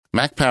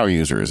Mac Power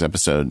Users,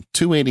 episode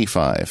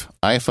 285,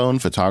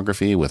 iPhone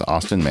Photography with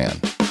Austin Mann.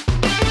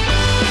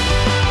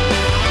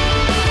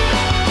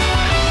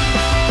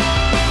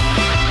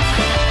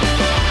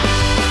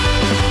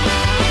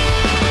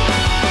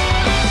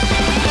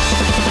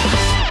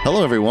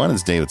 Hello, everyone.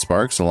 It's David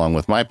Sparks, along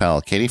with my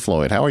pal, Katie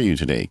Floyd. How are you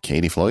today,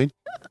 Katie Floyd?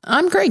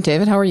 I'm great,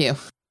 David. How are you?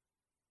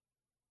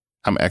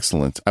 I'm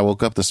excellent. I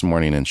woke up this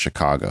morning in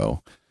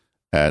Chicago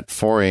at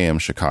 4 a.m.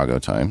 Chicago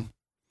time.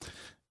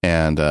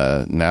 And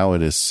now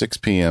it is 6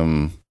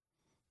 p.m.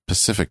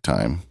 Pacific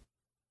time,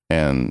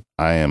 and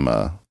I'm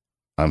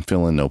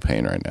feeling no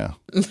pain right now.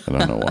 I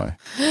don't know why.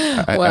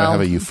 I have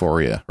a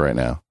euphoria right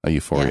now.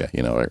 As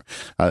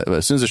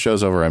soon as the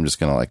show's over, I'm just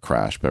going to like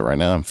crash. But right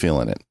now I'm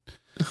feeling it.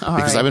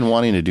 Because I've been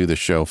wanting to do this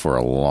show for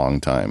a long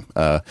time.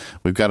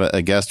 We've got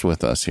a guest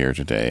with us here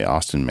today,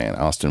 Austin Mann.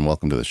 Austin,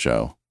 welcome to the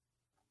show.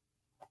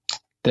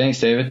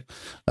 Thanks, David.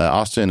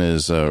 Austin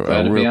is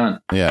glad to be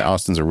on. Yeah,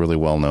 Austin's a really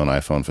well-known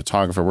iPhone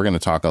photographer. We're going to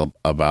talk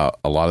about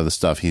a lot of the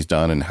stuff he's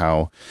done and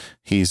how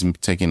he's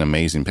taking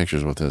amazing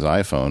pictures with his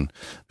iPhone.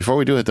 Before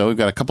we do it, though, we've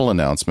got a couple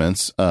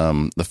announcements.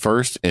 The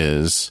first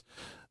is,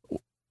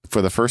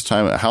 for the first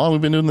time, how long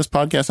have we been doing this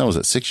podcast now? Was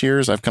it 6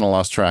 years? I've kind of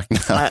lost track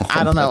now.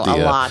 I don't know,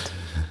 a lot.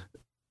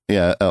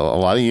 Yeah, a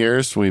lot of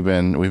years we've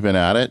been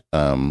at it.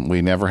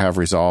 We never have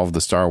resolved the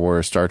Star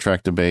Wars, Star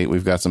Trek debate.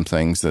 We've got some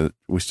things that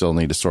we still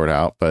need to sort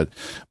out. But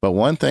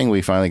one thing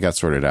we finally got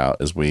sorted out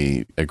is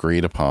we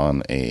agreed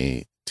upon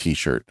a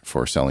T-shirt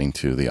for selling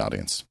to the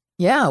audience.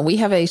 Yeah, we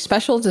have a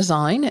special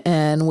design,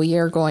 and we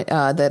are going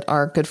that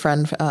our good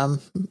friend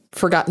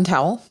Forgotten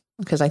Towel,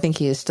 because I think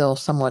he is still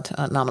somewhat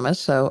anonymous.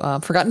 So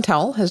Forgotten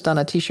Towel has done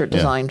a T-shirt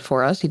design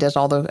for us. He does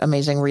all the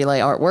amazing Relay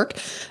artwork.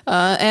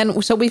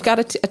 And so we've got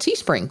a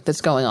Teespring that's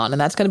going on,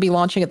 and that's going to be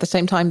launching at the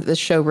same time that this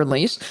show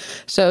release.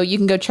 So you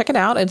can go check it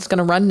out. It's going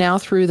to run now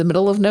through the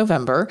middle of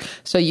November.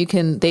 So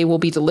they will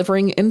be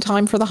delivering in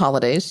time for the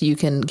holidays. You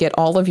can get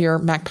all of your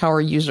Mac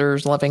Power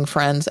users, loving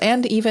friends,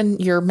 and even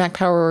your Mac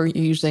Power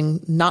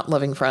using not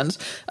loving friends,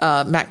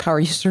 Mac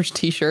Power users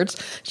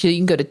T-shirts. So you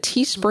can go to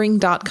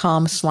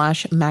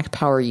teespring.com/Mac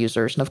Power users.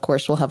 And of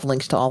course, we'll have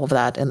links to all of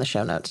that in the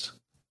show notes.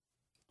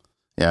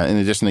 Yeah. In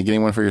addition to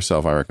getting one for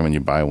yourself, I recommend you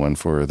buy one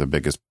for the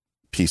biggest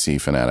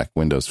PC fanatic,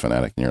 Windows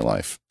fanatic in your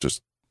life,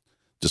 just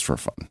for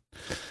fun.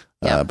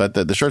 Yeah. But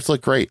the shirts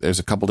look great. There's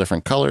a couple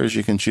different colors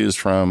you can choose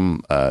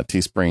from.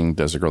 Teespring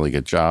does a really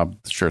good job.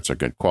 The shirts are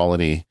good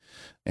quality.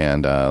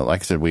 And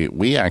like I said,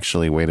 we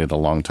actually waited a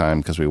long time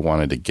because we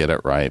wanted to get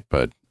it right.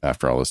 But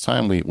after all this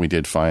time, we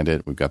did find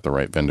it. We've got the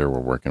right vendor we're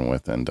working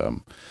with, and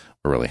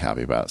we're really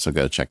happy about it. So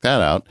go check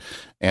that out.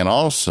 And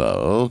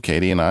also,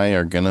 Katie and I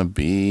are going to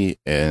be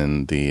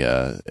in the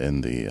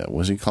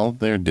what's it called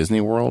there?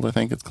 Disney World, I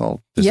think it's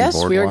called. Disney yes,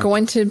 Boardwalk. We are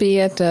going to be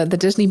at the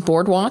Disney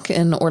Boardwalk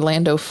in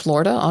Orlando,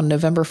 Florida on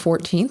November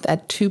 14th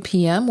at 2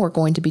 p.m. We're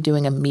going to be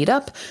doing a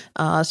meetup.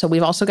 So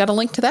we've also got a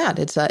link to that.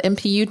 It's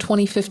MPU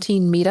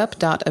 2015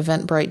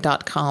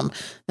 meetup.eventbrite.com.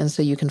 And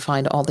so you can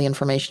find all the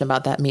information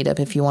about that meetup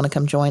if you want to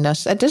come join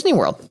us at Disney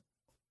World.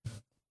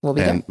 We'll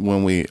be there.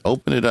 When we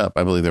open it up,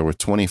 I believe there were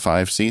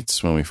 25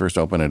 seats when we first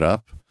opened it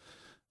up.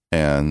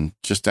 And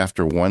just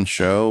after one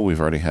show,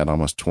 we've already had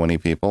almost 20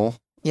 people.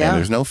 Yeah. And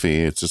there's no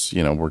fee. It's just,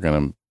 we're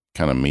going to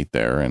kind of meet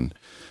there, and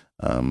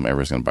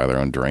everyone's going to buy their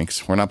own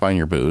drinks. We're not buying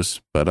your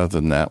booze, but other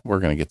than that, we're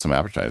going to get some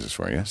appetizers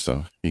for you.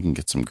 So you can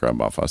get some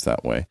grub off us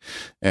that way.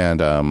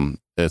 And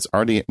it's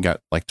already got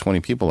like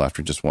 20 people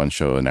after just one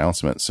show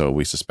announcement. So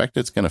we suspect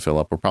it's going to fill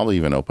up. We'll probably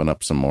even open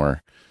up some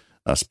more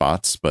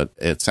spots, but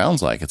it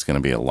sounds like it's going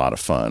to be a lot of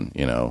fun.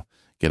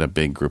 Get a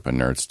big group of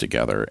nerds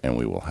together and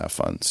we will have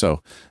fun.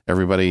 So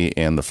everybody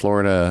in the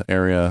Florida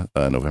area,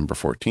 November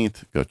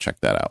 14th, go check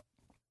that out.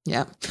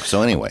 Yeah.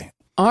 So anyway.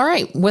 All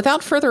right.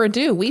 Without further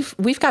ado,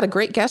 we've got a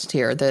great guest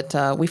here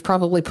that we've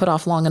probably put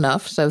off long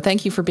enough. So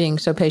thank you for being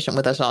so patient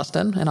with us,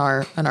 Austin, and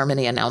our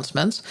many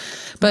announcements.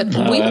 But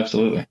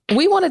absolutely,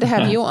 we wanted to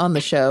have you on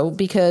the show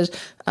because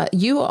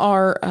you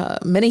are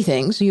many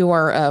things. You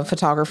are a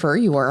photographer.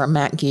 You are a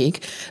Mac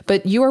geek,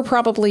 but you are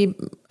probably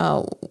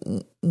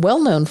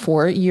well known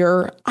for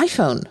your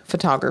iPhone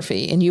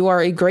photography, and you are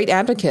a great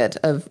advocate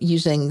of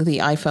using the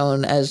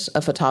iPhone as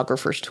a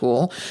photographer's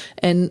tool.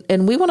 And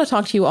we want to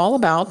talk to you all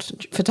about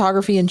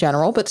photography in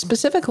general, but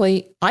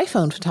specifically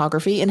iPhone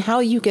photography and how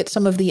you get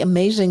some of the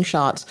amazing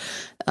shots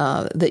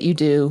that you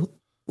do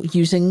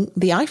using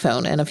the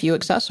iPhone and a few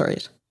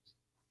accessories.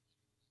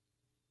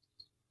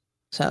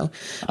 So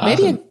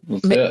maybe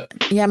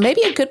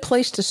maybe a good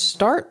place to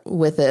start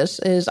with this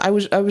is I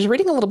was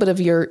reading a little bit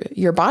of your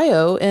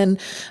bio, and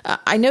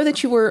I know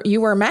that you were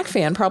a Mac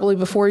fan probably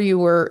before you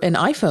were an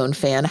iPhone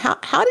fan.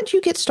 How did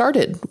you get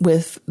started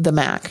with the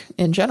Mac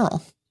in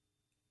general?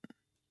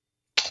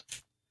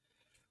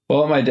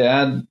 Well, my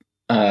dad,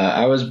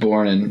 I was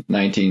born in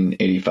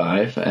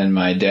 1985, and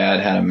my dad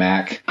had a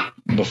Mac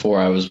before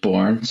I was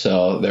born.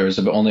 So there was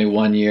only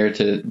 1 year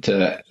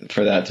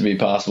for that to be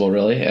possible,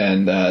 really.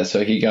 And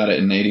so he got it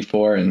in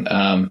 84,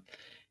 and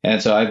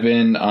And so I've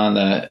been on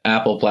the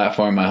Apple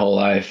platform my whole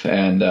life,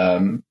 and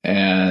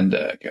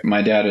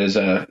my dad is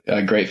a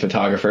great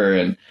photographer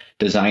and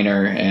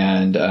designer,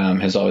 and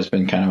has always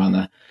been kind of on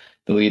the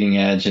leading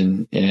edge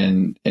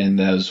in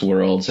those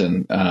worlds.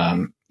 And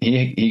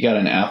he got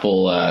an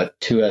Apple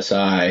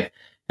 2SI,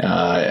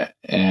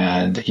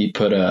 and he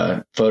put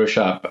a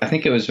Photoshop, I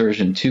think it was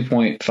version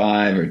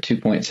 2.5 or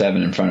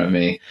 2.7 in front of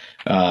me,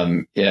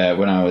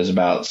 when I was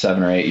about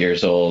 7 or 8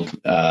 years old,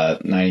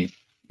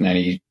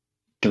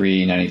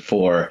 93,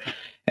 94.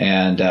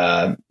 And,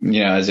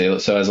 as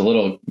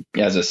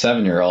a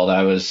 7-year-old,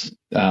 I was,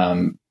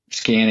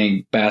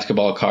 scanning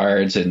basketball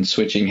cards and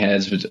switching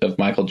heads of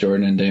Michael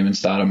Jordan and Damon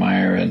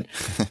Stoudemire. And,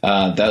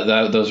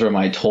 those were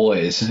my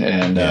toys.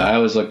 And, I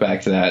always look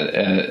back to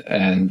that,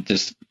 and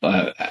just,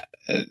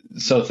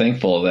 so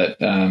thankful that,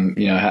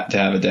 to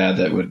have a dad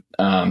that would,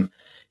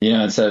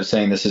 instead of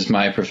saying this is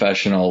my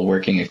professional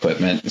working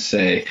equipment,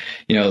 say,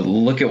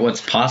 look at what's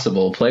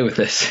possible, play with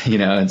this,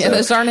 And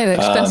those aren't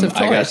inexpensive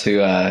toys. I got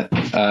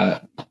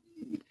to,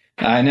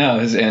 I know.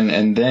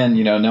 And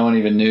then, no one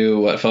even knew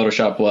what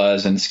Photoshop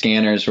was, and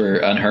scanners were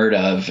unheard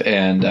of.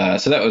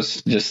 And, so that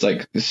was just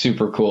like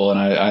super cool. And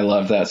I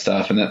loved that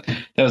stuff. And that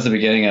was the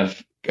beginning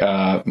of,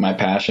 my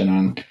passion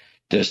on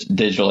just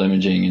digital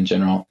imaging in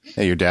general.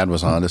 Hey, your dad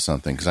was onto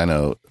something, because I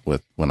know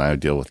when I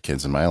deal with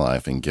kids in my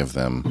life and give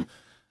them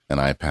an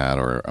iPad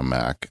or a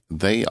Mac,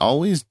 they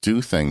always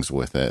do things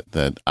with it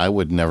that I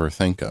would never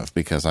think of,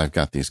 because I've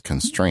got these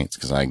constraints,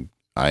 because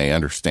I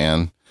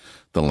understand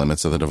the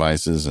limits of the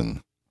devices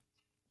and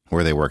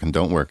where they work and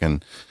don't work.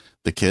 And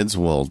the kids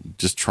will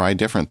just try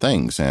different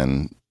things.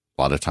 And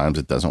a lot of times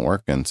it doesn't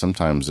work. And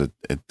sometimes it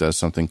does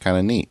something kind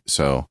of neat.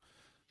 So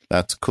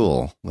that's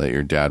cool that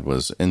your dad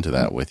was into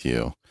that with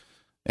you.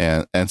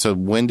 And so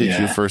when did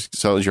you first,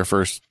 so your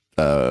first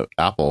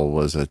Apple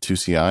was a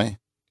 2CI?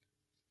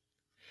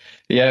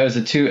 Yeah, it was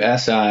a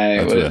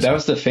 2SI. That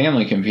was the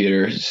family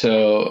computer.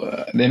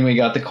 So then we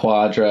got the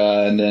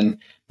Quadra, and then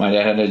my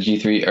dad had a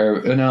G3,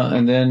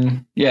 and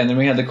then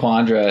we had the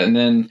Quadra, and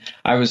then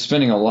I was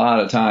spending a lot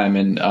of time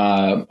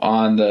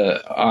on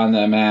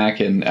the Mac,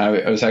 and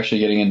I was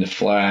actually getting into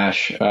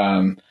Flash,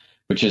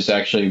 which is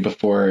actually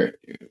before.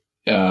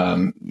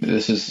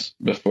 This is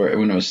before,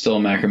 when it was still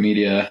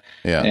Macromedia,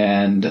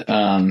 and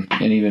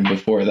even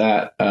before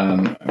that,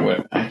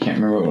 I can't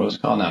remember what it was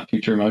called now.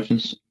 Future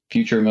Emotions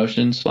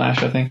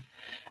Flash, I think,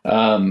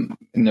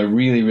 in the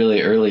really,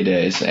 really early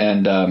days.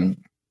 And,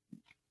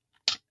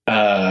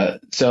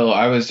 so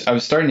I was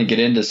starting to get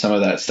into some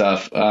of that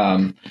stuff.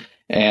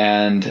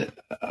 And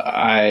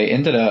I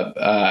ended up,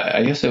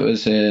 I guess it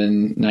was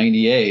in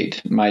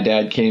 98, my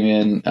dad came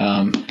in,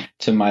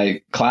 to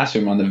my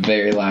classroom on the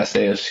very last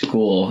day of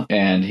school,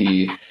 and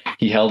he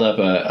held up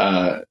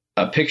a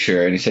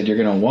picture, and he said, "You're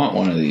going to want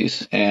one of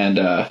these." And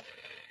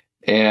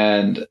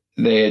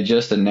they had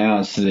just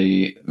announced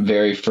the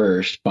very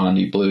first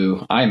Bondi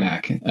Blue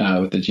iMac,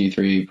 with the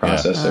G3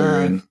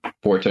 processor and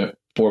 4.2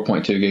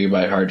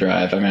 gigabyte hard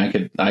drive. I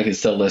mean, I could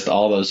still list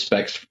all those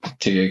specs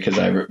to you, because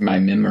I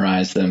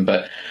memorized them,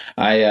 but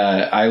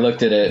I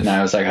looked at it and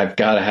I was like, I've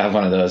got to have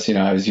one of those.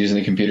 I was using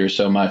the computer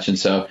so much. And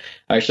so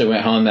I actually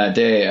went home that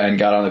day and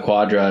got on the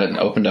Quadra and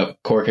opened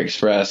up Quark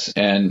Express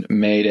and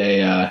made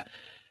a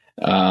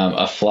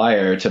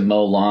flyer to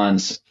mow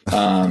lawns.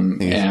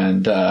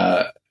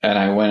 And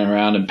I went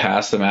around and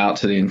passed them out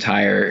to the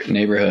entire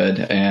neighborhood.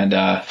 And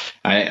I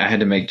had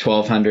to make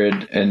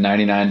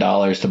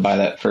 $1,299 to buy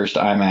that first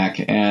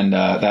iMac, and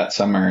that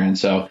summer. And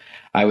so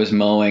I was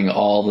mowing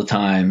all the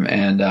time.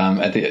 And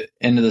at the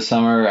end of the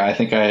summer, I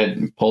think I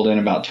had pulled in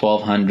about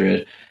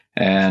 $1,200,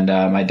 and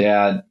my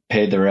dad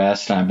paid the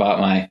rest. And I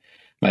bought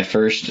my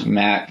first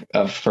Mac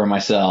for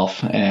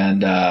myself,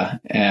 and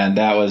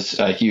that was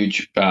a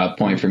huge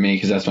point for me,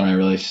 because that's when I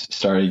really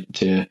started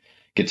to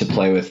get to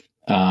play with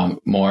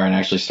more, and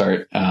actually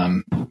start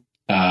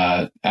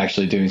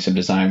actually doing some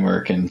design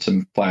work and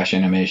some Flash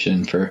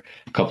animation for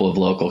a couple of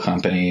local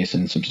companies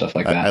and some stuff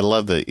like that. I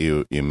love that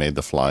you made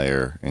the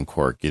flyer in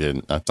Quark. You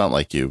didn't. It's not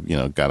like you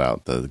got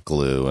out the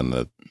glue and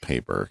the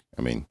paper.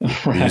 I mean,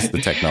 you used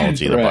the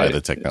technology to buy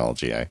the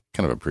technology. I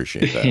kind of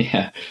appreciate that.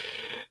 Yeah,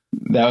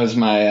 that was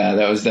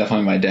that was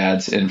definitely my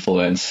dad's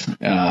influence.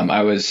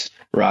 I was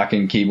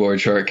rocking keyboard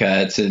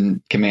shortcuts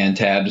and Command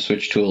Tab to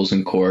switch tools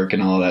and Quark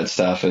and all that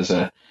stuff as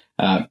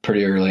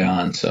pretty early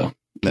on. So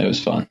it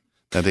was fun.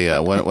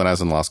 When I was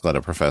in law school, I had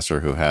a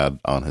professor who had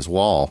on his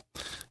wall,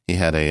 he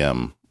had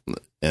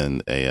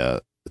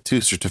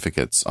two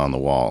certificates on the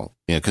wall.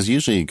 Because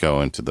usually you go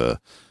into the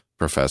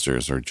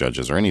professors or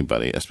judges or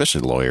anybody,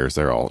 especially lawyers,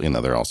 they're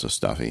all so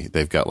stuffy.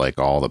 They've got like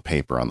all the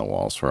paper on the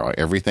walls for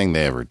everything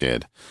they ever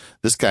did.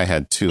 This guy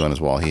had two on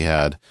his wall. He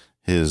had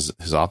his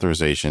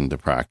authorization to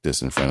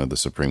practice in front of the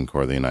Supreme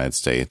Court of the United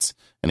States,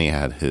 and he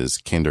had his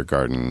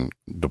kindergarten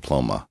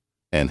diploma.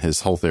 And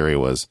his whole theory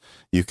was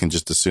you can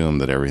just assume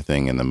that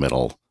everything in the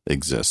middle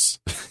exists.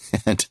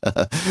 And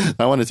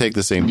I want to take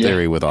the same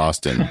theory with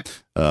Austin.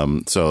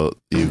 So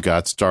you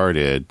got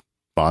started,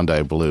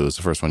 Bondi Blue is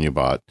the first one you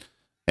bought,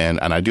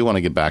 And I do want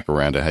to get back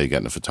around to how you got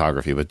into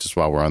photography, but just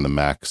while we're on the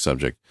Mac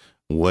subject,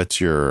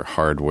 what's your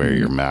hardware,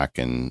 your Mac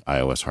and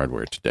iOS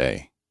hardware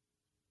today?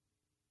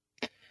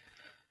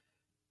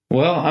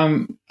 Well,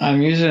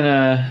 I'm using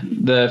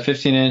the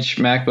 15-inch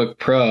MacBook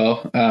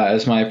Pro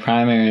as my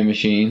primary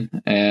machine,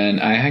 and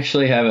I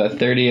actually have a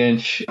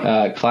 30-inch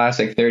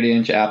classic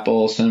 30-inch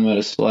Apple Cinema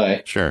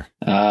display. Sure.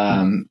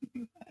 And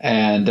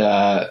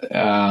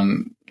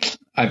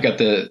I've got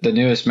the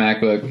newest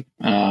MacBook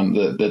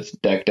that's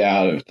decked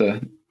out of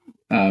the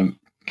kind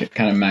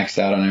of maxed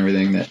out on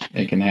everything that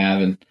it can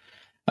have, and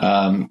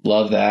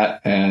love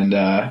that. And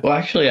well,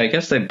 actually, I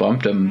guess they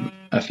bumped them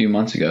a few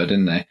months ago,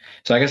 didn't they?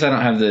 So I guess I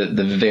don't have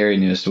the very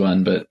newest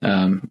one, but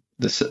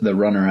the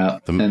runner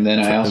up. And then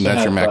I also and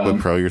that's have, your MacBook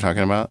Pro you're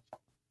talking about?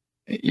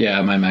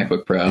 Yeah, my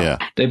MacBook Pro. Yeah,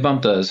 they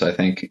bumped those, I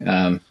think,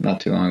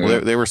 not too long ago.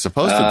 Well, they were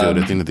supposed to do it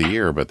at the end of the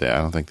year, but I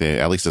don't think they.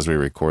 At least as we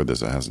record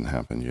this, it hasn't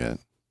happened yet.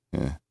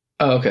 Yeah.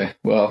 Oh, okay.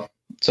 Well,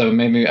 so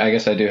maybe I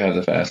guess I do have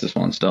the fastest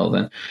one still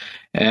then.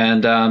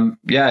 And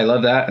yeah, I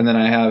love that. And then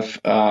I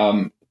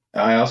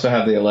also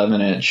have the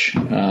 11-inch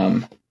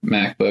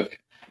MacBook,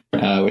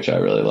 which I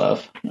really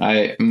love.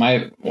 I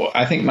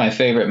think my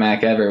favorite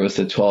Mac ever was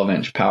the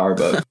 12-inch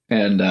PowerBook,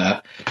 and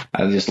I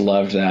just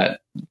loved that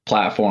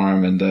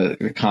platform and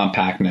the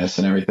compactness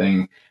and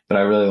everything. But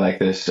I really like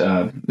this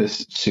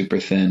super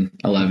thin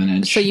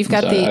 11-inch. So you've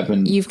got the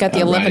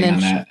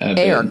 11-inch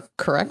Air,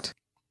 correct?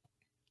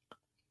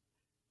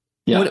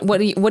 Yeah. What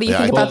do you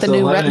think about the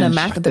new Retina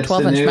Mac, the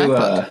 12-inch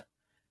MacBook?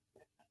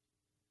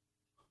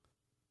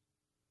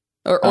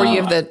 Or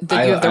you have the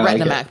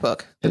Retina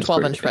MacBook, the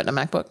 12-inch Retina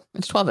MacBook.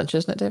 It's 12-inch,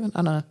 isn't it, David?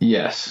 I don't know.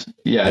 Yes.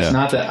 Yeah, it's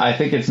not that. I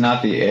think it's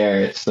not the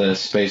Air. It's the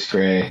space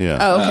gray. Yeah.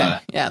 Oh, okay.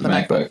 Yeah, the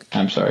MacBook.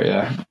 I'm sorry.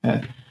 Yeah.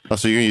 Oh,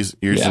 so you're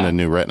using a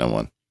new Retina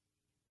one.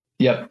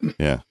 Yep.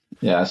 Yeah.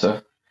 Yeah.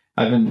 So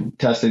I've been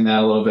testing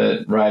that a little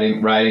bit,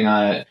 writing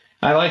on it.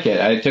 I like it.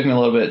 It took me a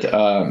little bit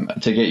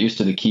to get used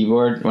to the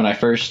keyboard. When I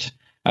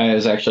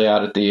was actually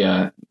out at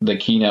the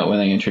keynote when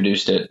they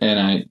introduced it, and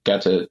I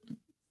got to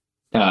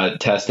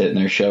test it in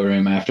their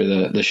showroom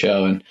after the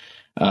show, and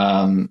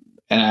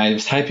I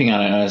was typing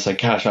on it, and I was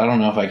like, gosh, I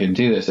don't know if I can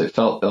do this. It just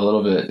felt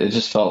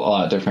a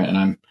lot different,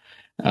 and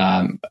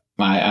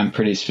I'm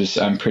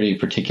pretty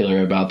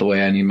particular about the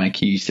way I need my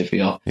keys to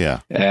feel.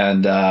 Yeah.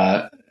 And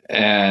I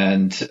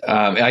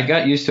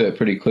got used to it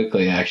pretty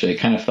quickly, actually. It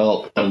kind of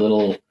felt a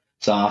little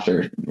soft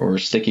or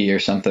sticky or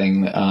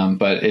something,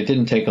 but it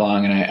didn't take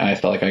long, and I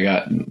felt like I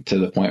got to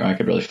the point where I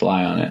could really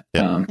fly on it.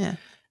 Yeah.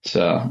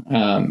 So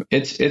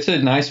it's a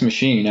nice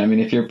machine. I mean,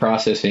 if you're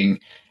processing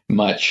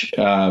much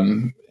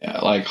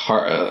like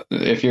hard,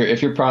 if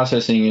you're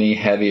processing any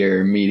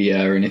heavier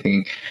media or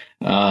anything,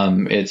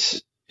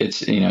 it's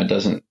it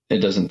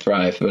doesn't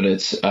thrive, but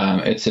it's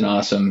an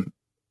awesome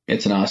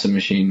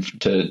machine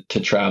to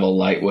travel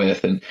light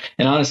with. And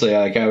honestly,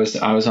 like I was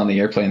on the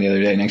airplane the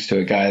other day next to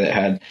a guy that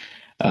had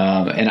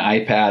an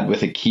iPad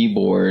with a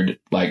keyboard,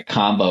 like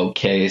combo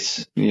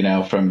case,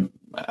 from,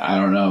 I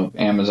don't know,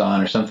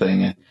 Amazon or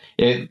something.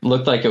 It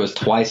looked like it was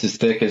twice as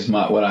thick as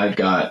what I've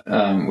got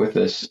with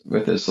this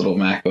little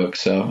MacBook.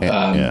 So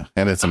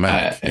and it's a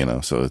Mac, and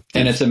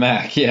it's a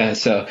Mac, yeah.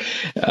 So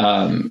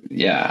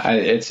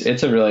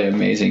it's a really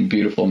amazing,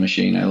 beautiful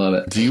machine. I love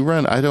it. Do you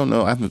run? I don't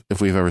know if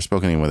we've ever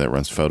spoken to anyone that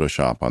runs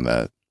Photoshop on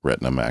that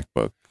Retina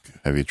MacBook.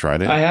 Have you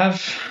tried it? I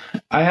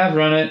have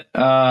run it.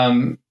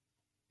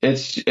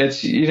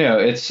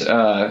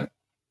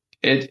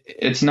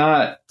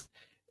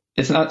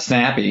 It's not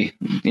snappy,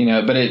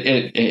 but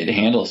it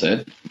handles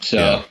it.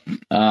 So,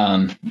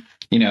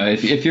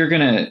 if you're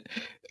gonna,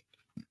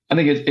 I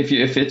think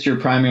if it's your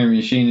primary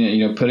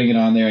machine, putting it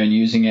on there and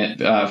using it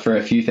for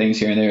a few things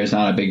here and there is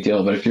not a big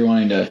deal. But if you're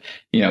wanting to,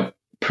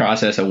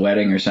 process a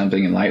wedding or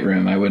something in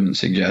Lightroom, I wouldn't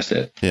suggest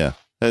it. Yeah.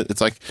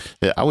 It's like,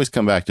 I always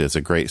come back to, it's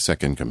a great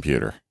second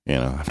computer.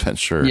 I'm not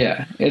sure.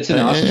 Yeah, it's an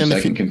awesome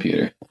second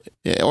computer.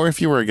 Yeah, or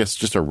if you were, I guess,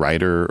 just a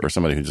writer or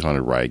somebody who just wanted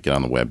to write, get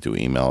on the web, do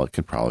email, it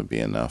could probably be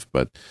enough.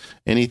 But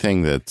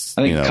anything that's,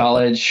 I think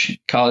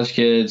college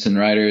kids and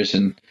writers,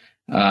 and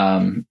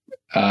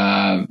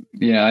I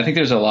think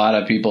there's a lot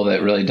of people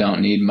that really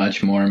don't need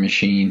much more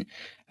machine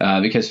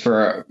because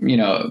for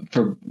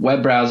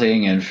web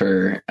browsing and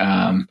for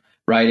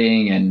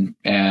writing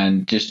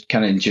and just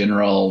kind of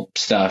general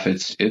stuff,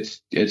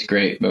 it's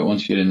great. But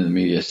once you get into the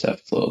media stuff,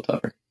 it's a little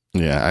tougher.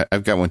 Yeah,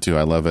 I've got one too.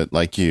 I love it.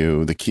 Like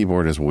you, the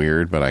keyboard is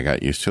weird, but I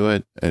got used to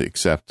it,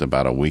 except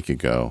about a week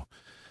ago,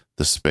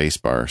 the space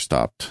bar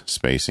stopped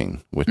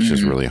spacing, which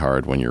is really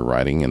hard when you're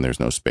writing and there's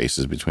no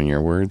spaces between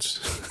your words.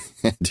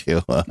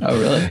 Oh,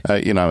 really?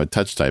 I'm a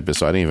touch typist,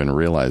 so I didn't even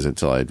realize it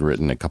until I'd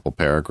written a couple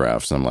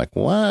paragraphs, and I'm like,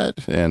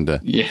 what?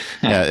 And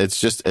it's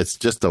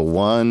just the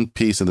one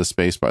piece of the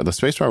space bar. The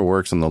space bar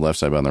works on the left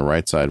side, but on the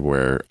right side,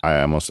 where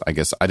I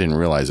guess I didn't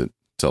realize it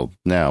till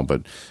now,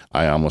 but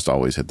I almost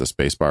always hit the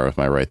space bar with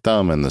my right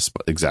thumb, and the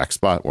exact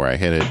spot where I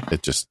hit it,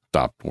 it just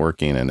stopped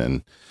working. And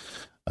then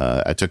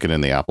I took it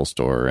in the Apple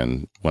store,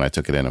 and when I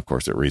took it in, of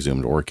course, it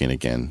resumed working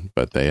again.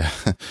 But they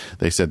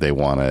they said they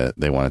want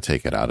to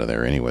take it out of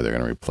there anyway. They're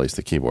going to replace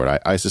the keyboard.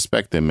 I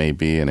suspect it may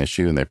be an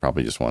issue, and they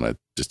probably just want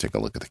to take a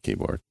look at the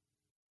keyboard.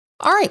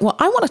 All right. Well,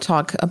 I want to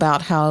talk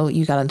about how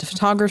you got into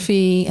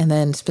photography and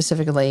then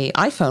specifically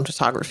iPhone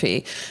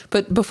photography.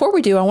 But before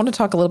we do, I want to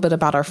talk a little bit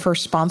about our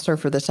first sponsor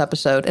for this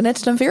episode. And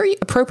it's a very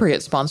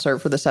appropriate sponsor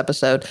for this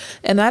episode.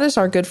 And that is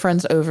our good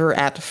friends over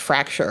at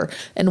Fracture.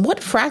 And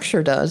what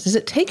Fracture does is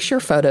it takes your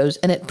photos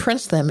and it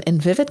prints them in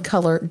vivid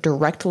color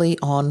directly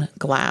on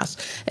glass.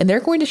 And they're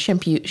going to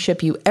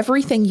ship you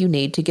everything you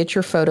need to get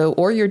your photo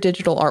or your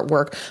digital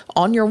artwork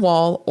on your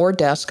wall or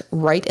desk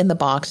right in the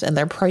box. And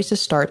their prices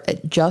start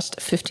at just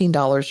 $15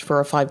 for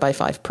a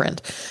 5x5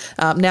 print.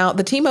 Now,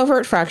 the team over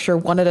at Fracture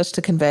wanted us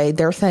to convey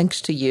their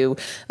thanks to you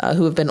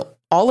who have been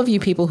all of you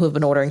people who have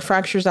been ordering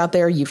Fractures out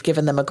there. You've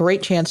given them a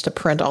great chance to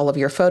print all of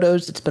your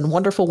photos. It's been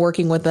wonderful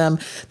working with them.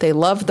 They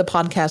love the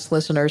podcast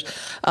listeners,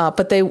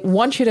 but they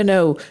want you to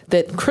know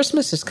that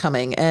Christmas is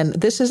coming, and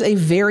this is a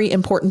very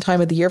important time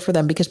of the year for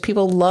them because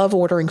people love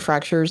ordering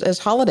Fractures as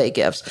holiday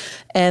gifts,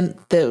 and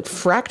the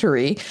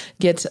Fractory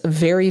gets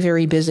very,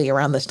 very busy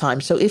around this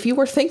time. So if you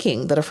were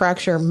thinking that a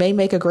Fracture may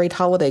make a great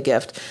holiday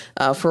gift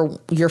for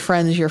your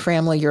friends, your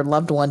family, your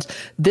loved ones,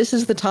 this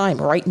is the time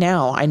right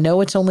now. I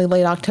know it's only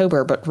late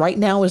October, but right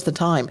now is the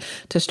time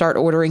to start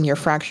ordering your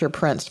Fracture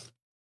prints.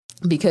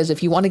 Because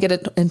if you want to get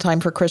it in time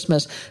for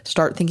Christmas,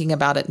 start thinking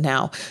about it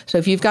now. So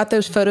if you've got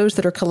those photos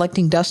that are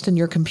collecting dust in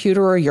your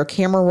computer or your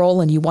camera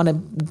roll and you want to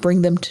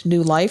bring them to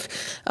new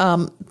life,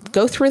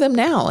 go through them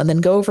now and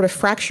then go over to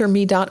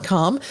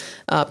fractureme.com,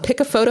 pick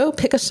a photo,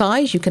 pick a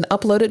size. You can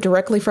upload it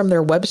directly from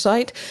their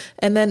website,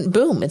 and then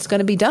boom, it's going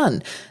to be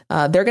done.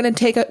 They're going to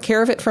take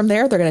care of it from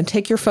there. They're going to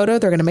take your photo.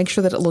 They're going to make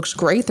sure that it looks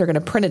great. They're going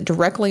to print it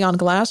directly on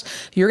glass.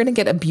 You're going to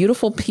get a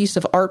beautiful piece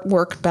of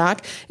artwork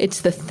back.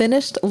 It's the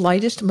thinnest,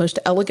 lightest, most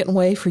elegant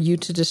way for you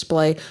to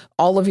display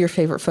all of your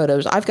favorite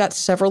photos. I've got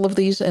several of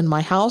these in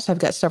my house. I've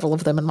got several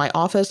of them in my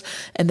office,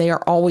 and they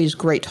are always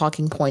great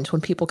talking points. When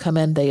people come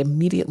in, they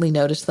immediately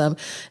notice them,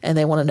 and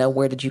they want to know,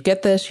 where did you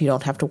get this? You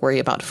don't have to worry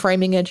about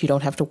framing it. You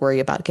don't have to worry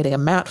about getting a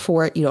mat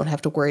for it. You don't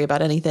have to worry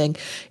about anything.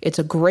 It's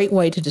a great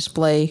way to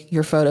display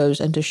your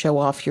photos and to show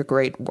off your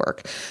great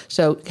work.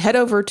 So head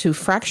over to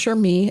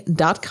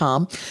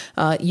fractureme.com.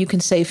 You can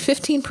save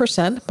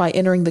 15% by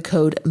entering the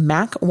code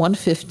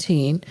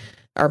MAC115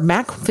 or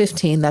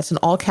MAC15. That's in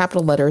all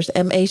capital letters,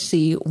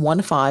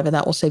 MAC15, and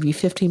that will save you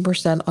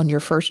 15% on your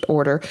first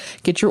order.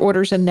 Get your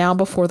orders in now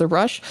before the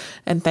rush,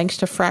 and thanks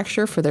to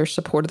Fracture for their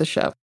support of the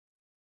show.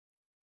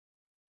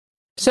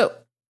 So,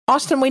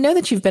 Austin, we know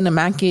that you've been a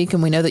Mac geek,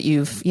 and we know that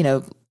you've,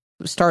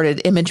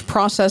 started image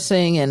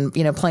processing and,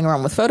 playing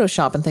around with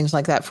Photoshop and things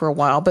like that for a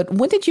while. But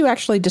when did you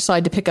actually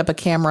decide to pick up a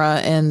camera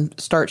and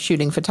start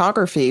shooting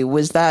photography?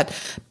 Was that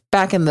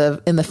back in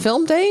the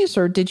film days,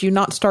 or did you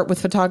not start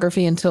with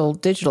photography until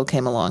digital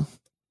came along?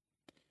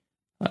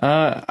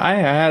 I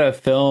had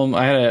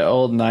an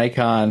old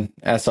Nikon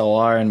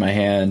SLR in my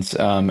hands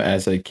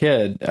as a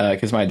kid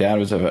because my dad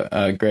was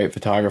a great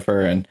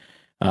photographer, and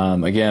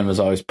again, was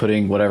always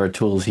putting whatever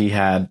tools he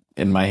had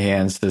in my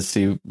hands to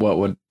see what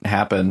would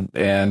happen.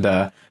 And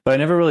but I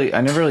never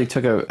really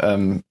took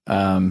a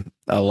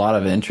lot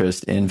of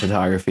interest in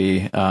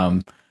photography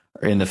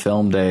in the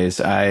film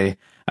days. I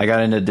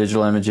got into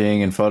digital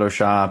imaging and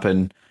Photoshop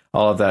and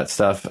all of that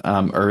stuff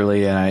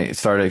early, and I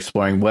started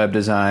exploring web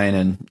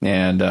design,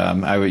 and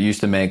I used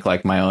to make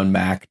like my own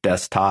Mac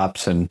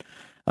desktops and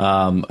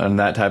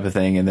that type of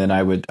thing. And then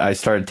I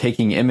started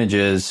taking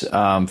images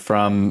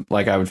from,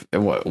 like,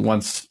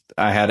 once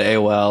I had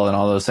AOL and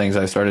all those things,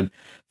 I started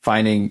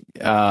finding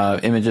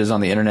images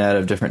on the internet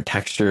of different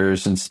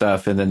textures and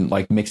stuff, and then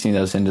like mixing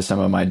those into some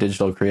of my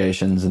digital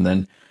creations. And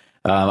then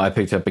I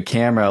picked up a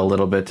camera a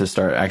little bit to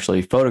start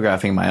actually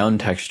photographing my own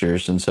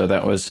textures. And so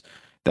that was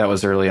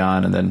early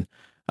on. And then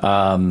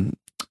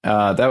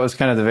that was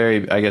kind of the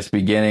very, I guess,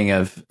 beginning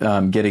of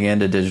getting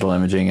into digital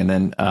imaging, and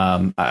then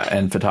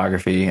and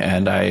photography.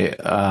 And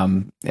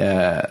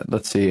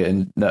let's see,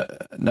 in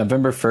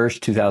November 1st,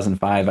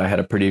 2005, I had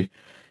a pretty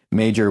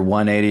major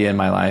 180 in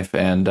my life,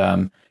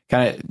 and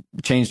kind of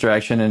changed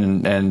direction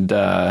and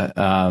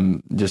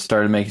just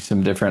started making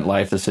some different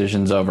life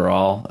decisions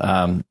overall.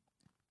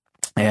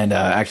 And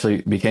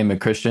actually became a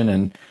Christian,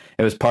 and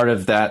it was part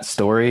of that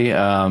story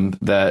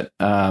that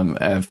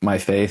of my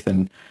faith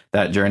and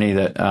that journey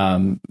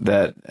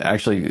that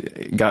actually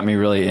got me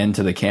really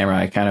into the camera.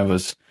 I kind of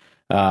was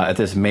at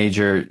this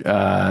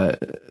major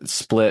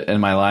split in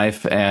my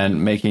life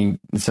and making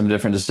some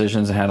different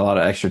decisions, and had a lot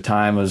of extra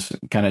time. Was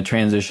kind of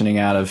transitioning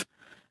out of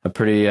a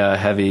pretty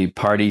heavy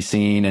party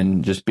scene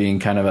and just being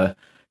kind of a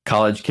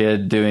college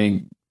kid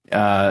doing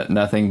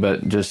nothing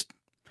but just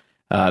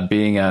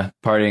being a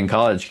partying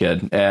college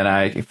kid. And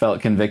I felt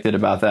convicted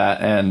about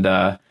that,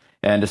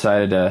 and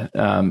decided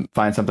to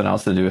find something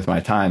else to do with my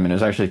time. And it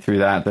was actually through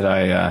that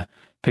I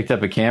picked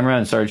up a camera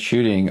and started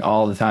shooting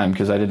all the time,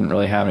 because I didn't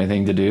really have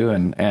anything to do.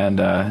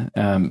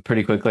 And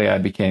pretty quickly I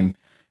became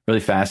really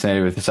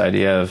fascinated with this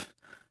idea of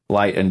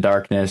light and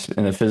darkness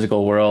in the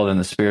physical world and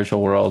the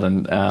spiritual world,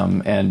 and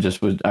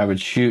I would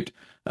shoot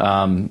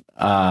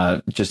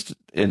just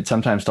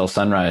sometimes till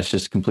sunrise,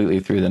 just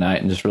completely through the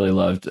night, and just really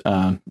loved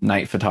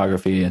night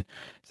photography. And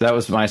so that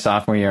was my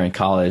sophomore year in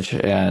college,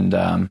 and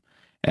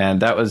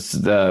that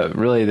was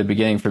really the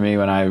beginning for me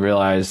when I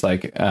realized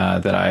it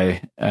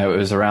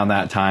was around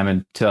that time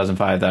in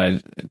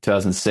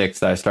 2006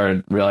 that I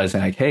started realizing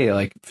hey,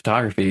 like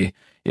photography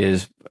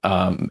is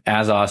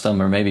as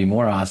awesome or maybe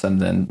more awesome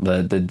than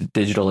the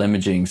digital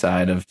imaging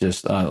side of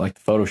just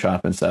like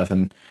Photoshop and stuff.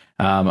 And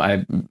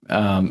I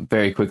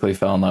very quickly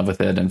fell in love with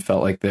it and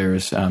felt like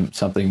there's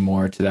something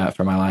more to that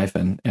for my life.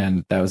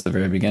 And that was the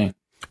very beginning.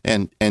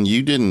 And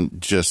you didn't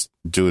just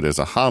do it as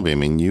a hobby. I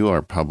mean, you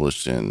are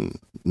published in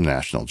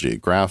National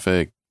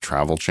Geographic,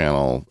 Travel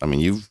Channel. I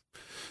mean,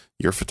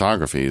 your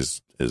photography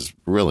is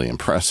really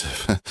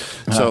impressive.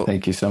 So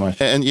thank you so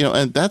much. And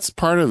and that's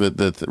part of it.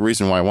 The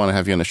reason why I want to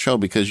have you on the show,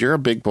 because you're a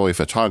big boy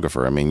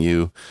photographer. I mean,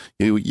 you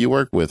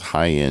work with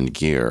high end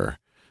gear,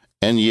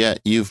 and yet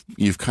you've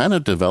kind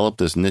of developed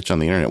this niche on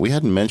the internet. We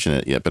hadn't mentioned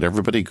it yet, but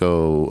everybody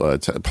go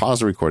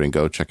pause the recording,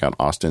 go check out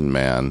Austin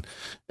Mann,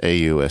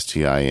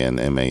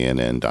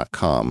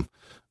 AustinMann.com,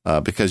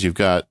 because you've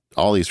got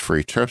all these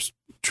free tips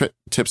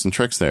and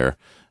tricks there.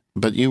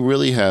 But you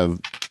really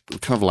have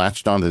kind of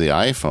latched onto the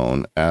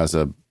iPhone as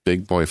a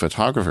big boy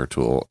photographer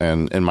tool.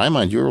 And in my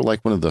mind, you were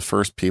like one of the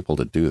first people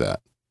to do that.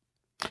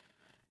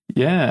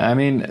 Yeah. I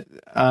mean,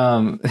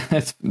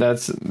 that's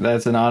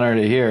an honor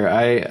to hear.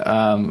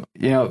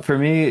 For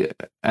me,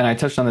 and I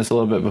touched on this a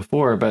little bit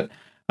before, but,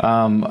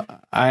 to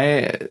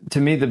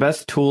me, the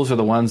best tools are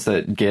the ones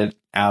that get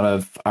out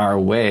of our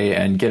way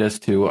and get us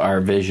to our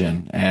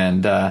vision.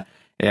 And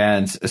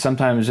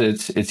sometimes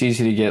it's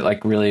easy to get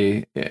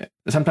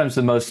sometimes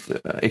the most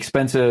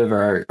expensive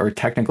or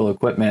technical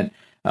equipment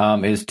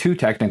is too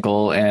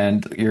technical,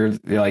 and you're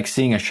like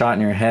seeing a shot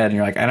in your head and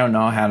you're like, I don't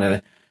know how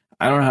to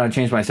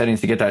change my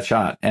settings to get that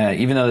shot.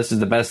 Even though this is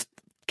the best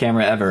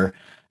camera ever,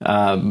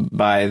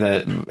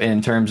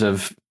 in terms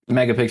of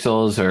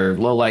megapixels or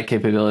low light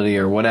capability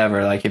or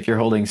whatever, like if you're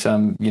holding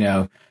some,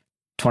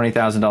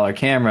 $20,000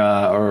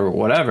 camera or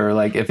whatever,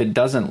 like if it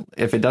doesn't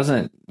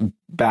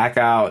back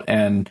out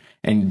and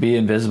be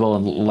invisible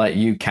and let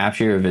you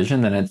capture your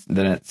vision, then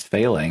it's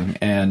failing.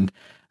 And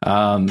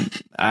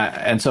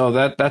so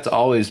that's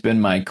always been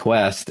my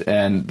quest,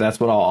 and that's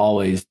what I'll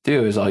always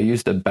do is I'll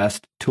use the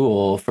best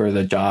tool for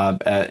the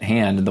job at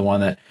hand, the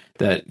one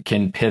that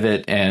can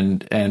pivot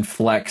and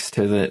flex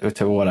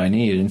to what I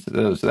need. And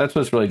so that's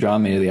what's really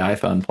drawn me to the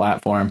iPhone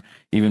platform,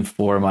 even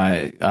for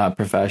my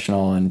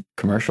professional and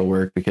commercial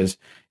work, because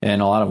in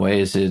a lot of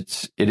ways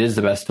it is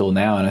the best tool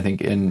now, and I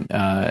think in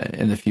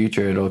the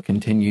future it'll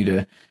continue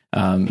to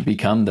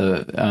become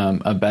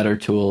a better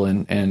tool.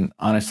 And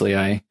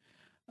honestly,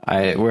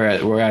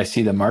 where I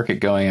see the market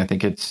going, I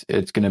think it's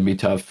going to be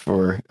tough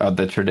for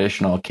the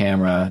traditional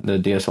camera, the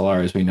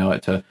DSLR as we know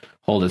it, to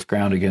hold its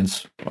ground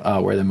against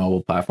where the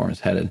mobile platform is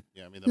headed.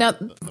 Yeah, I mean, now,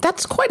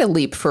 that's quite a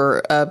leap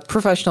for a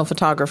professional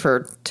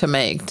photographer to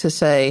make, to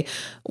say,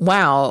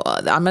 wow,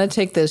 I'm going to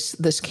take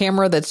this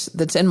camera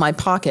that's in my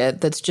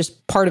pocket, that's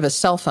just part of a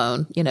cell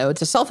phone.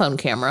 It's a cell phone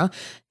camera,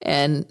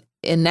 and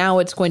now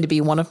it's going to be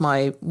one of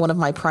my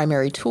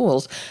primary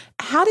tools.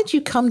 How did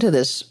you come to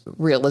this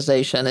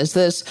realization? Is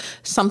this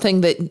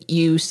something that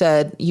you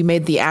said you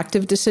made the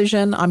active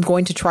decision, I'm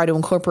going to try to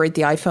incorporate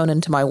the iPhone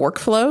into my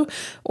workflow?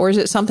 Or is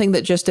it something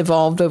that just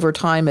evolved over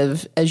time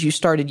as you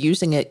started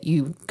using it,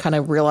 you kind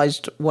of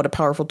realized what a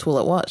powerful tool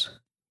it was?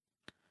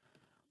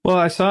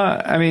 Well,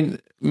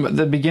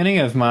 the beginning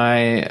of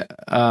my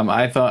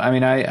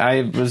iPhone,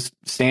 I was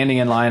standing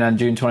in line on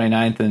June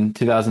 29th in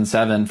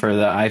 2007 for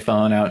the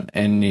iPhone out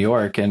in New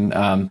York, and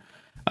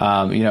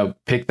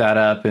picked that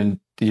up.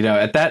 And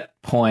at that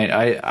point,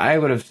 I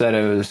would have said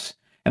it was,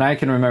 and I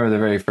can remember the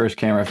very first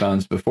camera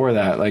phones before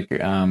that,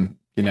 in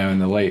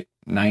the late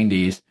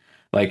 90s,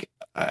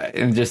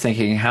 and just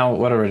thinking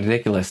what a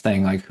ridiculous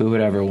thing. Like, who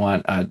would ever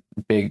want a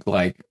big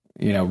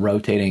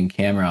rotating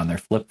camera on their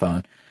flip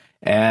phone?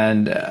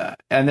 And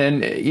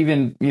then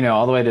even,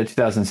 all the way to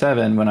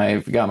 2007, when I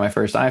got my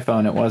first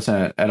iPhone, it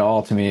wasn't at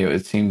all, to me,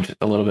 it seemed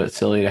a little bit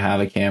silly to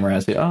have a camera. I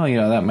say,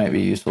 that might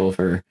be useful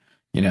for,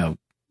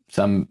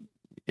 some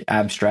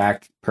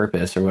abstract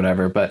purpose or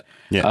whatever. But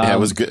it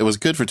was good. It was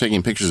good for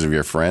taking pictures of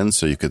your friends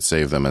so you could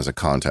save them as a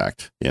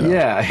contact.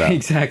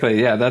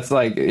 Exactly. Yeah. That's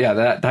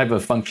that type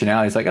of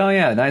functionality. It's like, oh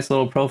yeah, nice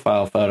little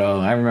profile photo.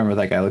 I remember what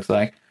that guy looks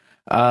like.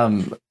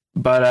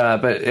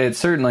 But it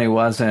certainly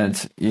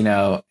wasn't,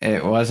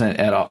 it wasn't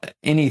at all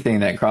anything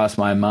that crossed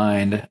my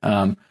mind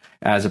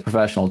as a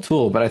professional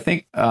tool. But I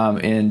think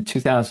in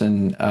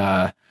 2000,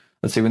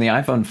 let's see, when the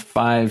iPhone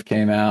 5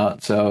 came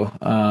out, so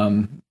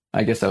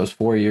I guess that was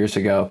 4 years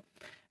ago.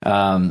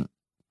 They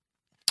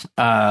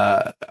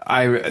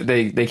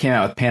came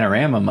out with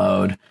panorama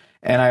mode,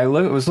 and I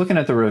was looking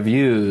at the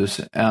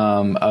reviews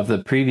of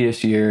the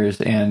previous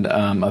years and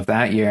of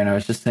that year, and I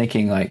was just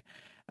thinking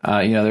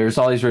there's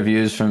all these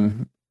reviews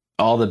from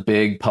all the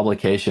big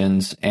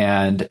publications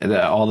and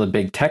all the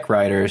big tech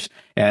writers.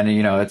 And,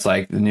 it's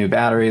like the new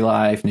battery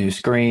life, new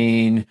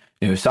screen,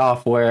 new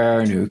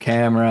software, new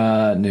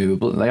camera, new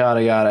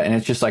yada, yada. And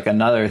it's just like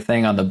another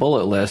thing on the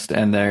bullet list.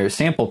 And their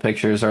sample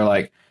pictures are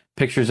like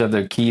pictures of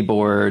their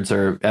keyboards,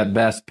 or at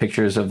best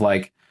pictures of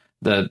like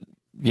the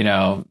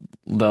local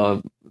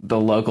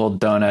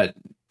donut,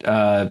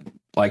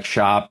 like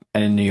shop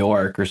in New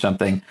York or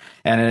something.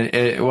 And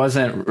it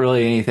wasn't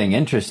really anything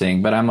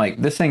interesting, but I'm like,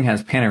 this thing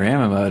has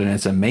panorama mode and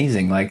it's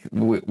amazing. Like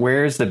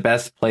where's the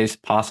best place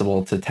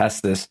possible to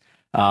test this,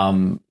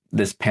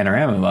 this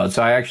panorama mode?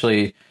 So I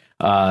actually,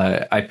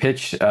 I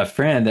pitched a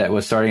friend that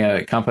was starting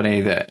a company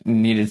that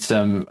needed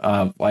some,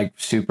 like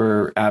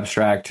super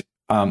abstract,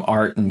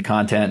 art and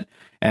content.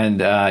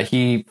 And,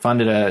 he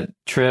funded a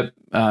trip,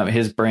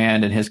 his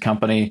brand and his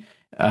company,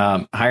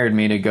 hired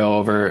me to go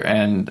over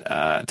and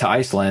to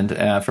Iceland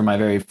for my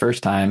very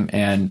first time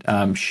and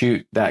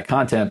shoot that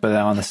content. But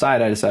then on the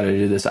side, I decided to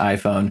do this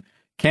iPhone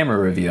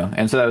camera review.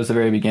 And so that was the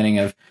very beginning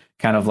of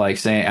kind of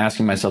like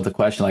asking myself the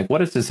question, like,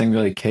 what is this thing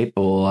really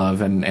capable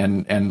of?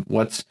 And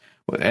what's,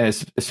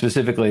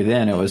 specifically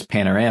then it was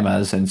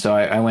panoramas. And so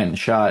I went and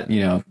shot,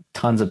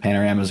 tons of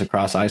panoramas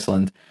across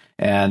Iceland.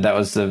 And that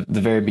was the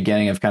very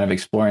beginning of kind of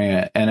exploring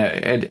it.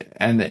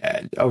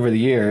 And over the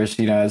years,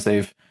 as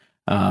they've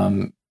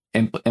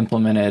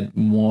implemented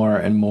more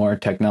and more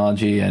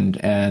technology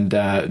and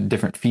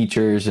different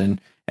features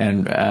and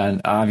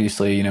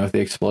obviously, with the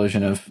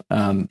explosion of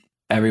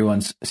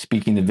everyone's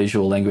speaking the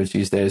visual language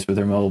these days with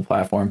their mobile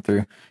platform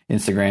through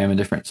Instagram and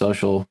different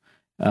social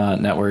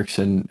networks.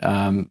 And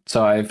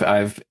so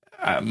I've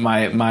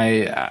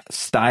my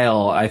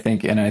style, I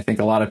think, and I think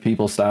a lot of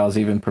people's styles,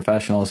 even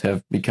professionals,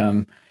 have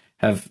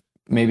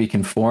maybe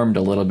conformed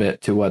a little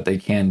bit to what they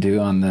can do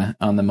on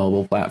the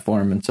mobile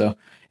platform. And so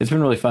it's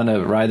been really fun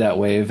to ride that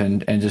wave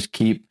and just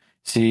keep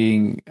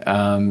seeing,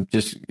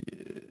 just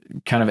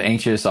kind of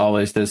anxious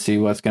always to see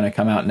what's going to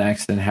come out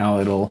next and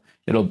how it'll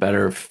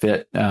better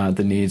fit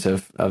the needs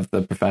of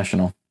the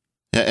professional.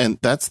 Yeah, and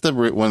that's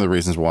one of the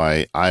reasons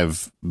why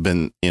I've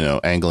been,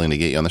 angling to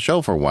get you on the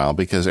show for a while,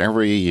 because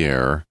every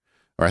year,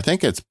 or I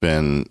think it's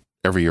been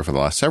every year for the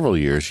last several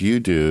years, you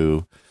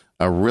do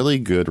a really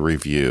good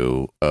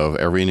review of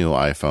every new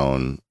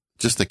iPhone,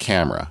 just the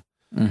camera.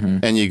 Mm-hmm.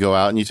 And you go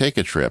out and you take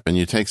a trip and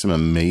you take some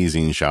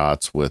amazing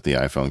shots with the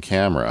iPhone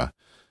camera.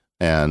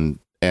 And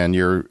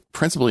you're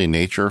principally a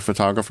nature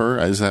photographer.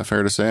 Is that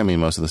fair to say? I mean,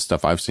 most of the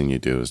stuff I've seen you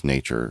do is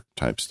nature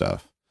type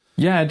stuff.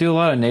 Yeah, I do a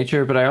lot of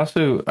nature, but I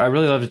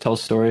really love to tell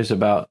stories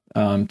about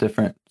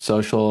different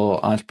social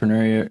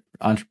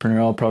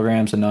entrepreneurial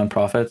programs and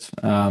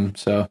nonprofits.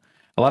 So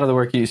a lot of the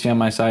work you see on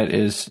my site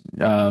is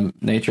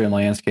nature and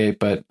landscape,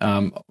 but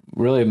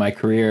really my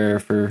career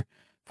for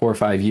 4 or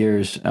 5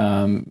 years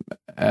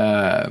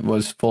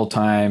was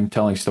full-time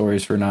telling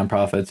stories for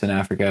nonprofits in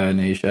Africa and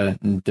Asia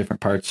and different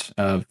parts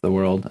of the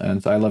world.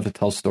 And so I love to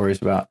tell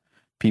stories about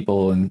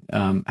people and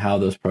how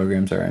those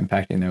programs are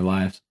impacting their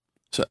lives.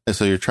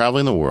 So you're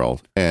traveling the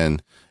world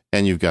and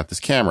you've got this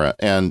camera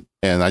and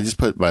I just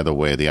put, by the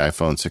way, the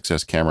iPhone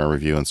 6S camera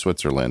review in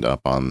Switzerland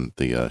up on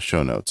the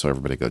show notes. So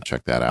everybody go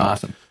check that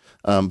out. Awesome.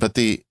 But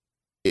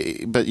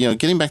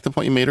getting back to the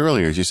point you made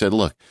earlier, is you said,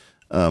 look,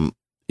 the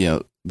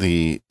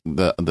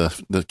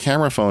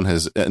camera phone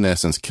has in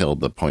essence killed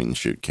the point and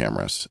shoot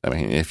cameras. I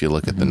mean, if you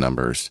look at the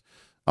numbers,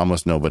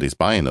 almost nobody's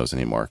buying those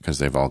anymore because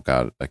they've all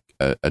got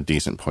a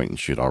decent point and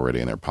shoot already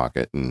in their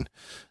pocket.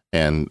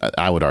 And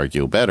I would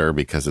argue better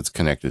because it's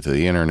connected to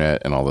the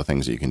internet and all the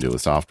things that you can do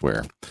with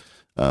software.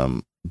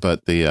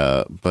 But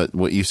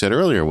what you said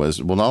earlier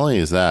was, well, not only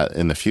is that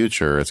in the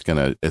future, it's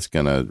gonna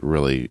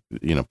really,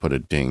 put a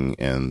ding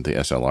in the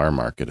SLR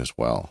market as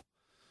well.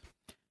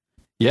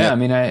 Yeah. I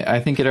mean, I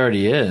think it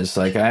already is.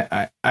 Like,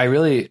 I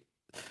really,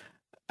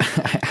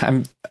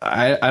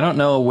 I don't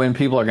know when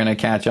people are going to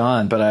catch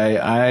on, but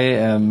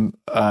I've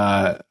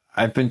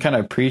been kind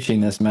of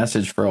preaching this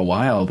message for a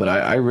while, but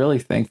I really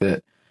think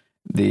that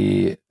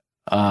the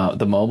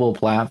mobile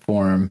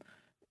platform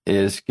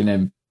is going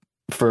to,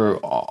 for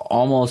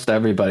almost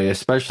everybody,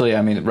 especially,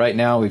 I mean, right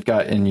now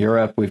in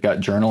Europe, we've got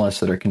journalists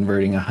that are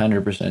converting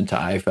 100% to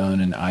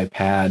iPhone and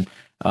iPad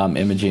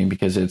imaging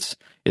because it's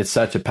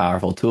such a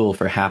powerful tool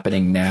for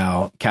happening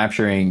now,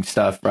 capturing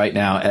stuff right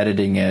now,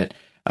 editing it,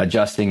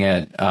 adjusting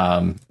it,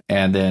 and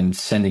then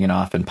sending it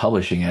off and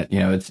publishing it.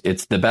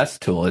 It's the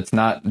best tool. It's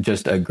not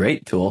just a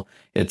great tool.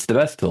 It's the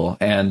best tool.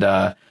 And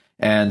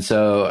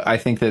so I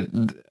think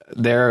that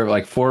they're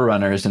like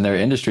forerunners in their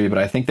industry, but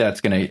I think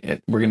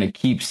we're going to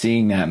keep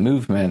seeing that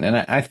movement. And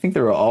I think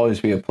there will always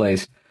be a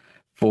place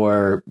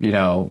for,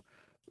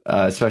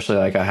 especially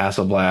like a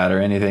Hasselblad or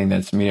anything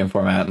that's medium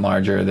format and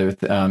larger,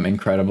 with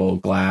incredible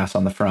glass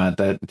on the front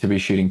to be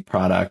shooting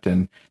product.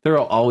 And there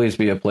will always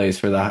be a place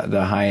for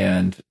the high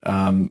end.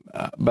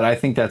 But I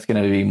think that's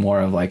going to be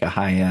more of like a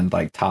high end,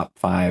 like top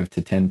 5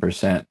 to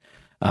 10%,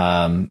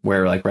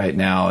 where like right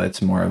now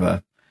it's more of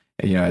a,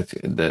 it's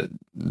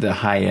the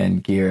high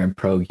end gear and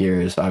pro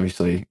gear is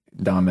obviously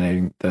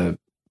dominating the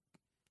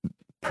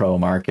pro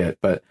market.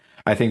 But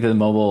I think that the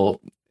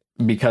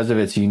because of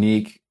its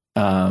unique,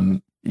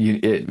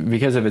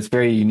 because of its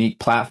very unique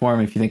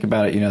platform. If you think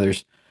about it,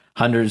 there's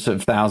hundreds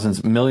of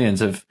thousands,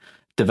 millions of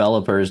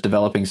developers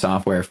developing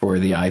software for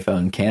the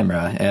iPhone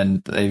camera.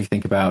 And if you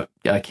think about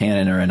a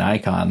Canon or a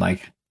Nikon,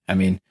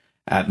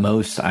 at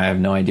most, I have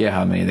no idea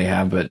how many they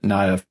have, but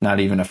not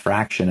even a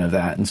fraction of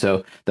that. And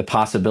so the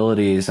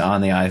possibilities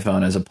on the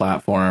iPhone as a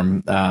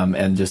platform,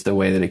 and just the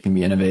way that it can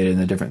be innovated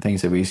and the different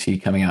things that we see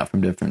coming out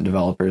from different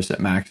developers that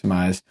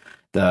maximize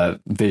the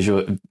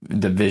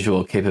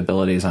visual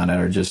capabilities on it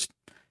are just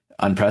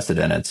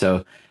unprecedented.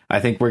 So I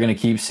think we're going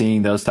to keep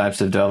seeing those types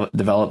of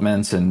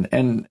developments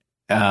and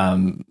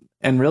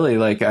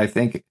really, I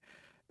think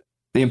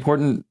the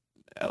important,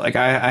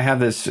 I have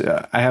this,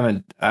 I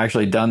haven't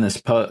actually done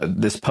this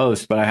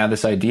post, but I have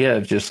this idea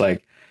of just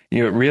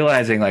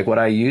realizing when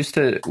I used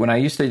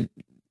to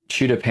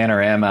shoot a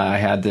panorama, I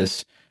had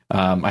this,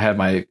 I had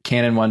my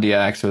Canon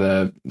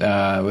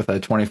 1DX with a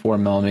 24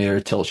 millimeter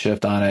tilt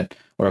shift on it,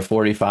 or a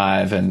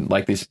 45, and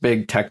these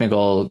big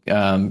technical,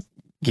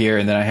 gear.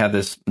 And then I had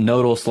this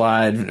nodal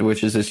slide,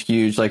 which is this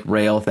huge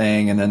rail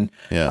thing. And then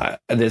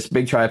this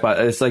big tripod.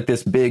 It's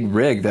this big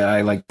rig that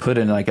I put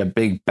in a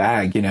big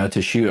bag,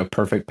 to shoot a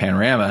perfect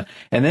panorama.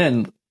 And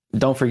then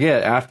don't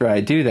forget, after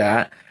I do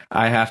that,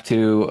 I have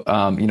to,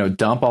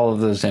 dump all of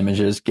those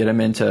images, get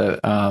them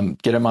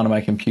onto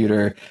my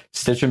computer,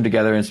 stitch them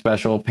together in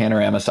special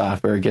panorama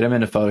software, get them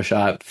into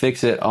Photoshop,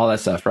 fix it, all that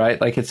stuff,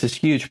 right? It's this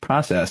huge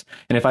process.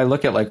 And if I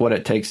look at what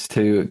it takes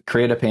to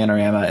create a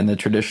panorama in the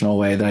traditional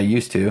way that I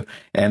used to,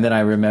 and then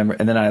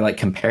I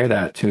compare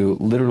that to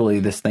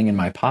literally this thing in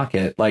my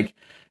pocket,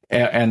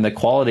 and the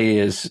quality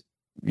is,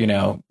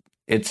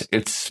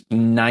 it's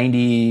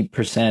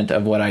 90%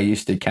 of what I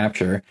used to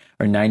capture,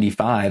 or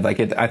 95.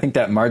 I think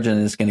that margin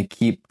is going to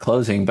keep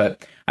closing,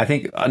 but I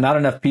think not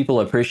enough people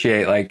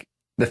appreciate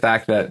the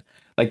fact that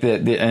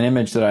an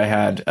image that I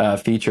had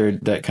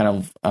featured that kind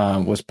of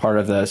was part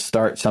of the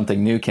Start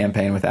Something New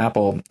campaign with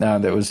Apple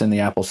that was in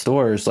the Apple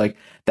stores.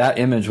 That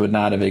image would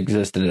not have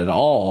existed at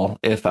all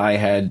if I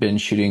had been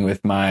shooting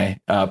with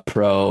my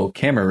pro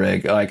camera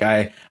rig.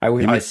 I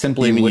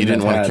simply you wouldn't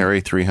didn't have want to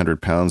carry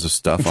 300 pounds of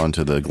stuff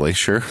onto the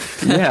glacier.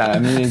 Yeah,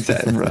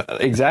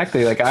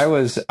 exactly. I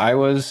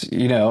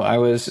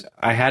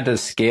had to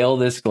scale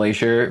this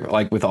glacier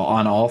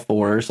on all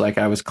fours.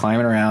 I was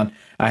climbing around.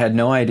 I had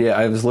no idea.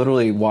 I was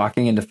literally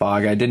walking into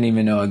fog. I didn't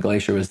even know a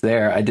glacier was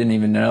there. I didn't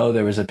even know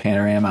there was a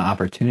panorama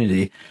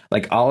opportunity.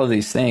 All of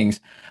these things.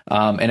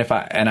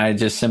 I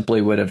just simply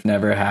would have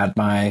never had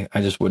I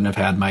just wouldn't have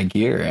had my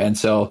gear. And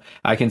so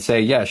I can say,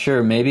 yeah,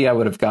 sure, maybe I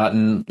would have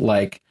gotten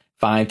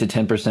 5 to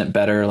 10%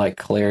 better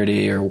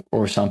clarity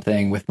or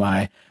something with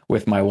my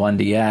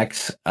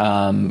 1DX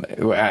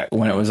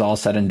when it was all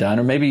said and done,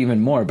 or maybe even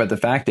more. But the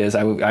fact is,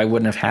 I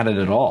wouldn't have had it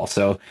at all.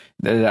 So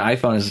the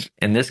iPhone is,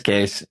 in this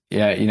case,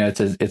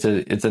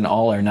 it's an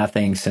all or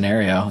nothing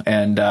scenario.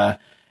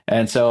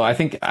 And so I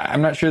think,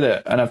 I'm not sure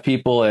that enough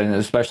people, and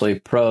especially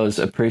pros,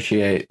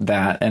 appreciate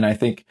that. And I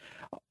think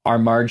our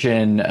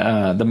margin,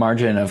 the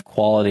margin of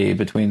quality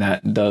between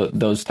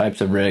those types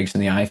of rigs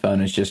and the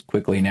iPhone is just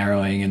quickly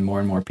narrowing, and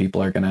more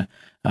people are going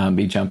to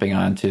be jumping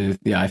onto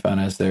the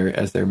iPhone as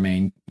their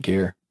main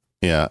gear.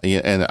 Yeah,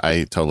 and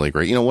I totally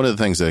agree. One of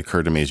the things that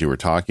occurred to me as you were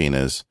talking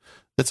is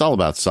it's all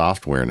about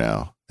software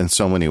now in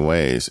so many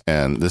ways.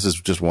 And this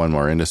is just one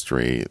more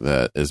industry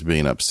that is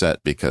being upset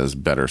because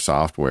better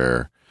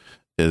software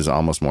is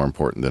almost more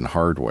important than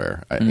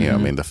hardware.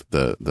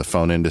 The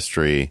phone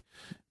industry,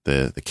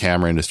 the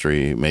camera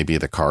industry, maybe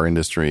the car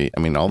industry.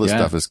 All this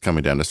stuff is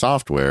coming down to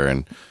software,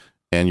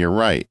 and you're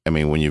right.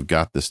 When you've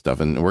got this stuff,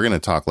 and we're going to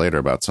talk later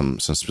about some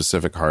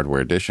specific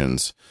hardware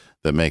additions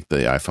that make the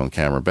iPhone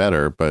camera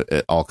better, but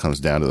it all comes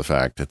down to the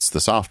fact it's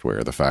the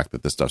software, the fact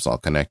that this stuff's all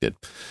connected.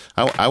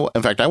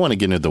 In fact, I want to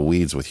get into the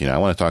weeds with you now. I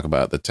want to talk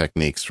about the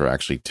techniques for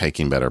actually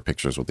taking better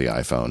pictures with the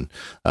iPhone.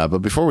 But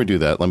before we do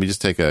that, let me just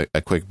take a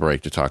quick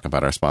break to talk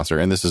about our sponsor.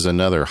 And this is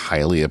another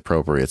highly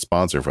appropriate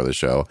sponsor for the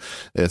show.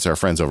 It's our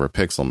friends over at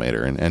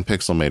Pixelmator. And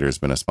Pixelmator has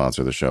been a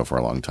sponsor of the show for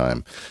a long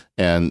time.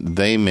 And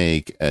they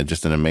make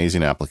just an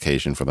amazing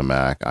application for the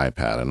Mac,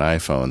 iPad, and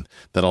iPhone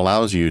that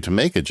allows you to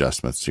make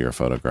adjustments to your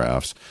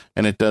photographs.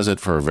 And it does it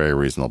for a very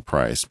reasonable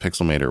price.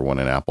 Pixelmator won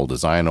an Apple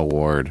Design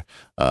Award.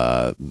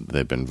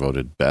 They've been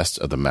voted best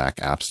of the Mac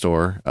App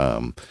Store.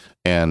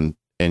 And,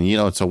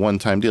 it's a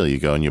one-time deal. You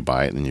go and you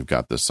buy it, and you've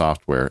got the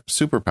software,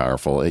 super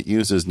powerful. It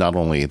uses not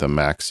only the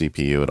Mac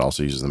CPU, it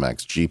also uses the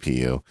Mac's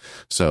GPU.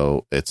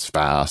 So it's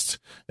fast,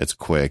 it's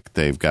quick.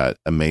 They've got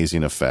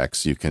amazing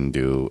effects. You can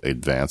do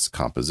advanced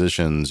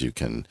compositions. You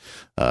can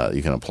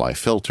apply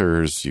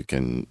filters. You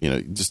can,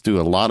 just do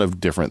a lot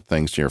of different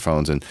things to your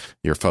phones and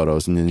your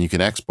photos, and then you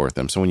can export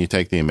them. So when you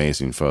take the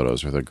amazing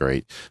photos with a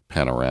great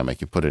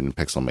panoramic, you put it in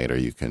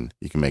Pixelmator, you can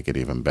make it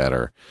even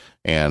better.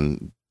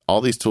 And all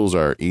these tools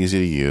are easy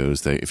to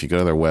use. If you go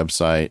to their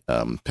website,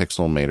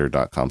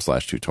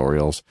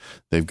 pixelmator.com/tutorials,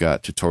 they've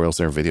got tutorials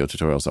there, video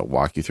tutorials that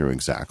walk you through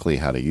exactly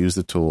how to use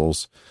the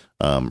tools,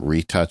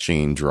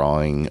 retouching,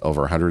 drawing,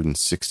 over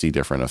 160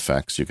 different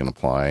effects you can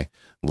apply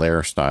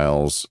layer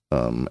styles,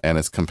 and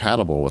it's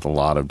compatible with a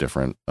lot of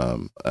different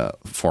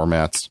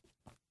formats.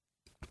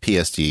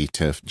 PSD,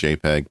 TIFF,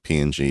 JPEG,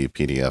 PNG,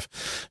 PDF.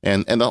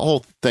 And the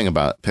whole thing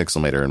about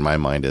Pixelmator in my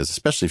mind is,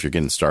 especially if you're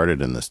getting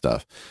started in this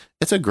stuff,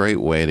 it's a great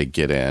way to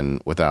get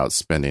in without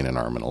spending an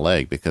arm and a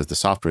leg, because the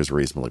software is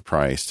reasonably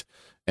priced.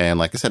 And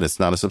like I said, it's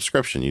not a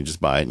subscription. You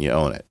just buy it and you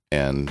own it.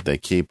 And they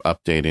keep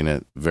updating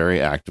it, very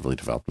actively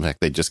developed. In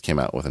fact, they just came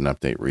out with an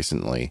update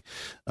recently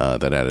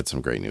that added some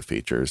great new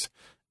features.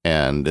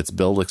 And it's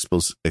built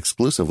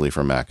exclusively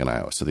for Mac and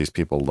iOS. So these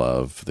people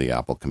love the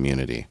Apple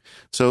community.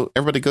 So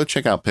everybody go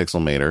check out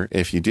Pixelmator.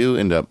 If you do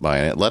end up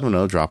buying it, let them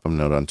know, drop them a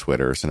note on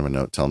Twitter, send them a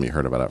note, tell them you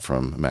heard about it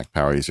from Mac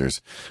Power Users.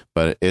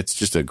 But it's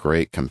just a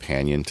great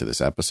companion to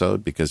this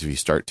episode, because if you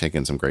start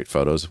taking some great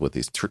photos with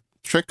these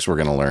tricks we're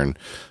going to learn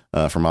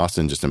from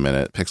Austin in just a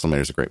minute,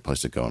 Pixelmator is a great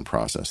place to go and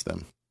process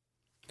them.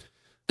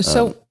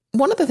 So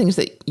one of the things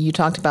that you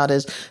talked about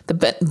is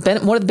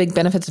one of the big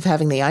benefits of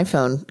having the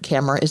iPhone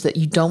camera is that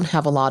you don't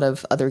have a lot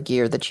of other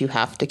gear that you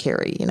have to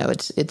carry. You know,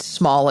 it's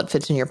small, it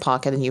fits in your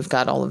pocket, and you've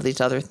got all of these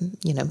other,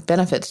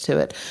 benefits to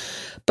it.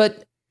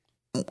 But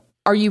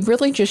are you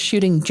really just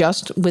shooting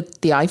just with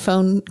the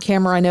iPhone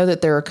camera? I know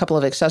that there are a couple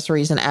of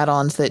accessories and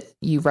add-ons that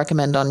you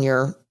recommend on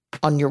your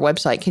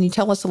website. Can you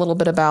tell us a little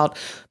bit about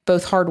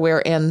both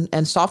hardware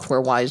and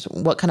software wise,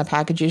 what kind of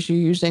packages you're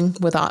using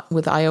with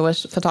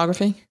iOS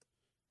photography?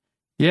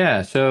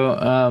 Yeah.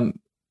 So,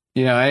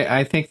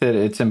 I think that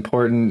it's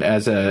important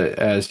as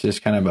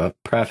just kind of a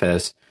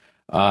preface.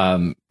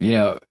 I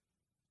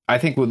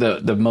think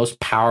the most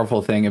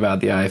powerful thing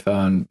about the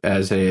iPhone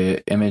as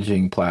a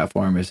imaging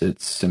platform is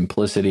its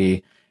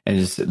simplicity and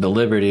just the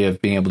liberty of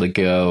being able to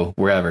go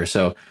wherever.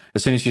 So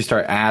as soon as you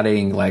start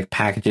adding like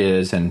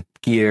packages and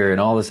gear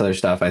and all this other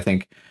stuff, I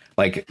think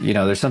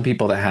there's some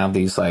people that have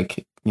these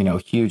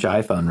huge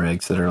iPhone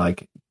rigs that are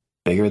like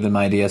bigger than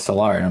my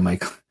DSLR. And I'm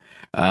like,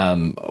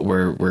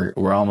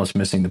 we're almost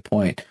missing the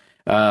point,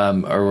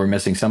 or we're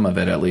missing some of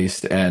it at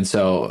least. And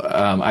so,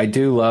 I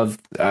do love,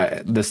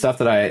 the stuff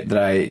that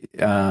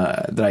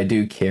I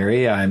do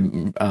carry.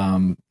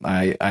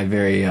 I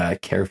very,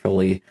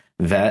 carefully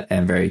vet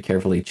and very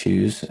carefully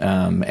choose.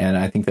 And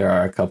I think there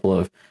are a couple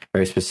of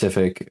very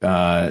specific,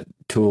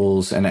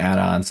 tools and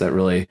add-ons that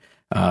really,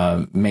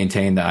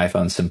 maintain the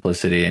iPhone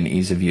simplicity and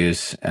ease of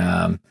use,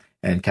 and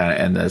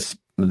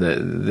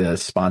the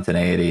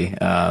spontaneity,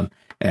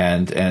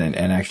 and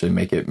actually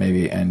make it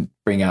and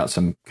bring out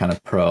some kind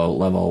of pro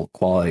level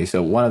quality.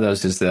 So one of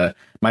those is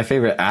my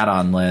favorite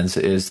add-on lens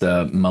is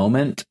the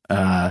Moment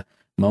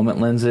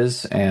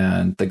lenses,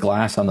 and the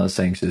glass on those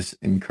things is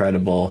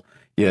incredible.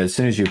 Yeah, as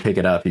soon as you pick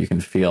it up, you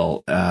can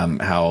feel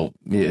how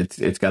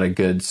it's got a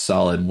good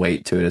solid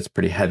weight to it. It's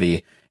pretty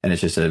heavy, and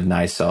it's just a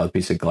nice solid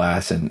piece of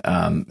glass, and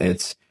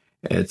it's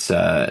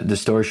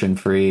distortion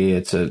free.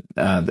 It's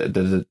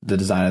the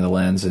design of the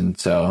lens, and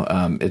so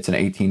it's an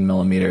 18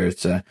 millimeter.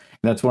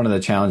 That's one of the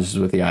challenges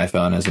with the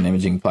iPhone as an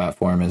imaging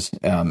platform is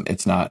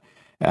it's not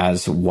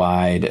as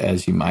wide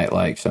as you might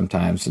like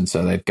sometimes, and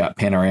so they've got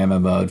panorama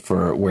mode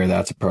for where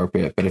that's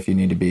appropriate. But if you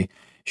need to be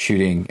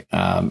shooting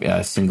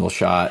a single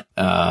shot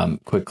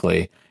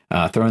quickly,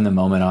 throwing the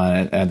Moment on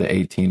it at the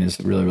 18 is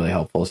really, really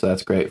helpful. So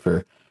that's great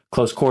for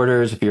close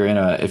quarters. If you're in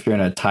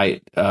a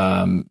tight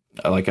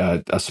like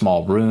a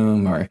small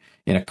room, or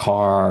in a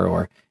car,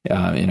 or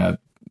in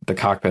the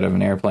cockpit of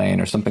an airplane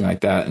or something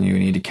like that, and you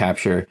need to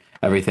capture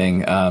everything,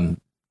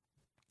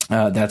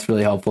 that's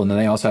really helpful. And then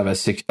they also have a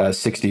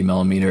 60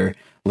 millimeter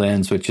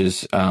lens, which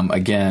is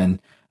something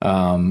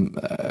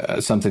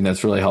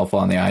that's really helpful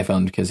on the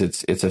iPhone, because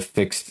it's a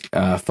fixed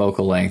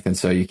focal length, and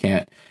so you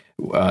can't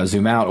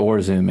zoom out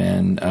or zoom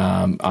in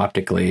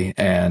optically.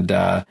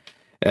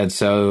 And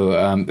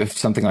so if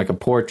something like a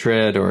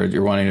portrait, or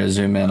you're wanting to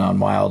zoom in on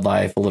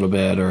wildlife a little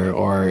bit,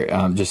 or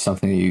just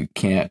something that you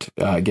can't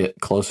get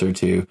closer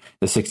to,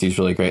 the 60 is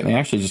really great. And they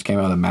actually just came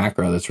out with a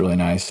macro that's really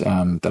nice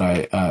that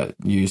I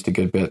used a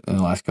good bit in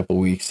the last couple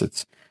of weeks.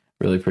 It's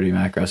really pretty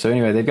macro. So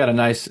anyway, they've got a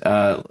nice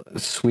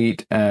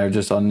suite,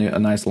 just a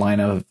nice line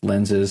of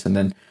lenses. And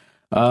then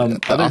other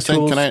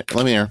tools. Let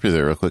me interrupt you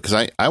there real quick,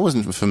 because I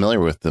wasn't familiar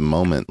with the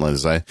Moment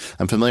lens.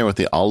 I'm familiar with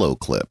the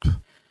Olloclip.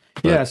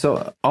 Yeah,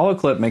 so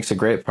Olloclip makes a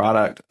great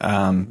product,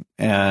 and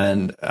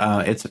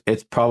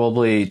it's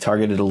probably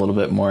targeted a little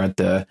bit more at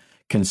the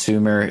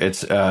consumer.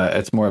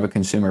 It's more of a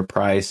consumer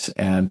price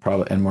and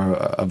more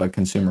of a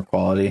consumer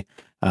quality.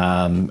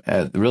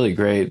 Really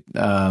great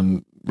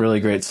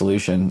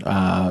solution.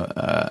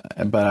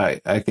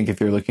 But I think if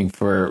you're looking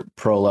for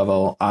pro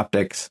level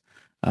optics,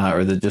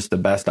 or just the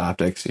best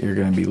optics, you're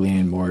going to be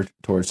leaning more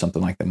towards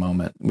something like the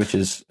Moment, which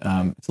is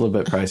it's a little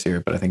bit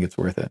pricier, but I think it's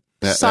worth it.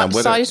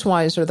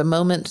 Size-wise, are the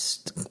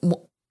Moments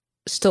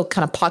still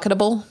kind of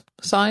pocketable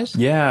size?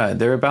 Yeah,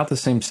 they're about the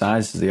same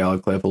size as the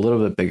Olloclip, a little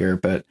bit bigger,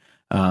 but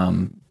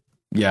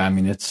yeah, I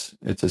mean it's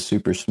a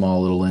super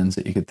small little lens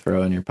that you could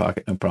throw in your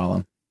pocket, no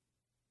problem.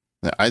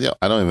 I don't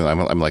even.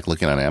 I'm like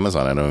looking on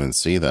Amazon. I don't even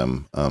see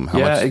them. How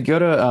much? Go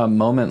to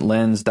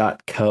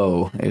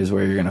momentlens.co is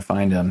where you're going to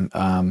find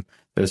them.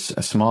 There's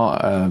a small.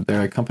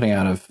 They're a company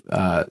out of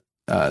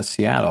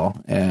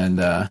Seattle,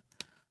 and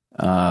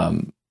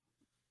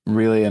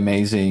really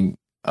amazing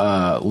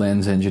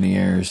lens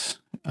engineers.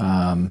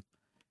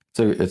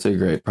 It's a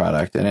great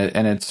product,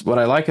 and it's what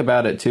I like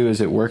about it too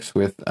is it works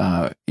with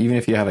even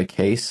if you have a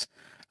case,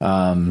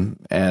 and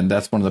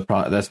that's one of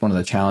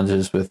the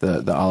challenges with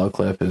the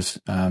Olloclip is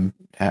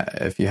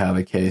if you have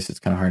a case, it's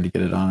kind of hard to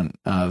get it on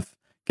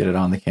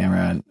the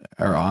camera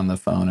or on the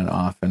phone and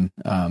off, and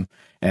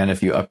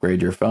if you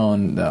upgrade your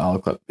phone, the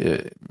Olloclip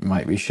it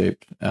might be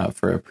shaped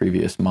for a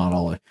previous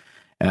model.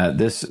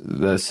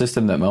 The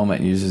system that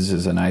Moment uses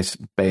is a nice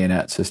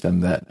bayonet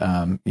system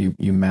that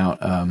you mount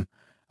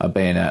a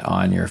bayonet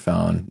on your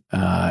phone,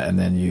 and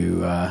then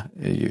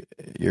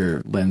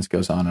your lens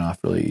goes on and off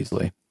really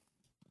easily.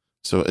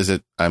 So is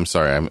it? I'm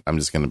sorry, I'm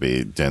just going to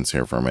be dense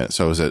here for a minute.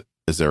 So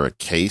is there a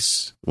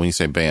case when you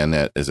say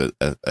bayonet? Is it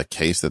a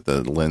case that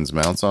the lens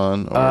mounts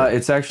on? Or?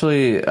 It's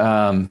actually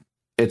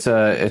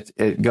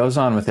it goes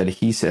on with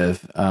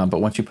adhesive, but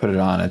once you put it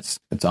on, it's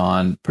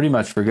on pretty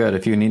much for good.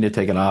 If you need to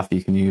take it off,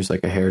 you can use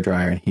like a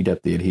hairdryer and heat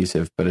up the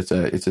adhesive. But it's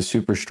a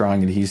super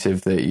strong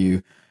adhesive that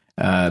you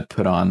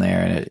put on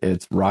there, and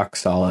it's rock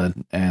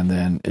solid, and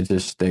then it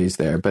just stays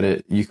there.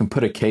 But you can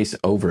put a case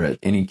over it,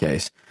 any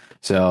case.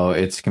 So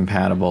it's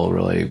compatible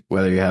really,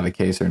 whether you have a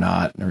case or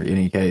not, or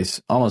any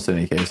case, almost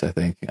any case, I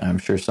think. I'm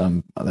sure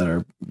some that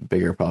are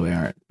bigger probably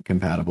aren't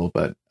compatible,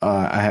 but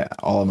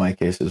all of my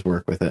cases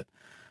work with it.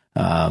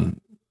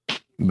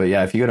 But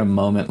yeah, if you go to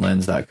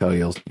momentlens.co,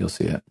 you'll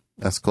see it.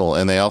 That's cool.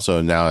 And they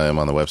also, now I'm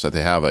on the website,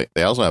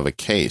 they also have a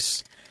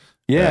case.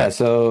 Yeah.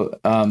 So,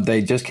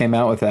 they just came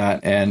out with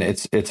that, and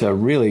it's a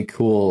really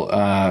cool,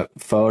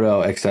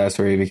 photo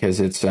accessory because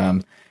it's,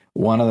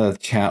 one of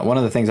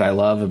the things I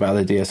love about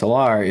the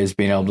DSLR is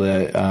being able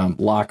to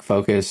lock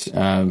focus.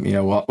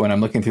 When I'm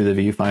looking through the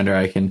viewfinder,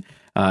 I can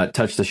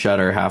touch the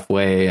shutter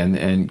halfway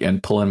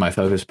and pull in my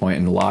focus point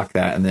and lock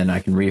that, and then I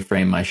can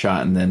reframe my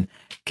shot and then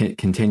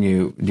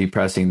continue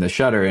depressing the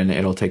shutter, and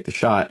it'll take the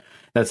shot.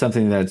 That's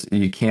something that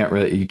you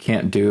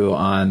can't do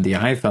on the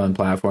iPhone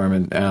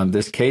platform. And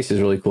this case is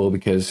really cool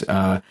because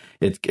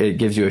it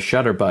gives you a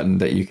shutter button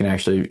that you can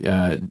actually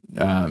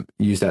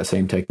use that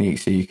same technique.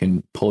 So you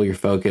can pull your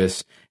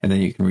focus, and then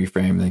you can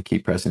reframe and then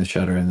keep pressing the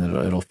shutter, and then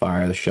it'll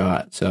fire the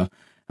shot. So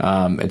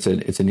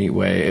it's a neat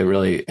way.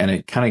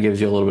 It kind of gives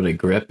you a little bit of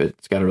grip.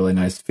 It's got a really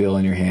nice feel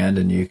in your hand,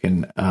 and you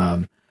can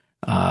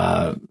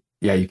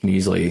you can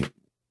easily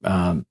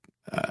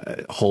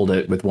hold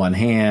it with one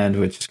hand,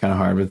 which is kind of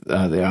hard with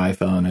the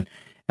iPhone,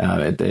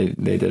 and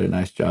they did a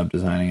nice job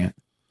designing it.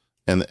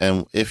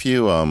 And if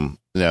you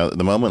now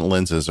the Moment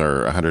lenses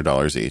are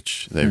 $100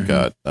 each. They've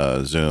got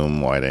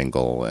zoom, wide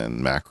angle,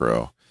 and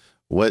macro.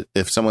 What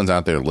if someone's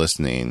out there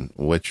listening?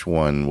 Which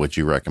one would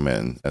you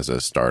recommend as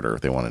a starter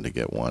if they wanted to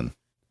get one?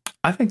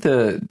 I think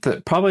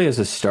the probably as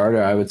a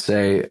starter, I would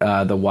say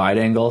the wide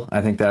angle.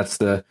 I think that's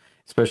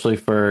especially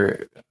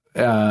for.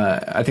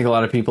 I think a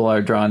lot of people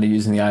are drawn to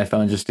using the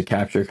iPhone just to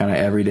capture kind of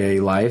everyday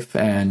life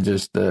and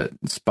just the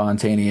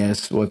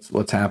spontaneous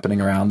what's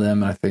happening around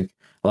them. I think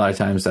a lot of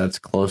times that's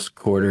close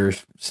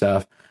quarters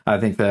stuff. I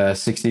think the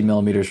 60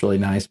 millimeter is really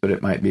nice, but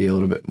it might be a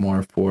little bit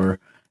more for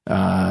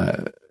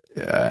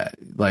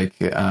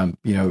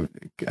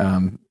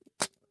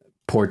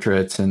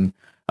portraits and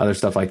other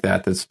stuff like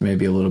that. That's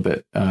maybe a little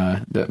bit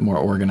more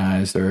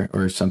organized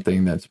or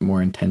something that's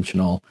more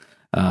intentional.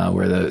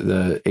 Where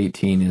the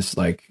 18 is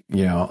like,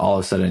 all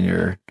of a sudden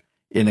you're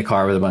in the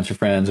car with a bunch of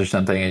friends or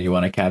something and you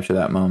want to capture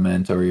that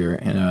moment, or you're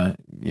in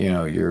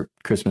your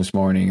Christmas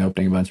morning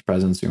opening a bunch of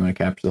presents, you want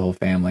to capture the whole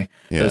family,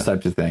 those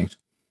types of things.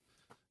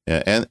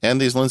 Yeah.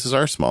 And these lenses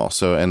are small.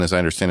 So, and as I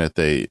understand it,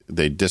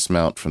 they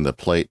dismount from the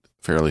plate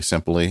fairly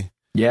simply.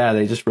 Yeah.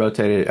 They just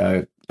rotate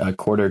it a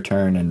quarter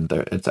turn and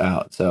it's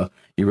out. So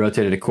you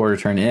rotate it a quarter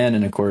turn in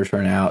and a quarter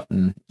turn out,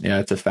 and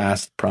it's a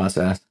fast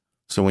process.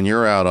 So when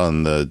you're out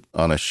on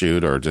a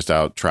shoot or just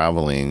out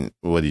traveling,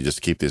 do you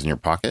just keep these in your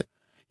pocket?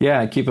 Yeah,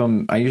 I keep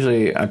them.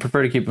 I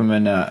prefer to keep them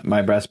in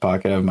my breast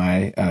pocket of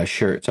my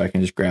shirt, so I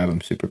can just grab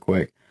them super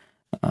quick.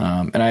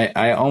 And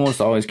I almost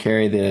always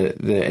carry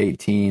the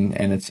 18,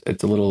 and it's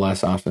a little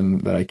less often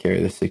that I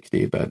carry the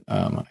 60, but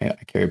I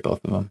carry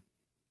both of them.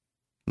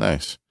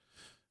 Nice.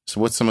 So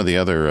what's some of the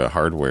other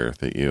hardware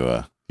that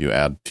you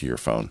add to your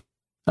phone?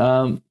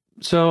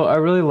 So I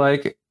really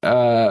like.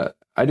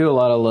 I do a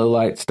lot of low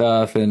light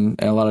stuff and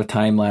a lot of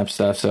time lapse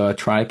stuff. So a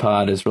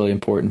tripod is really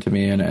important to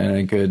me, and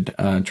a good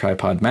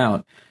tripod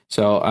mount.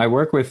 So I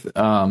work with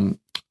the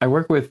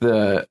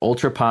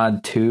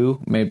UltraPod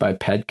 2 made by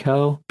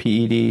Pedco,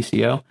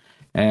 PEDCO,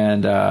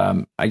 and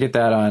I get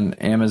that on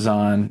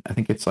Amazon. I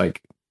think it's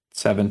like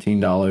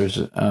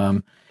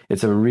 $17.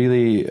 It's a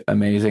really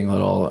amazing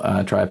little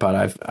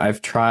tripod.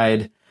 I've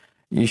tried.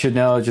 You should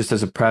know, just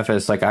as a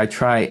preface, like I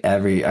try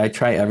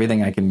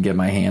everything I can get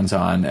my hands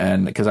on,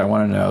 and because I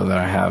want to know that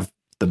I have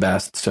the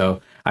best. So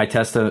I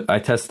test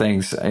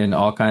things in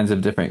all kinds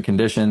of different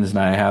conditions, and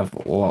I have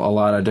a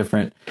lot of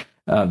different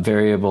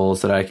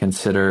variables that I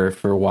consider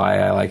for why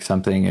I like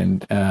something,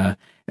 and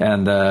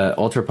And the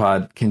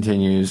UltraPod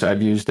continues.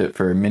 I've used it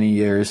for many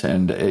years,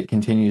 and it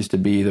continues to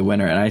be the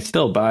winner. And I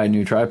still buy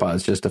new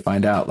tripods just to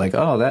find out, like,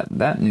 oh,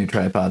 that new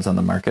tripod's on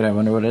the market. I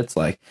wonder what it's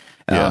like.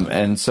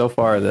 And so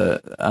far,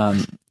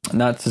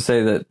 not to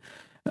say that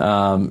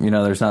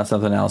there's not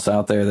something else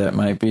out there that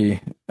might be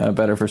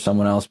better for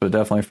someone else, but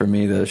definitely for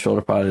me, the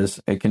ShoulderPod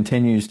it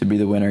continues to be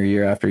the winner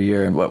year after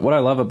year. And what I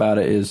love about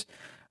it is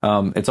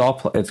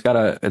it's got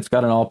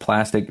an all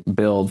plastic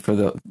build for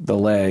the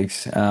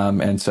legs,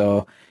 and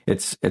so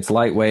it's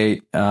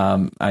lightweight.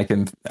 I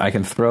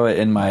can throw it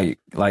in my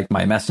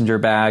messenger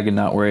bag and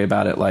not worry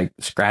about it like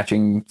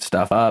scratching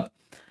stuff up.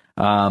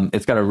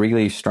 It's got a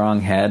really strong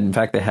head. In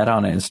fact, the head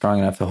on it is strong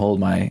enough to hold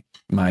my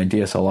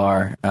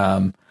DSLR.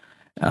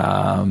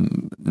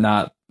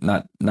 Not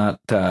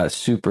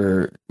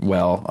super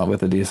well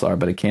with the DSLR,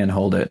 but it can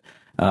hold it.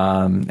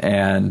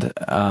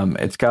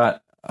 It's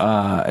got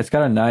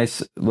a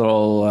nice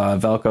little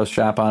Velcro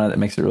strap on it that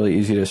makes it really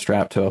easy to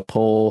strap to a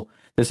pole.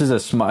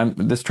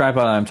 This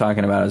tripod I'm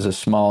talking about is a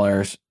small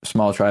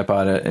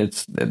tripod.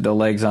 The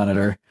legs on it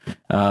are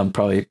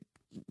probably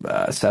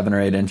 7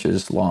 or 8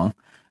 inches long.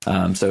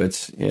 So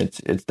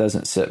it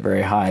doesn't sit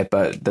very high,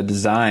 but the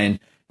design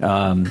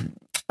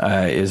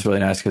is really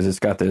nice because it's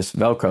got this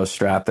Velcro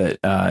strap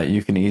that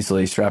you can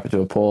easily strap it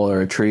to a pole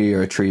or a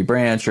tree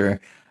branch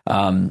or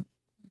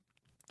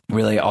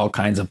really all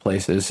kinds of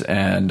places.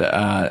 And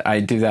I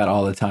do that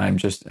all the time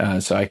just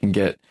so I can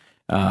get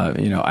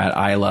at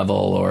eye level,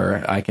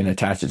 or I can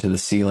attach it to the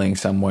ceiling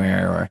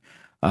somewhere, or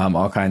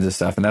all kinds of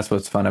stuff. And that's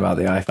what's fun about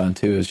the iPhone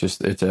too, is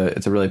just it's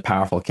a really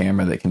powerful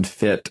camera that can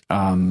fit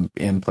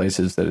in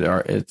places that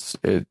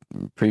it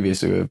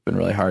previously would have been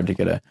really hard to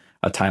get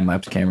a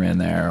time-lapse camera in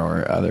there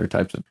or other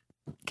types of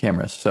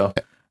cameras. So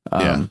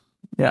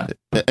yeah.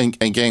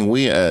 And gang,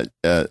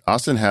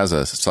 Austin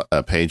has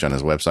a page on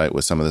his website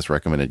with some of this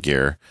recommended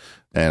gear,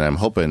 and I'm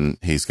hoping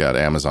he's got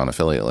Amazon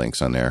affiliate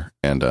links on there.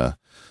 And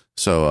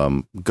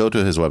so go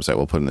to his website.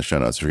 We'll put in the show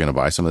notes. If you're going to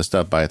buy some of this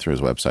stuff, buy it through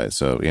his website.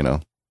 So,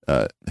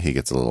 he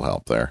gets a little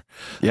help there.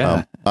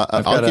 Yeah.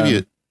 I'll give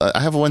you,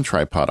 I have one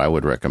tripod I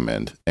would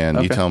recommend, and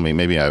you tell me,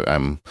 maybe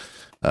I'm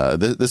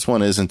this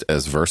one isn't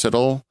as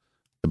versatile,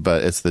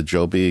 but it's the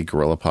Joby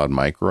GorillaPod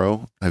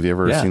Micro. Have you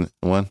ever seen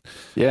one?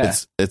 Yeah.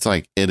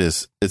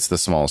 It's the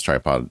smallest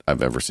tripod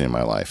I've ever seen in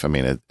my life. I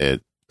mean,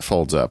 it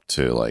folds up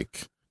to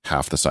like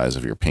half the size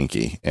of your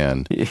pinky,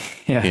 and that's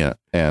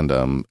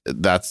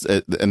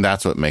it, and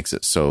that's what makes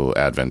it so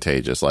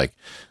advantageous. Like,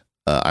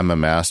 I'm a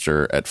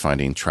master at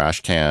finding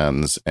trash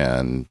cans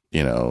and,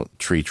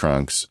 tree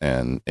trunks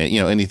and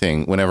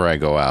anything. Whenever I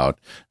go out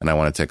and I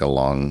want to take a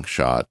long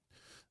shot,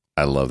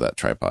 I love that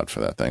tripod for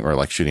that thing, or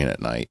like shooting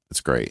at night.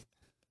 It's great.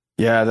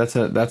 Yeah, that's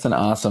an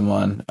awesome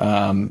one.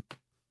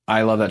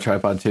 I love that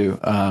tripod too.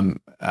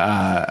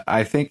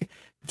 I think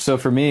so.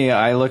 For me,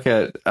 I look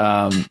at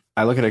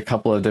a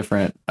couple of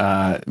different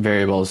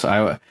variables.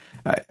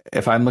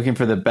 If I'm looking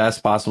for the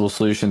best possible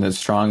solution that's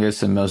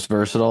strongest and most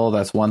versatile,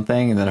 that's one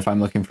thing. And then if I'm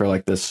looking for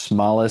like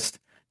the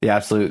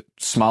absolute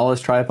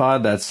smallest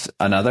tripod, that's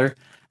another.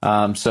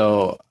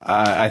 So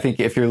I think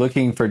if you're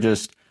looking for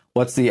just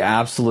what's the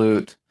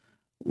absolute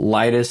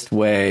lightest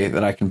way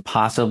that I can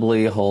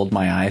possibly hold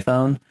my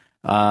iPhone,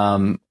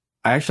 I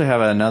actually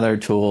have another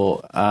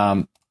tool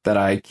that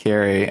I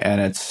carry, and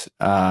it's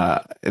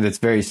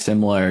very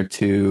similar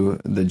to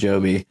the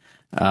Joby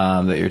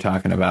that you're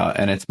talking about,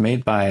 and it's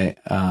made by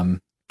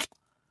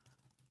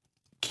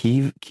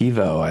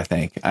Kevo, I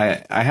think.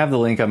 I have the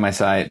link on my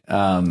site.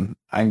 I'm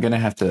gonna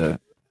have to.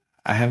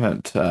 I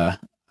haven't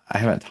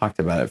talked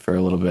about it for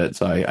a little bit,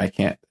 so I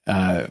can't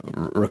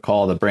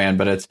recall the brand,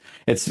 but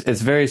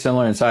it's very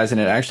similar in size,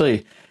 and it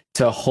actually,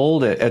 to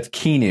hold it, it's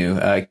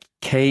Kenu,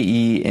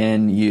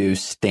 Kenu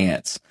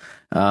stance.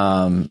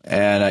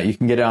 And you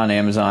can get it on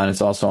Amazon.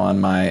 It's also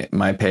on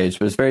my page,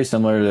 but it's very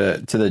similar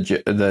to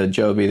the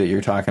Joby that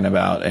you're talking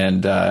about.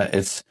 And,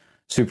 it's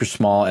super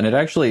small, and it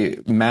actually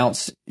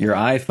mounts your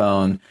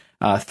iPhone,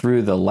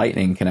 through the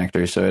Lightning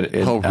connector. So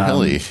oh,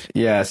 really?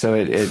 So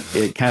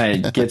it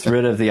kind of gets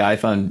rid of the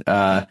iPhone,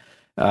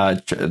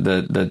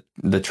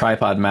 the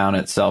tripod mount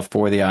itself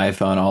for the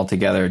iPhone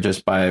altogether,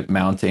 just by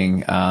mounting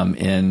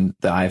in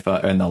the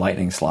iPhone in the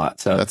Lightning slot.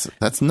 So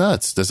that's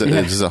nuts. Does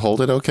it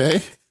hold it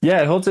okay?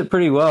 Yeah, it holds it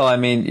pretty well. I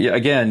mean,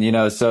 again,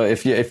 so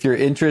if your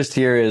interest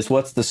here is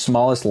what's the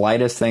smallest,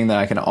 lightest thing that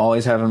I can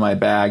always have in my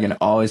bag and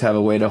always have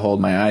a way to hold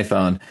my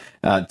iPhone,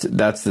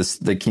 that's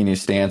the Kenu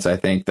stance, I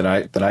think,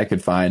 that I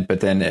could find.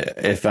 But then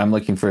if I'm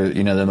looking for,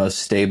 the most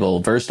stable,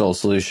 versatile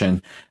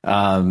solution,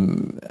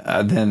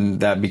 then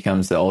that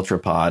becomes the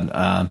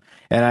UltraPod.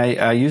 And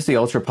I use the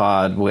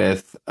UltraPod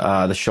with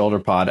the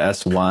ShoulderPod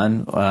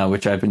S1,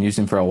 which I've been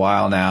using for a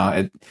while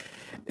now.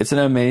 It's an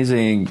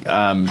amazing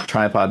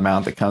tripod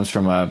mount that comes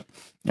from a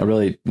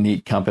really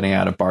neat company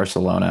out of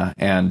Barcelona.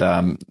 And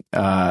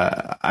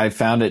I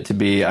found it to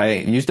be, I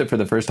used it for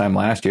the first time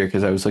last year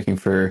because I was looking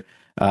for,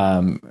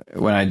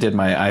 when I did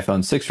my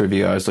iPhone 6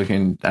 review,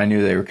 I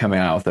knew they were coming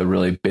out with a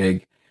really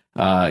big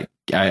I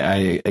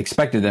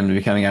expected them to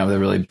be coming out with a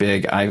really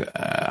big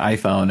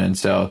iPhone, and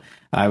so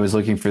I was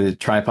looking for the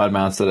tripod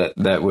mounts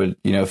that would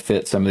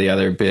fit some of the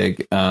other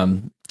big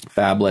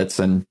phablets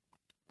and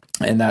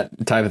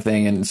that type of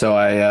thing. And so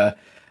I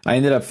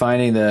ended up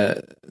finding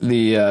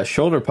the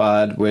shoulder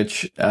pod,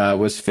 which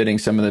was fitting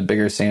some of the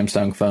bigger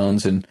Samsung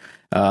phones, and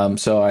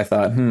so I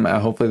thought,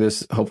 hopefully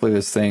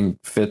this thing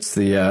fits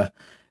the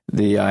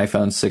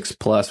iPhone 6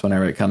 Plus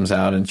whenever it comes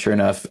out, and sure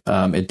enough,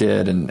 it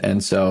did.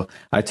 And so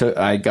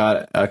I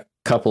got a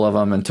couple of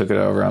them and took it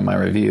over on my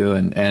review,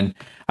 and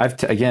I've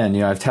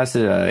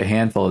tested a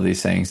handful of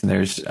these things, and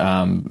there's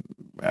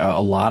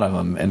a lot of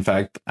them. In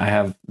fact,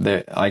 I'm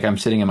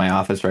sitting in my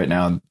office right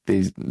now, and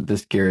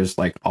this gear is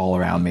like all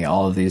around me,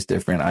 all of these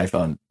different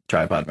iPhone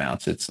tripod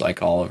mounts. It's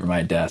like all over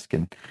my desk,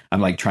 and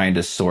I'm like trying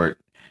to sort.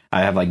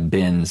 I have like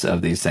bins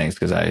of these things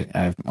because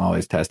I'm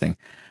always testing.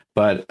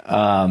 But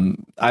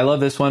I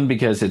love this one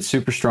because it's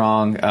super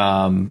strong.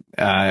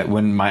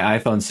 When my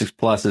iPhone 6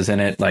 Plus is in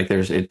it, like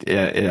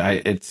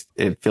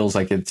it feels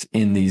like it's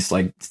in these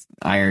like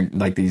iron,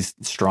 like these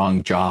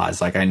strong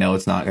jaws. Like I know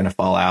it's not going to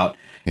fall out.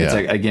 Yeah. It's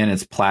like, again,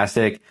 it's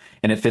plastic,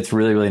 and it fits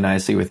really, really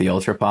nicely with the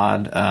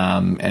UltraPod.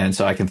 And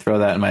so I can throw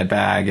that in my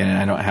bag, and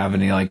I don't have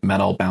any like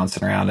metal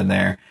bouncing around in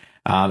there.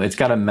 It's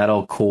got a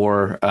metal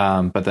core,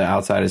 but the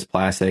outside is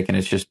plastic, and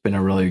it's just been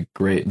a really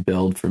great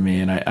build for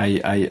me. And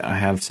I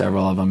have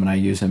several of them, and I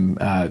use them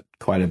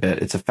quite a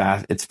bit. It's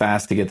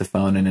fast to get the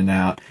phone in and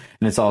out,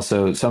 and it's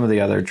also, some of the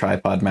other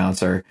tripod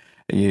mounts are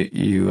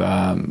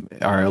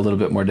are a little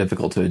bit more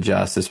difficult to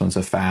adjust. This one's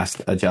a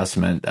fast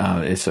adjustment,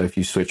 so if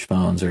you switch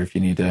phones or if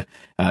you need to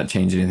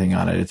change anything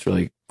on it, it's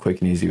really quick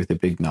and easy with a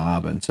big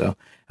knob. And so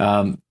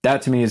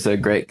that to me is a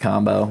great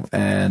combo,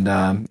 and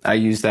I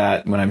use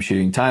that when I'm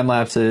shooting time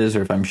lapses,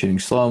 or if I'm shooting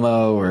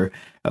slow-mo, or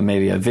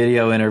maybe a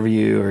video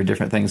interview or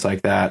different things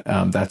like that.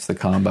 That's the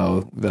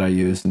combo that I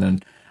use. And then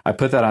I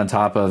put that on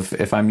top of,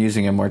 if I'm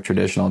using a more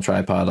traditional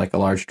tripod, like a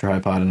large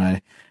tripod,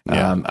 and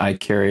I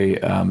carry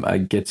a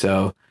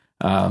Gitzo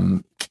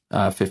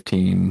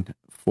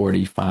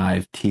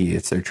 1545T.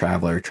 It's their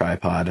traveler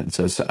tripod. And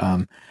so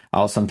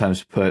I'll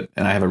sometimes put,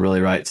 and I have a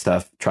Really Right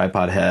Stuff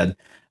tripod head,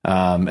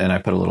 and I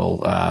put a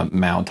little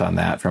mount on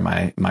that for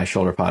my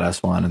shoulder pod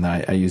S1, and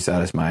I use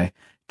that as my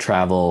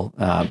travel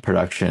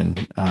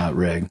production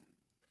rig.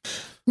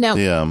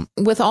 Now,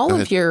 with all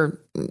of your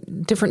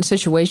different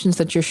situations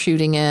that you're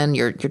shooting in,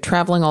 you're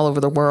traveling all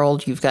over the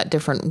world, you've got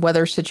different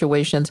weather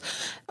situations.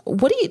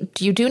 What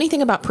do you do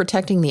anything about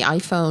protecting the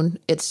iPhone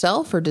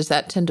itself, or does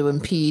that tend to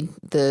impede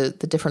the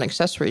different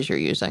accessories you're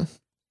using?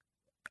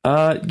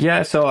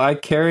 Yeah, so I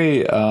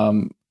carry,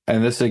 and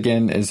this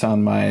again is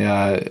on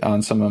my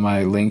on some of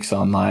my links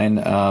online.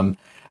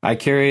 I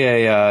carry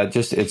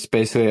it's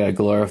basically a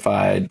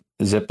glorified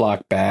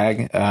Ziploc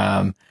bag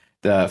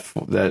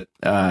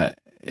that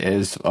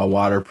is a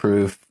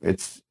waterproof.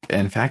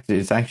 In fact,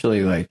 it's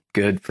actually like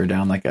good for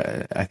down like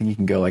I think you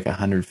can go like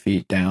 100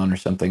 feet down or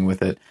something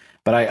with it.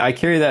 But I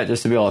carry that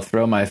just to be able to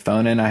throw my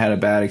phone in. I had a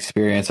bad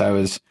experience. I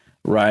was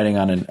riding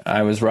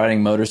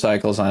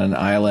motorcycles on an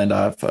island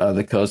off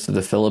the coast of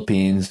the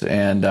Philippines,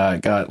 and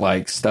got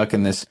like stuck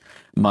in this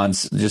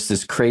just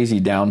this crazy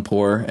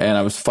downpour. And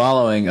I was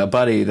following a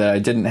buddy that I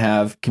didn't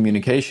have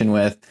communication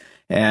with,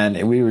 and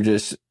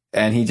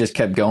he just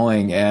kept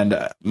going,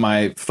 and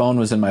my phone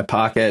was in my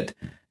pocket,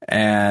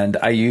 and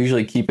I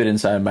usually keep it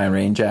inside my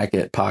rain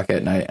jacket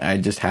pocket, and I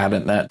just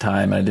hadn't that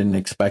time. I didn't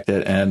expect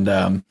it.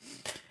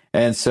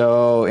 And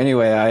so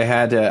anyway,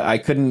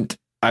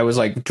 I was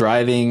like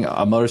driving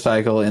a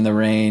motorcycle in the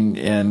rain,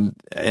 and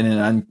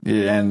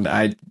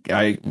I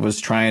was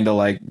trying to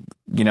like,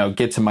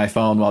 get to my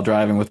phone while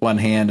driving with one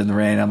hand in the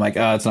rain. I'm like,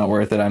 oh, it's not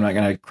worth it. I'm not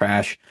going to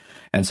crash.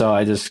 And so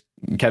I just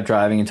kept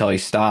driving until he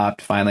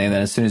stopped finally. And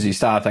then as soon as he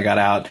stopped, I got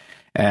out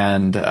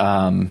and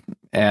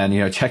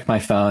checked my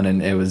phone,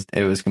 and it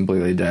was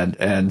completely dead.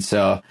 And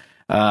so,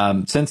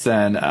 since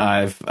then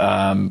I've,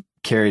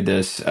 carried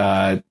this,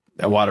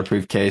 a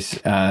waterproof case,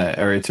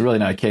 or it's really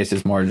not a case.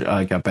 It's more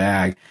like a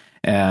bag.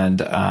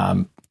 And,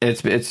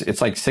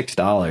 it's like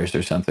 $6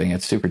 or something.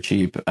 It's super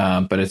cheap.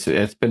 But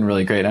it's been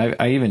really great.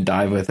 I even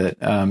dive with it,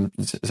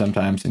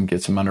 sometimes, and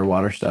get some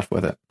underwater stuff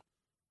with it.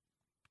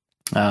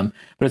 But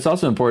it's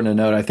also important to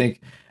note, I think,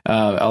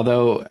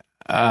 although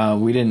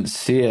we didn't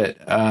see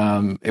it,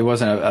 it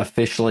wasn't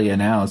officially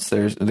announced.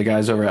 There's the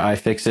guys over at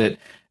iFixit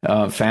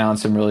found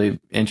some really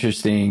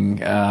interesting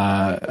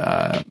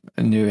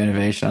new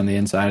innovation on the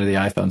inside of the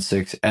iPhone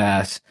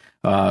 6S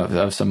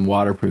of some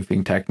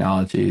waterproofing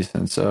technologies.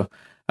 And so,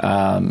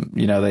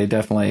 they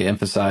definitely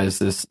emphasize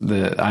this.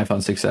 The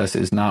iPhone 6S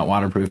is not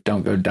waterproof.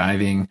 Don't go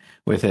diving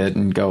with it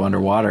and go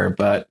underwater,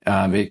 but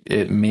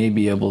it may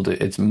be able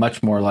to, it's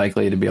much more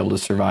likely to be able to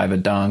survive a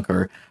dunk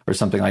or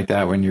something like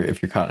that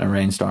if you're caught in a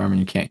rainstorm and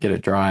you can't get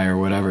it dry or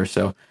whatever.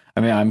 So,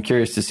 I'm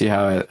curious to see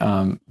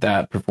how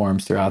that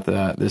performs throughout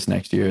this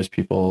next year as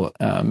people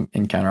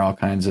encounter all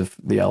kinds of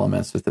the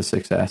elements with the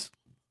 6S.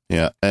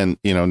 Yeah. And,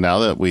 now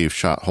that we've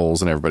shot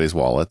holes in everybody's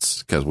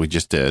wallets, because we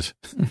just did,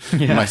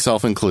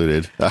 myself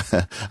included,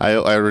 I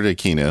ordered a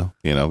Kino,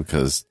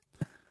 because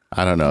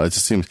I don't know. It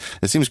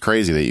seems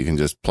crazy that you can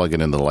just plug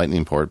it into the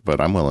lightning port,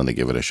 but I'm willing to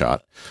give it a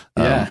shot.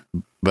 Yeah.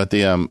 But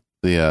why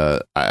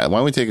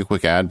don't we take a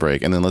quick ad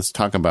break, and then let's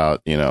talk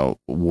about,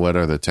 what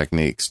are the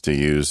techniques to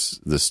use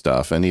this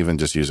stuff, and even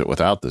just use it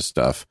without this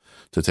stuff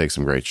to take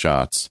some great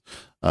shots.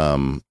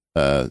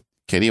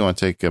 Katie, you want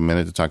to take a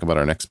minute to talk about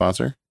our next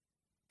sponsor?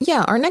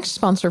 Yeah, our next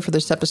sponsor for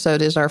this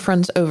episode is our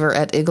friends over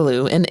at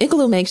Igloo, and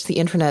Igloo makes the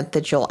internet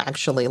that you'll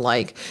actually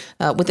like.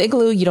 With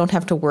Igloo, you don't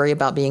have to worry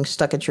about being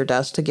stuck at your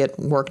desk to get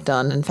work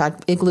done. In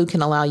fact, Igloo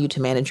can allow you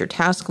to manage your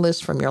task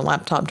list from your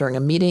laptop during a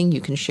meeting. You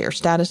can share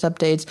status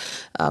updates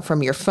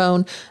from your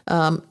phone.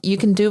 You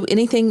can do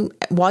anything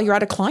while you're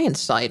at a client's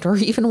site or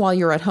even while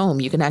you're at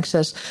home. You can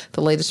access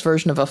the latest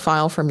version of a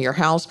file from your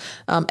house.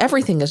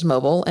 Everything is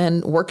mobile,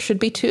 and work should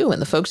be too, and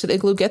the folks at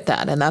Igloo get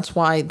that, and that's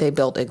why they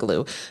built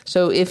Igloo.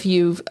 So if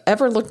you've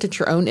ever looked at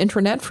your own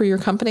intranet for your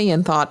company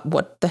and thought,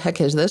 what the heck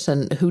is this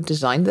and who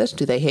designed this?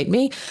 Do they hate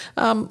me?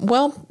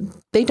 Well,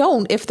 they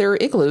don't if they're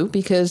Igloo,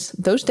 because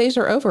those days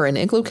are over, and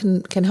Igloo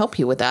can help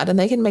you with that. And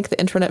they can make the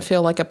intranet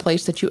feel like a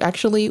place that you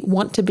actually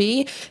want to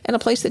be and a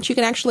place that you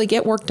can actually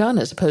get work done,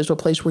 as opposed to a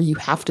place where you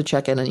have to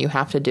check in and you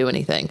have to do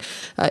anything.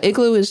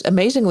 Igloo is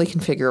amazingly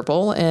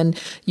configurable, and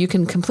you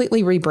can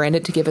completely rebrand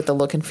it to give it the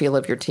look and feel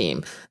of your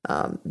team.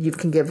 You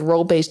can give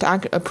role-based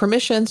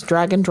permissions,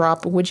 drag and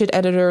drop widget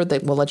editor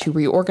that will let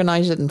you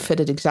reorganize it and fit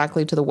it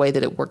exactly to the way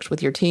that it works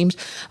with your teams.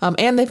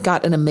 And they've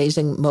got an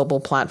amazing mobile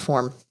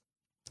platform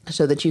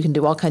so that you can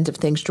do all kinds of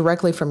things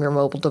directly from your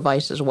mobile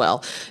device as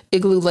well.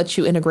 Igloo lets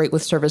you integrate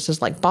with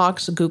services like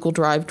Box, Google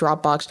Drive,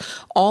 Dropbox,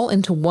 all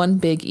into one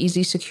big,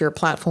 easy, secure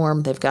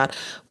platform. They've got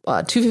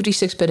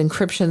 256-bit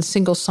encryption,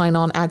 single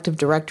sign-on, Active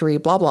Directory,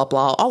 blah, blah,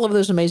 blah, all of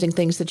those amazing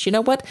things that, you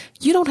know what,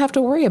 you don't have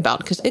to worry about,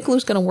 because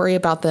Igloo's going to worry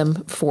about them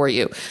for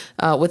you.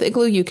 With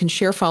Igloo, you can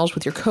share files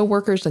with your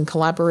coworkers and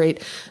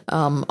collaborate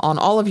on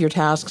all of your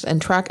tasks and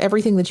track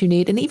everything that you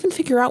need, and even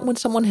figure out when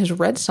someone has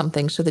read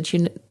something so that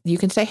you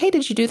can say, hey,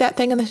 did you do that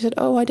thing? And they said,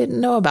 oh, I didn't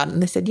know about it.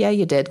 And they said, yeah,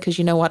 you did, because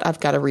you know what, I've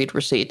got a read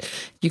receipt.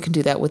 You can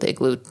do that with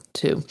Igloo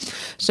too.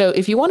 So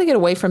if you want to get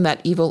away from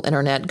that evil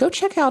internet, go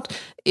check out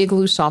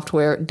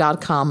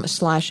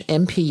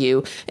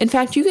igloosoftware.com/MPU. In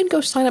fact, you can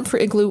go sign up for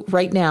Igloo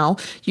right now.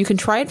 You can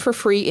try it for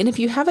free. And if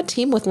you have a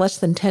team with less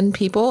than 10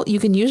 people, you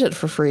can use it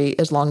for free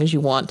as long as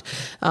you want.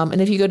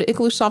 And if you go to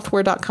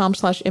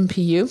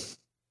igloosoftware.com/MPU,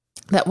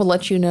 that will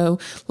let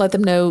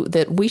them know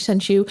that we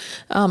sent you,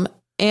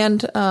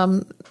 and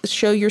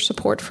show your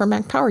support for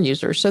Mac Power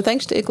users. So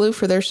thanks to Igloo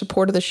for their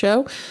support of the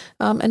show,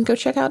 and go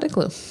check out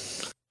Igloo.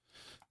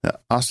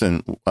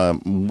 Austin,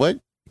 what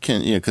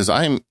can because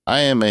I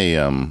am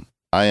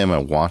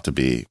a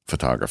want-to-be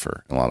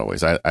photographer in a lot of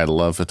ways. I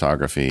love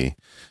photography.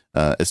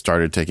 It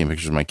started taking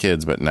pictures of my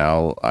kids, but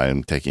now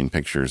I'm taking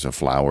pictures of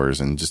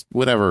flowers and just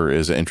whatever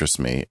interests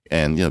me.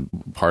 And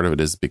part of it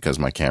is because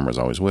my camera's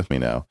always with me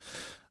now.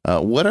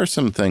 What are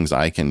some things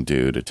I can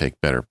do to take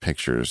better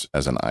pictures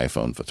as an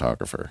iPhone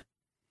photographer?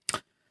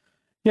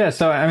 Yeah,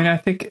 so I mean, I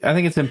think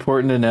it's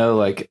important to know,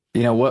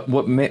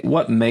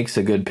 what makes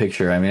a good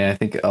picture. I mean, I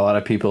think a lot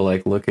of people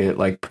look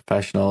at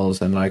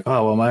professionals and oh,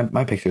 well,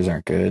 my pictures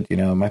aren't good.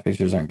 My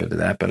pictures aren't good to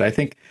that. But I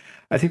think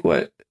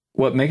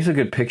what makes a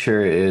good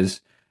picture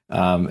is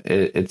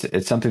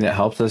it's something that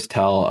helps us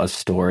tell a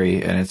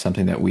story, and it's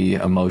something that we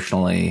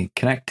emotionally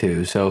connect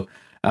to. So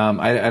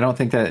I don't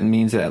think that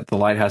means that the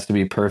light has to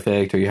be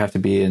perfect or you have to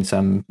be in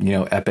some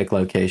epic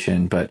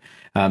location. But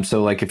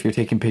so if you're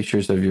taking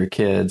pictures of your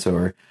kids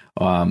or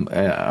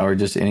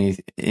just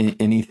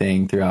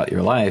anything throughout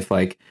your life,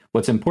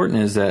 what's important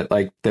is that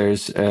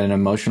there's an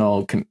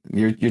emotional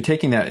you're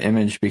taking that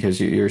image because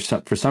you're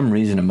for some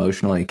reason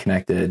emotionally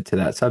connected to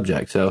that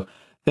subject. So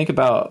think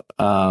about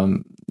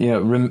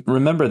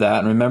remember that,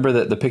 and remember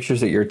that the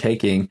pictures that you're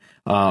taking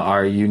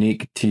are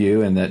unique to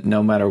you, and that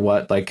no matter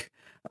what, if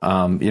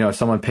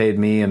someone paid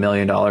me $1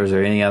 million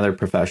or any other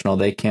professional,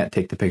 they can't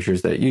take the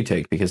pictures that you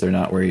take because they're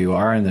not where you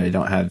are, and they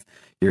don't have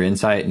your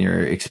insight and your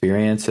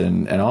experience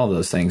and all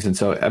those things. And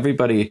so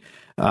everybody,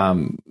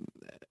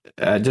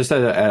 just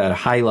at a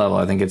high level,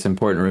 I think it's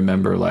important to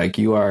remember,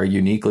 you are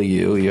uniquely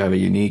you. You have a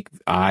unique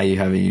eye, you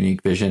have a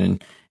unique vision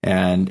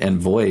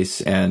and voice,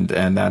 and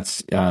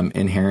that's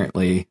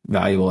inherently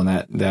valuable,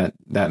 and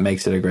that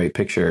makes it a great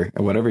picture,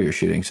 whatever you're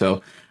shooting.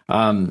 So,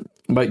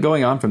 but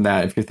going on from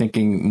that, if you're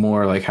thinking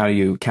more how do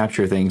you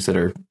capture things that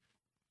are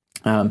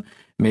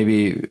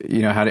maybe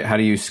how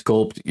do you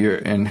sculpt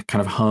and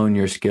kind of hone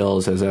your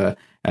skills as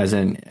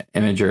an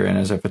imager and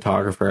as a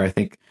photographer, I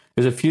think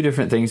there's a few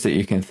different things that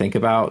you can think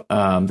about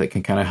that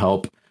can kind of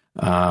help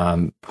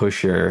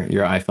push your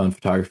iPhone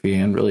photography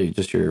and really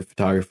just your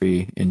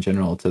photography in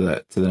general to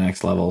the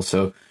next level.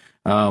 So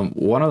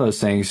one of those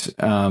things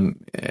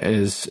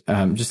is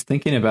just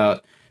thinking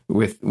about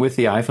with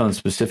the iPhone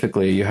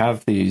specifically, you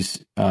have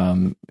these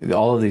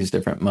all of these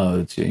different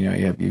modes.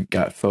 You've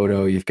got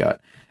photo, you've got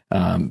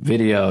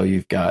video,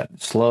 you've got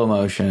slow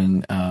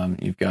motion,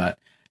 you've got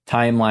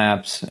time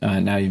lapse,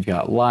 now you've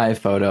got live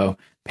photo.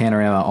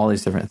 panorama, all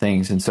these different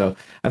things. And so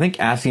I think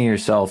asking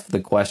yourself the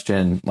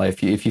question,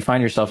 like if you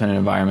find yourself in an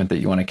environment that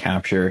you want to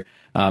capture,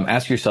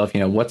 ask yourself,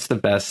 what's the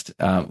best,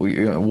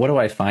 what do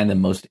I find the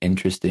most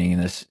interesting in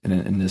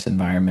this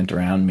environment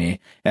around me?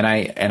 And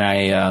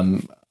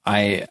I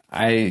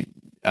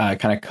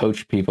kind of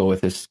coach people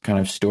with this kind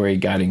of story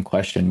guiding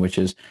question, which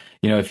is,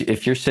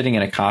 if you're sitting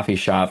in a coffee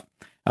shop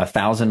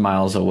 1,000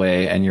 miles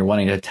away and you're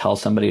wanting to tell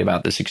somebody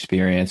about this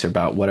experience or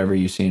about whatever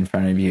you see in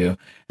front of you,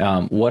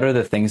 what are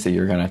the things that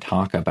you're going to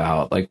talk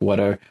about? Like,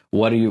 that'll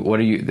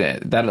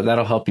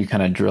help you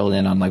kind of drill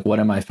in on, like, what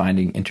am I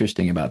finding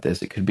interesting about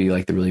this? It could be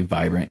like the really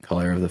vibrant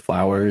color of the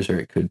flowers, or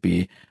it could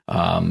be,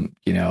 the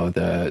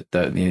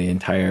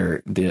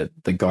entire,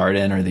 the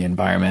garden or the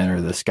environment or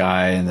the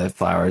sky and the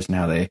flowers and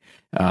how they,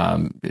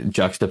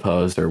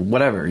 juxtaposed or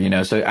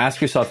whatever, so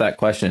ask yourself that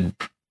question.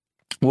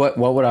 What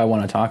would I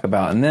want to talk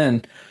about? And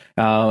then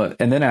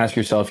ask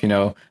yourself,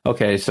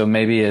 okay, so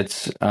maybe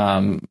it's,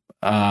 maybe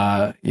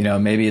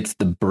it's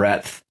the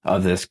breadth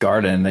of this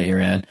garden that you're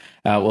in.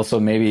 So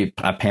maybe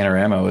a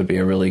panorama would be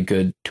a really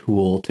good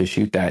tool to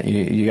shoot that.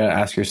 You got to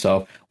ask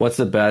yourself, what's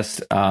the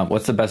best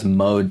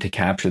mode to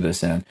capture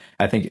this in?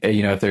 I think,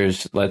 if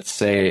there's, let's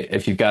say,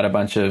 if you've got a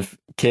bunch of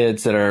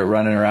kids that are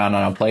running around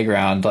on a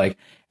playground, like,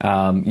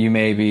 you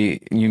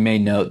may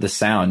note the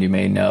sound, you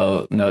may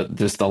note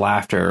just the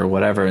laughter or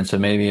whatever. And so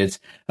maybe it's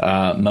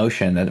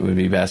motion that would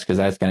be best, because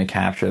that's going to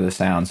capture the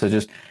sound. So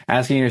just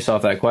asking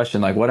yourself that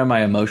question, like, what am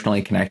I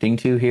emotionally connecting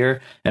to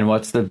here? And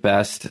what's the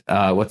best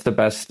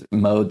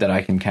mode that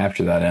I can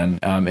capture that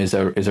in, is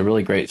a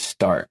really great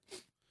start.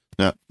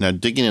 Now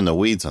digging in the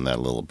weeds on that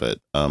a little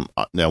bit.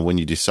 Now, when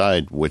you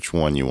decide which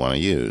one you want to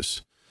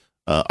use,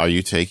 are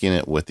you taking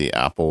it with the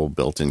Apple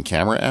built-in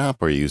camera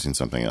app, or are you using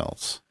something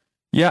else?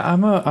 Yeah,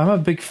 I'm a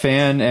big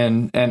fan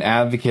and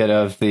advocate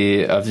of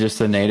just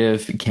the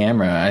native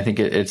camera. I think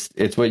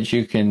it's what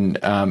you can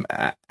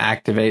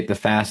activate the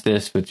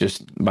fastest with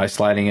just by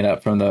sliding it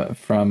up from the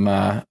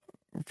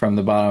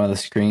bottom of the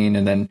screen,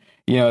 and then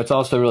it's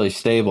also really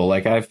stable.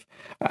 Like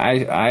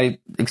I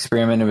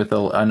experimented with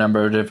a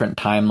number of different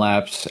time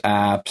lapse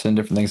apps and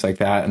different things like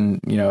that,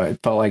 and it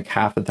felt like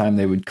half the time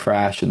they would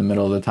crash in the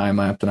middle of the time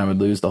lapse, and I would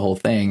lose the whole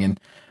thing. And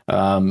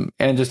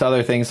just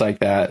other things like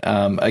that.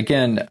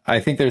 Again,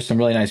 I think there's some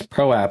really nice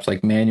pro apps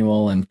like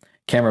Manual and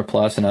Camera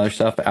Plus and other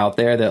stuff out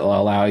there that will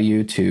allow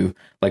you to,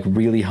 like,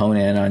 really hone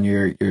in on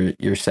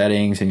your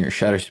settings and your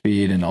shutter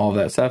speed and all of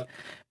that stuff.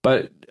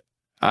 But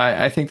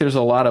I think there's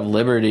a lot of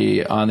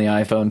liberty on the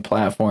iPhone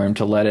platform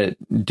to let it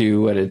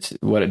do what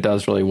it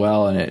does really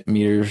well, and it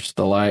meters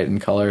the light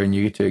and color, and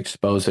you get to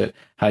expose it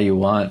how you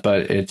want.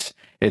 But it's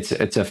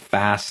a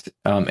fast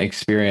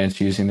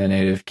experience using the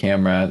native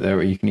camera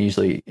that you can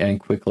easily and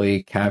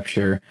quickly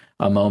capture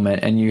a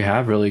moment, and you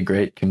have really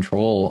great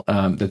control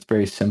that's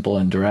very simple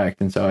and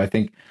direct. And so I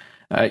think,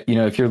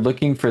 if you're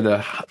looking for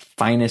the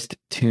finest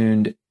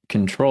tuned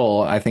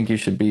control, I think you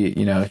should be,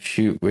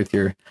 shoot with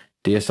your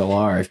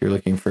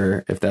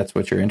DSLR if that's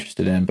what you're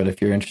interested in. But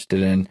if you're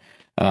interested in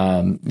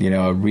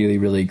a really,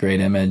 really great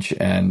image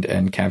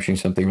and capturing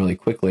something really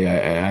quickly,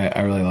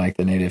 I really like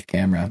the native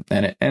camera,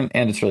 and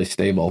it's really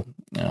stable.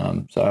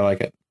 So I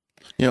like it.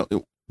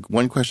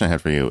 One question I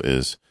had for you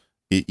is,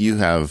 you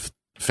have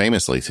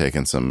famously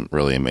taken some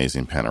really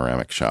amazing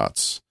panoramic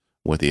shots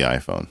with the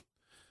iPhone.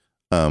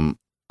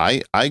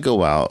 I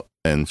go out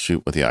and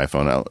shoot with the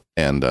iPhone out,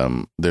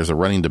 and there's a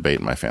running debate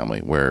in my family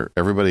where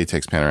everybody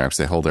takes panoramics,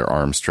 they hold their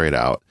arms straight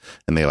out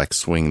and they like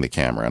swing the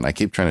camera, and I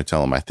keep trying to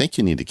tell them, I think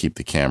you need to keep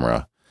the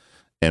camera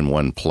in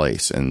one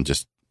place and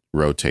just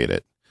rotate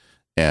it.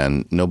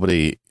 And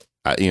nobody,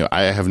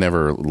 I have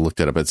never looked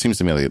at it, but it seems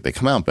to me like they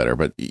come out better,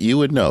 but you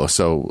would know,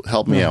 so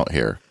help me out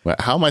here.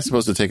 How am I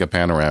supposed to take a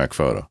panoramic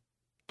photo?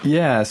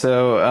 Yeah,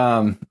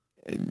 so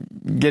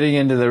getting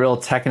into the real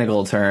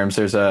technical terms,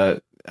 there's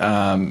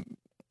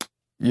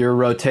your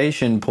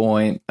rotation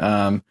point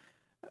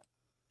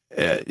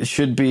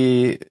should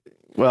be,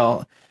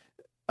 so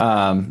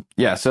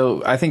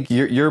I think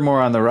you're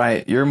more on the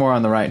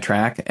right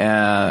track,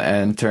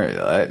 and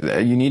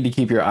you need to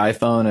keep your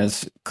iPhone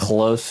as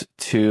close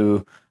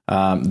to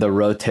the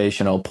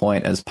rotational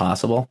point as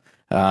possible.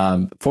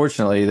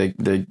 Fortunately,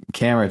 the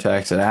camera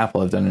techs at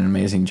Apple have done an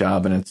amazing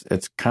job, and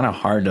it's kind of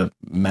hard to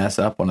mess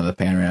up one of the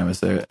panoramas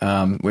there,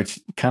 which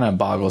kind of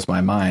boggles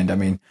my mind. I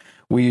mean,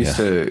 we used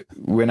to,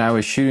 when I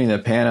was shooting the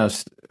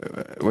panos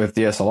with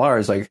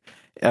DSLRs, like,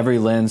 every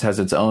lens has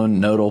its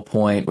own nodal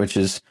point, which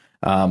is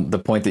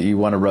the point that you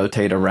want to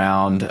rotate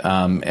around.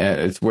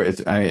 It's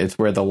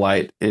where the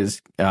light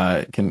is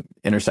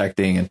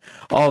intersecting, and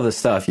all of this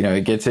stuff.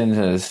 It gets into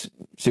this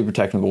super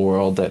technical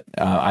world that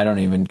I don't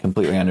even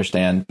completely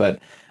understand.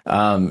 But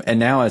and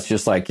now it's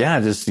just like,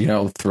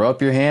 throw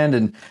up your hand.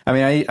 And I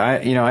mean,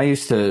 I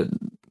used to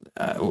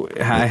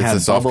I had the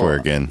software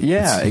again.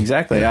 Yeah,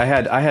 exactly. I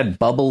had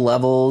bubble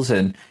levels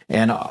and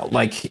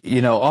like,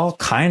 you know, all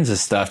kinds of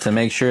stuff to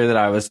make sure that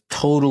I was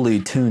totally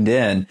tuned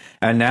in.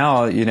 And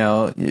now, you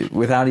know,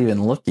 without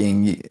even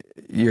looking,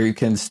 you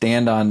can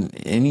stand on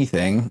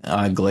anything,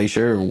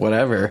 glacier or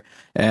whatever,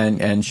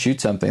 and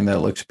shoot something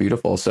that looks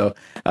beautiful. So,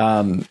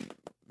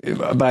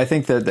 but I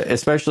think that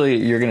especially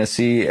you're going to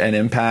see an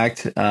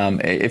impact.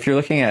 If you're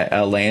looking at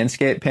a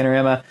landscape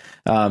panorama,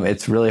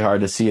 it's really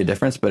hard to see a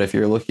difference. But if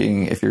you're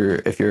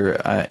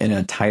in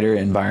a tighter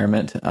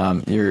environment,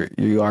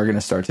 you are going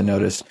to start to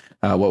notice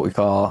what we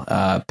call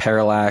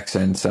parallax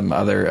and some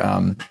other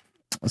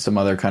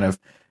kind of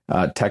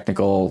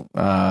technical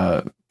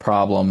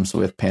problems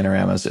with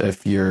panoramas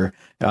if you're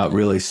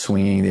really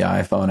swinging the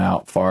iPhone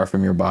out far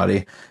from your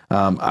body.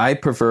 I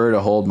prefer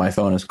to hold my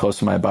phone as close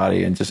to my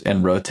body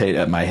and rotate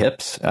at my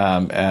hips.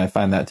 And I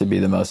find that to be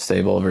the most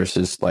stable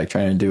versus like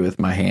trying to do it with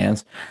my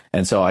hands.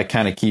 And so I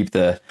kind of keep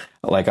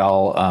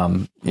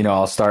I'll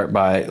start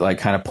by like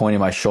kind of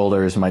pointing my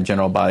shoulders and my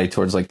general body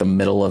towards like the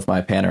middle of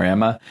my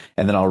panorama.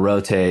 And then I'll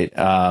rotate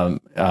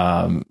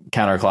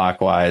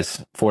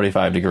counterclockwise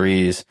 45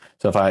 degrees.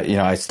 So if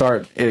I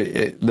start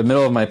the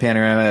middle of my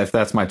panorama, if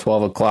that's my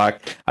 12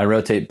 o'clock, I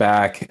rotate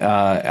back.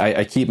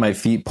 I keep my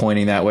feet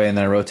pointing that way, and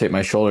then I rotate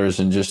my shoulders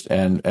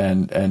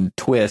and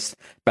twist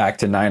back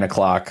to 9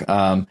 o'clock.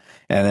 And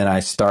then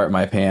I start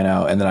my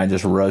pano, and then I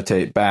just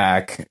rotate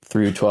back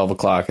through 12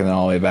 o'clock and then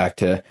all the way back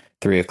to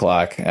 3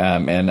 o'clock.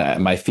 And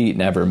my feet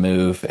never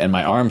move, and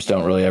my arms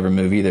don't really ever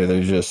move either.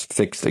 They're just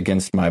fixed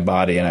against my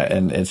body,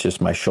 and it's just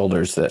my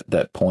shoulders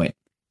that point.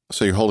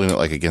 So you're holding it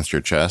like against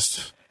your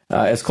chest?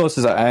 As close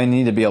as I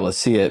need to be able to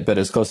see it, but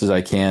as close as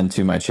I can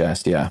to my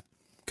chest. Yeah.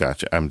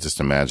 Gotcha. I'm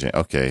just imagining.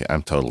 Okay.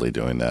 I'm totally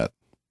doing that.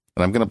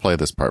 And I'm going to play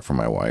this part for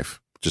my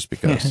wife just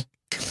because.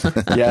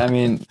 Yeah. I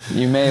mean,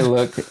 you may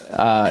look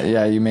a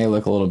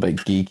little bit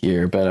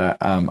geekier, but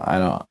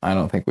I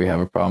don't think we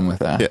have a problem with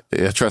that.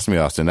 Yeah. Trust me,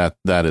 Austin,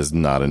 that is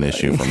not an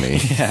issue for me.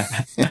 Yeah.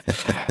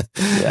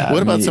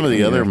 What about some of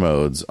the other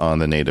modes on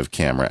the native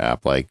camera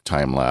app, like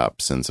time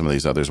lapse and some of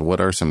these others? What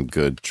are some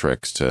good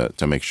tricks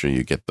to make sure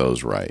you get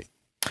those right?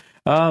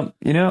 I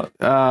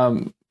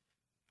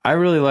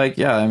really like,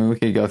 we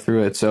could go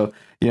through it. So,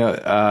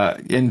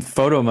 in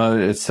photo mode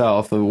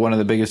itself, one of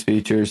the biggest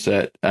features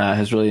that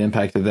has really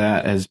impacted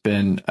that has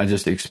been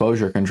just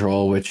exposure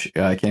control, which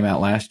came out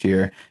last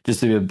year.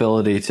 Just the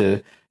ability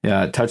to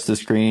touch the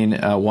screen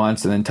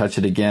once and then touch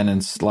it again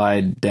and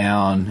slide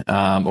down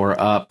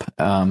or up.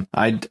 I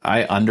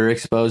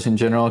underexpose in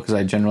general because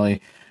I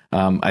generally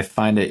I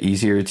find it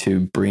easier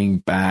to bring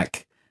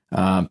back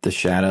the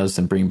shadows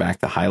and bring back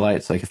the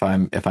highlights. Like if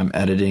I'm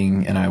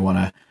editing and I want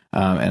to,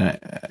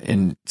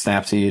 in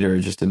Snapseed or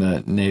just in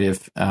the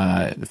native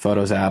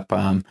Photos app,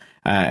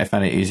 I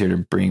find it easier to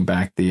bring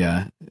back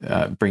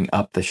bring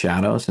up the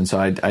shadows. And so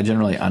I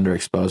generally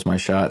underexpose my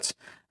shots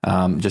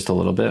just a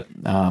little bit.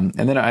 And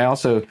then I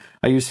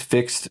use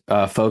fixed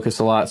focus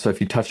a lot. So if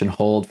you touch and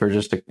hold for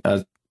just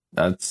a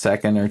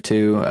second or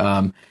two,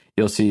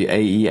 you'll see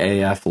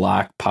AEAF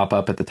lock pop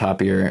up at the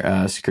top of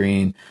your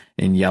screen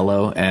in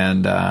yellow,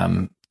 and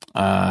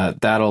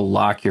that'll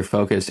lock your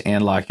focus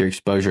and lock your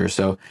exposure.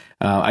 So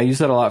I use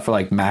that a lot for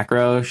like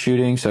macro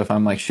shooting. So if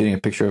I'm like shooting a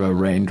picture of a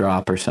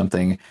raindrop or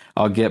something,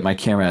 I'll get my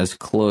camera as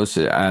close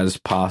as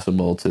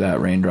possible to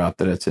that raindrop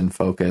that it's in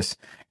focus,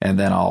 and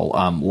then I'll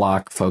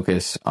lock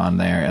focus on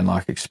there and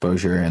lock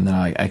exposure, and then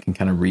I can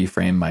kind of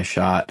reframe my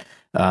shot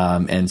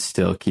and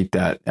still keep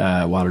that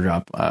water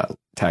drop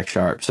tack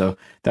sharp. So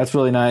that's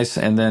really nice.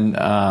 And then,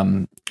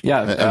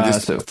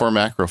 for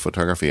macro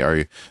photography,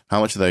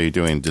 how much of that are you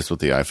doing just with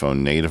the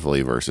iPhone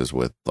natively versus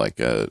with like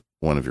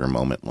one of your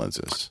Moment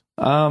lenses?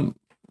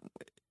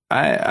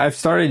 I've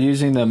started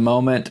using the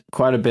Moment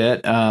quite a bit.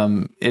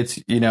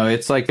 It's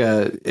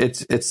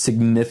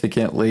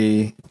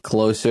significantly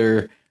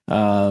closer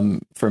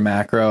for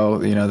macro,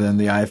 than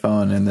the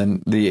iPhone. And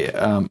then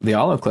the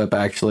Olive Clip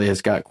actually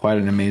has got quite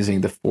an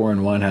amazing, the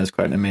 4-in-1 has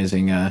quite an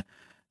amazing, a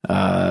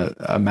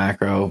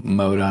macro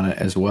mode on it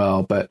as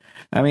well. But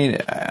I mean,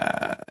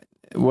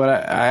 what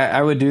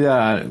I would do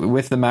that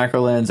with the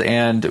macro lens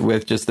and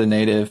with just the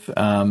native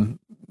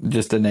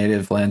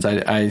lens.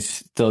 I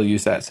still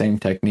use that same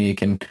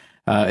technique, and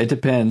it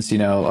depends, a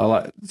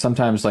lot.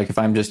 Sometimes like if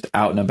I'm just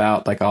out and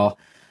about, like I'll,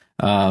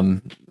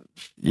 I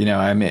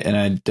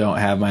don't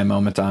have my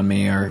Moment on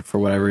me, or for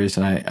whatever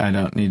reason, I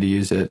don't need to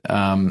use it.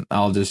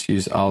 I'll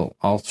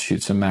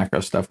shoot some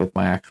macro stuff with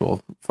my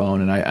actual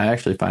phone, and I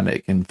actually find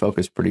it can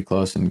focus pretty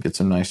close and get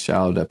some nice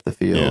shallow depth of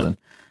field, and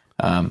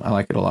I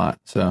like it a lot.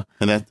 So,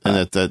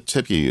 that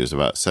tip you use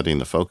about setting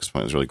the focus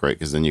point is really great,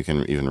 because then you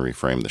can even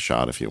reframe the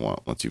shot if you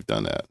want once you've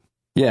done that.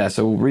 Yeah,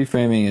 so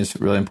reframing is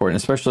really important,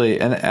 especially,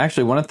 and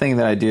actually one of the things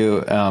that I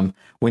do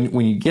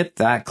when you get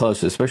that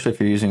close, especially if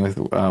you're using with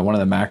one of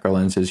the macro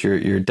lenses,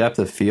 your depth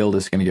of field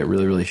is going to get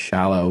really, really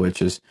shallow,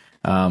 which is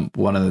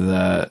one of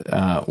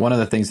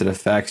the things that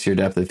affects your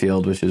depth of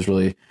field, which is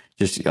really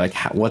just like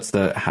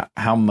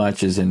how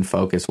much is in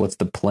focus? What's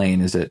the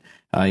plane? Is it,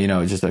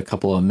 just a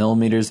couple of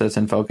millimeters that's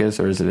in focus,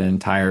 or is it an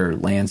entire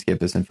landscape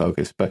that's in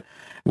focus? But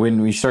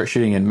when we start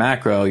shooting in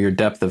macro, your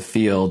depth of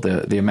field,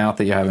 the amount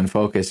that you have in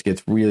focus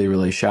gets really,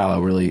 really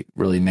shallow, really,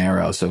 really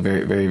narrow. So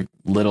very, very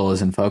little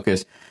is in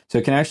focus. So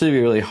it can actually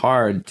be really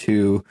hard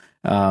to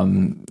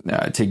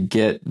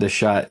get the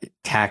shot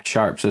tack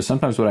sharp. So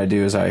sometimes what I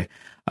do is I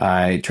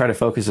try to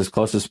focus as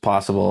close as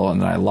possible, and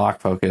then I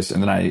lock focus,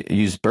 and then I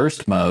use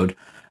burst mode,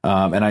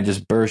 and I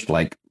just burst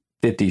like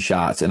 50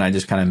 shots, and I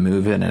just kind of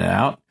move in and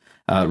out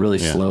really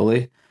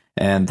slowly.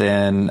 And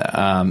then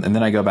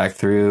I go back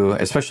through,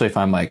 especially if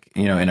I'm like,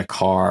 in a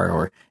car,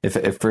 or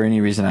if for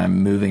any reason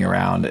I'm moving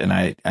around and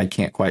I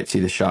can't quite see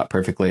the shot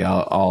perfectly,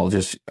 I'll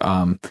just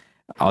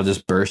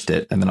burst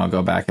it, and then I'll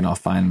go back and I'll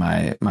find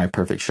my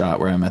perfect shot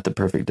where I'm at the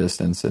perfect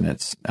distance and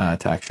it's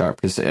tack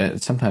sharp,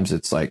 because sometimes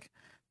it's like,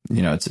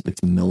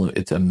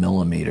 it's a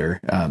millimeter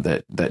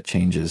that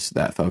changes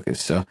that focus.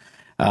 So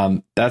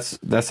that's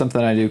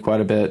something I do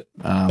quite a bit.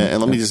 And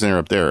let me just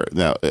interrupt there.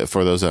 Now,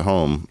 for those at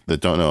home that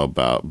don't know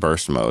about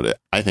burst mode,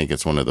 I think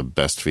it's one of the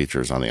best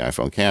features on the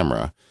iPhone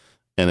camera,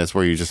 and it's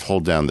where you just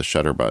hold down the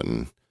shutter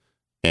button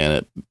and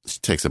it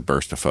takes a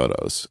burst of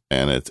photos,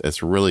 and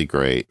it's really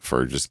great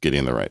for just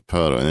getting the right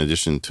photo. In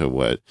addition to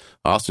what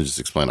Austin just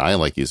explained, I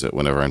like use it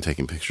whenever I'm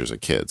taking pictures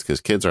of kids, because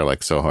kids are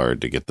like so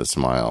hard to get the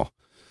smile,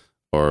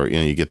 or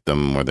you get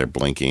them where they're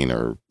blinking,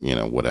 or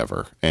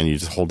whatever, and you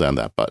just hold down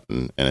that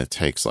button and it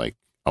takes like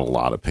a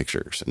lot of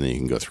pictures, and then you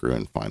can go through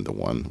and find the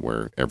one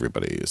where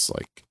everybody is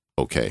like,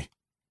 okay.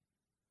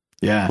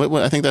 Yeah.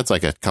 I think that's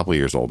like a couple of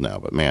years old now,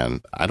 but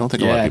man, I don't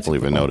think a lot of people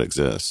even know it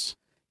exists.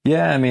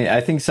 Yeah. I mean, I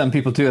think some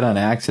people do it on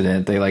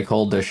accident. They like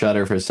hold their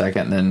shutter for a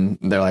second, and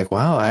then they're like,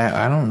 wow,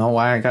 I don't know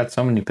why I got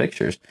so many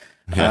pictures.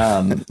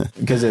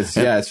 Because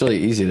it's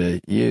really easy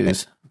to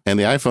use. And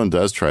the iPhone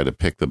does try to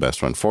pick the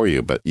best one for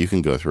you, but you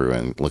can go through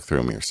and look through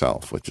them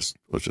yourself, which is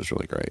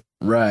really great.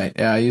 Right.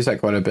 Yeah. I use that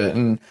quite a bit.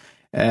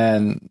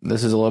 And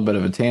this is a little bit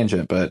of a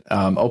tangent, but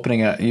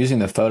using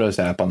the Photos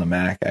app on the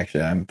Mac,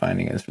 actually, I'm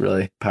finding is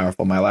really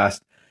powerful.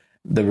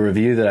 The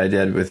review that I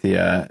did with the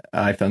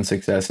iPhone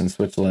 6s in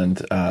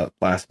Switzerland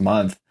last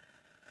month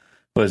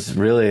was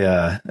really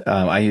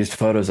I used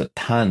Photos a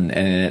ton,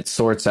 and it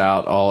sorts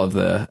out all of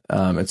the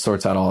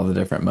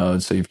different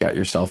modes. So you've got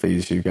your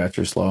selfies, you've got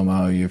your slow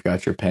mo, you've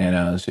got your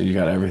panos, so you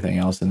got everything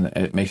else, and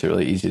it makes it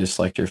really easy to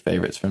select your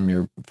favorites from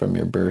your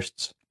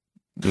bursts.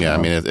 Yeah, I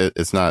mean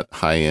it's not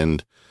high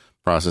end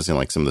processing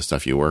like some of the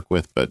stuff you work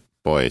with, but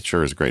boy, it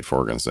sure is great for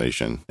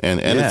organization, and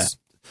it's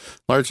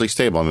largely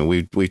stable. I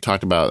mean, we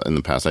talked about in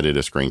the past, I did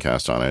a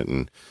screencast on it,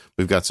 and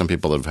we've got some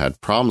people that have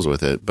had problems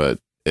with it, but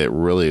it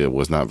really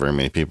was not very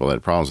many people that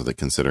had problems with it,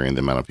 considering the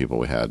amount of people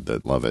we had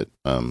that love it.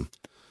 I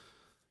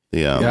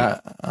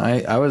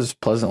was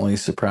pleasantly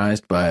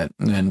surprised by it,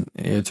 and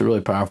it's a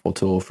really powerful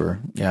tool for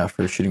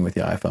shooting with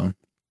the iPhone.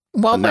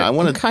 Well,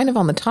 but kind of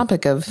on the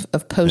topic of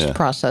post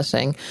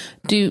processing,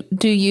 do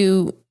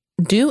you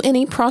do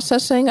any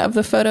processing of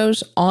the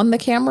photos on the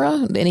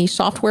camera? Any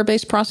software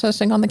based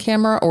processing on the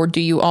camera, or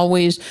do you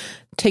always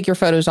take your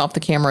photos off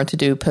the camera to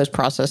do post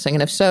processing?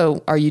 And if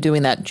so, are you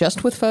doing that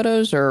just with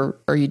photos, or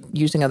are you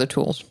using other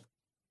tools?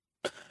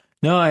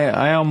 No,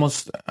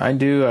 I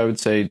do. I would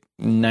say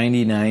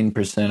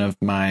 99% of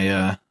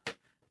my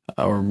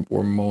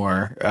or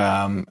more.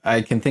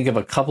 I can think of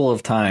a couple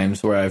of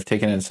times where I've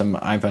taken in some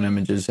iPhone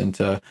images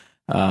into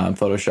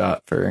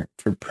Photoshop for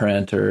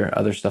print or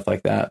other stuff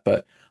like that,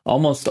 but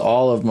almost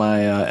all of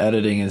my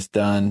editing is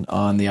done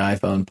on the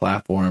iPhone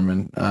platform,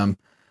 and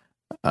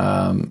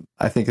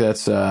I think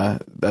that's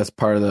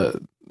part of the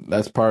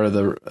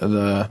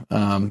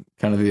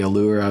kind of the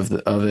allure of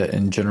it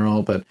in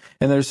general. But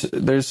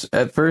there's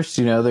at first,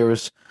 there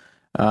was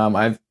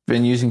I've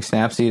been using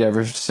Snapseed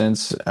ever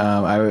since.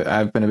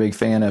 I've been a big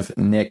fan of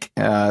Nik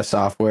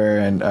software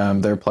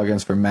and their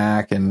plugins for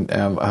Mac, and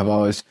I've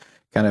always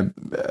kind of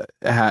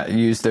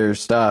used their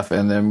stuff.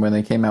 And then when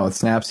they came out with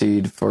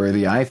Snapseed for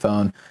the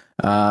iPhone,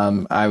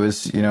 I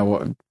was,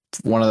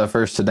 one of the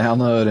first to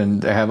download,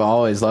 and I have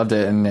always loved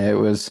it. And it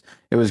was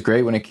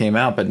great when it came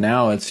out, but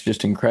now it's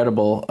just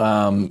incredible.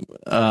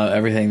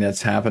 Everything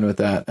that's happened with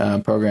that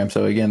program.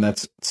 So again,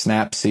 that's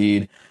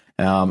Snapseed.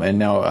 And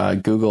now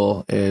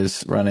Google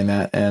is running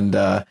that. And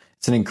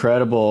it's an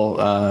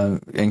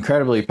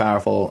incredibly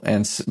powerful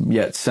and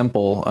yet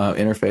simple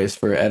interface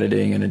for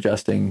editing and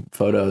adjusting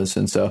photos.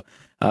 And so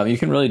you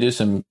can really do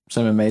some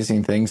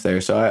amazing things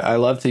there. So I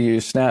love to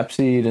use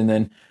Snapseed. And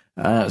then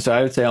so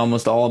I would say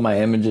almost all of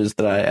my images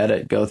that I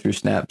edit go through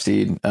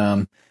Snapseed.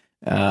 And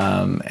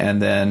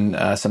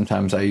then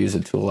sometimes I use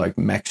a tool like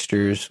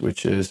Mextures,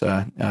 which is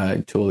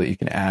a tool that you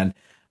can add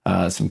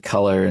some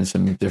color and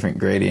some different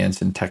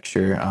gradients and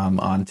texture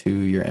onto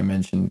your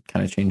image and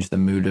kind of change the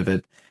mood of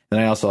it. Then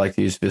I also like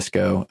to use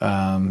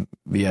VSCO,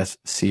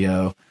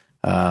 VSCO,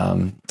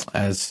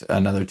 as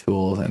another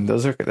tool. And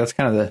that's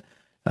kind of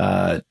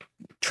the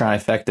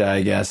trifecta,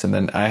 I guess. And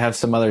then I have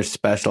some other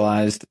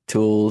specialized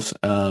tools.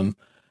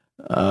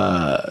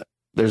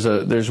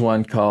 There's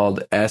one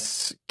called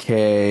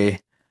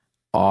SK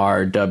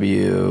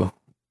RWT.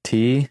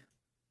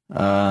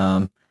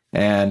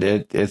 And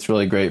it's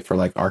really great for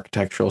like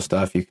architectural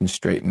stuff. You can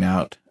straighten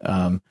out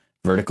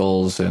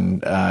verticals,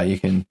 and you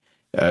can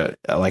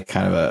like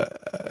kind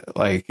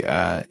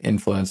of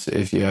influence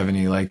if you have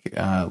any like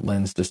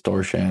lens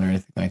distortion or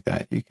anything like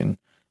that. You can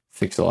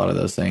fix a lot of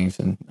those things.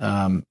 And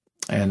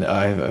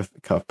I have a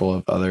couple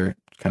of other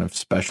kind of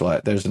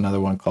specialized. There's another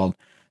one called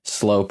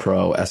Slow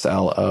Pro,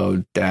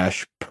 SLO-Pro.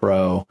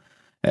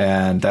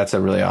 And that's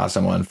a really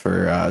awesome one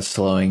for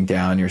slowing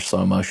down your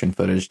slow motion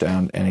footage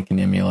down, and it can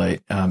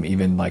emulate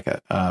even like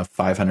a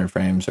 500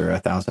 frames or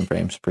 1,000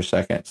 frames per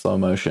second slow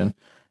motion.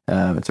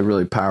 It's a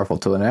really powerful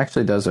tool, and it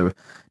actually does a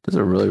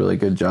really, really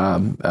good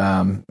job.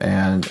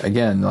 And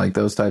again, like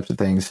those types of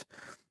things,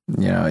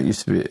 it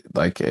used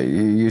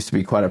to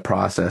be quite a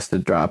process to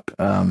drop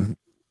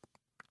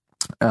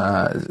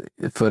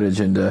footage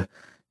into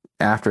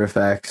After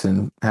Effects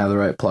and have the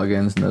right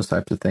plugins and those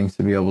types of things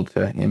to be able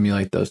to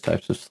emulate those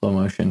types of slow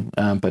motion.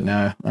 But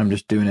now I'm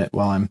just doing it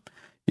while I'm,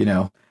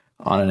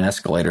 on an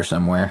escalator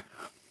somewhere.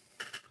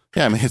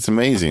 Yeah, I mean, it's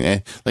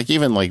amazing. Like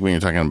even like when you're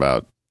talking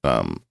about,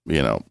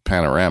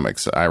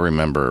 panoramics, I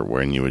remember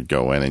when you would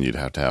go in and you'd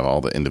have to have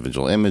all the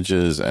individual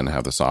images and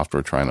have the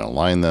software trying to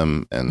align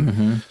them.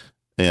 And,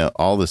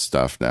 all this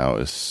stuff now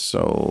is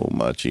so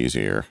much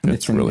easiher.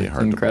 It's really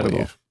hard to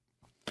believe.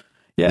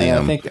 Yeah,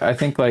 I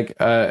think like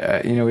we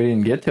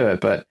didn't get to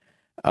it, but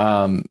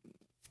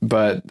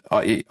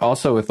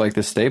also with like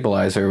the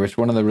stabilizer, which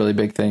one of the really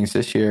big things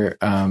this year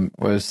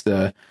was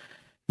the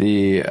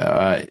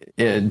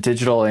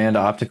digital and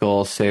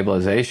optical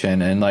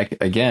stabilization. And like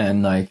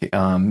again, like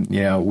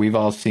we've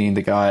all seen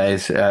the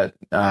guys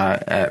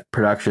at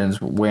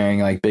productions wearing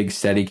like big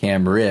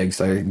Steadicam rigs,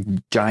 like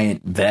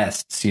giant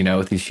vests,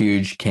 with these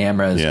huge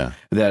cameras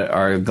that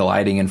are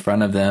gliding in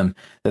front of them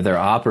that they're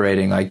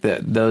operating. Like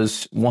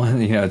those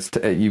one, it's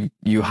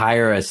you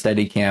hire a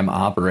Steadicam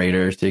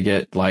operator to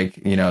get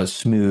like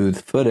smooth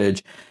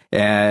footage.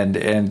 And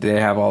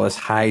they have all this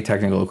high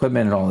technical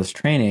equipment and all this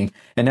training.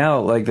 And now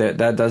like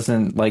that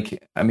doesn't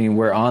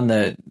we're on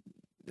the,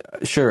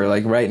 sure,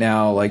 like right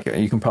now, like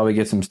you can probably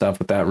get some stuff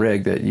with that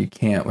rig that you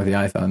can't with the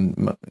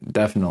iPhone,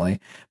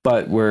 definitely.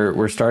 But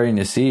we're starting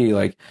to see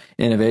like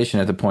innovation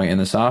at the point in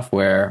the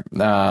software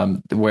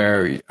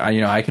where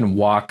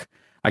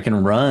I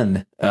can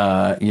run,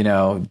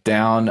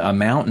 down a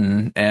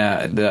mountain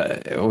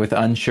with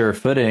unsure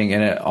footing,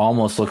 and it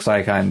almost looks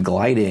like I'm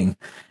gliding.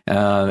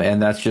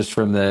 And that's just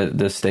from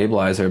the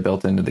stabilizer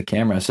built into the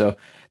camera. So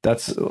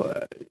that's,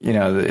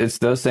 it's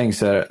those things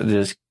that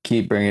just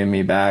keep bringing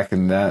me back,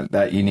 and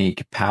that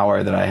unique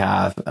power that I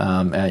have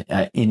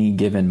at any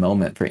given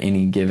moment for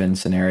any given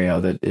scenario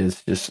that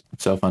is just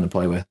so fun to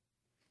play with.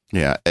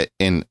 Yeah.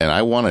 And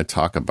I want to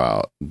talk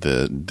about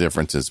the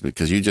differences,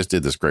 because you just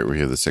did this great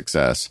review of the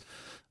 6S.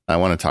 I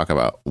want to talk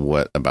about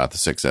what about the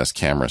 6S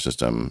camera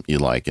system you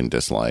like and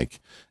dislike,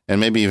 and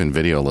maybe even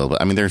video a little bit.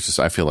 I mean,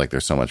 I feel like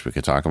there's so much we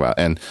could talk about.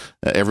 And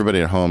everybody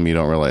at home, you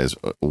don't realize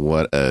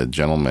what a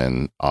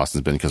gentleman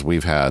Austin's been, because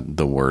we've had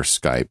the worst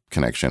Skype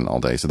connection all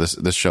day. So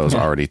this show's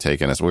already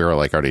taken us. We were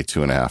like already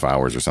 2.5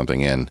 hours or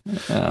something in,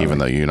 even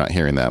though you're not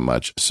hearing that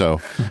much.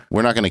 So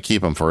we're not going to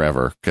keep him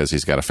forever because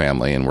he's got a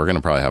family, and we're going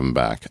to probably have him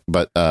back.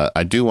 But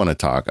I do want to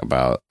talk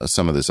about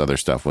some of this other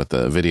stuff with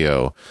the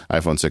video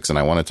iPhone 6. And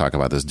I want to talk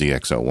about this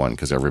DxO1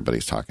 because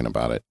everybody's talking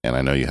about it. And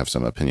I know you have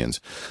some opinions.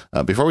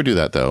 Before we do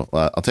that, though,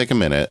 I'll take a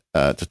minute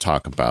to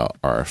talk about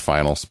our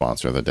final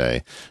sponsor of the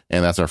day,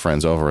 and that's our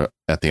friends over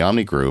at the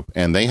Omni Group.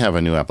 And they have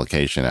a new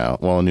application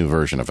out, a new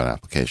version of an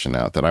application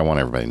out that I want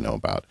everybody to know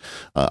about.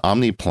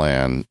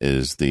 OmniPlan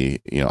is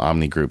the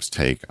Omni Group's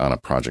take on a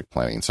project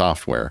planning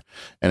software,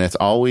 and it's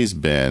always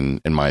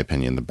been, in my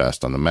opinion, the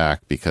best on the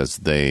Mac, because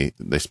they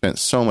spent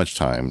so much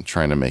time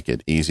trying to make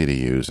it easy to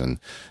use and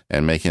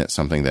making it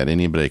something that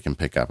anybody can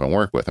pick up and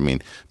work with. I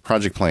mean,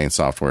 project planning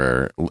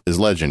software is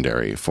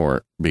legendary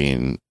for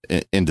being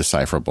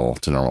indecipherable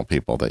to normal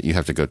people, that you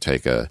have to go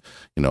take a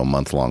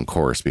month-long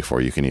course before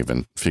you can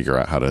even figure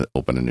out how to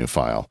open a new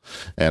file.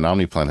 And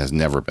OmniPlan has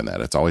never been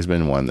that. It's always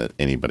been one that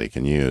anybody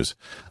can use.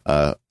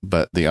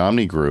 But the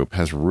Omni Group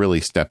has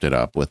really stepped it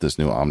up with this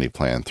new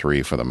OmniPlan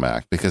 3 for the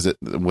Mac, because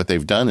what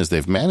they've done is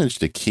they've managed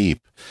to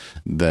keep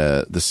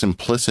the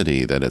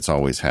simplicity that it's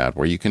always had,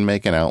 where you can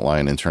make an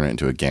outline and turn it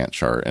into a Gantt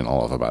chart in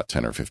all of about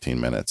 10 or 15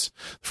 minutes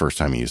the first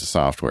time you use the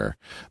software.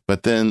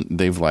 But then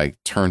they've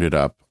turned it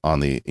up on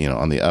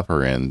the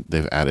upper end.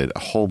 They've added a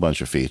whole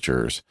bunch of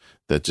features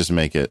that just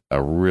make it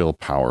a real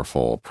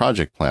powerful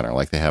project planner.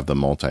 Like they have the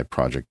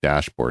multi-project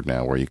dashboard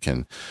now, where you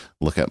can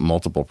look at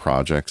multiple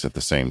projects at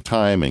the same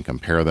time and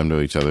compare them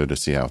to each other to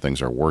see how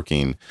things are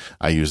working.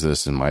 I use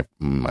this in my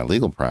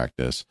legal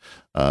practice.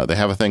 They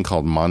have a thing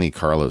called Monte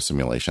Carlo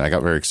simulation. I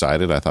got very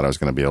excited. I thought I was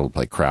going to be able to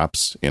play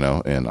craps, in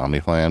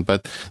OmniPlan,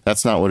 but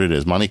that's not what it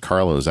is. Monte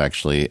Carlo is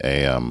actually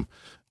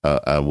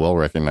a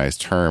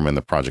well-recognized term in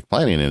the project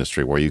planning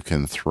industry, where you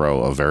can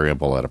throw a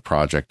variable at a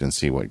project and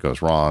see what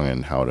goes wrong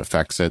and how it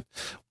affects it.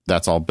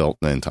 that's all built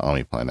into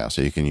OmniPlan now.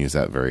 So you can use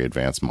that very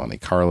advanced Monte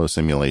Carlo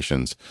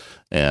simulations.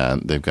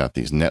 And they've got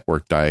these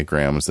network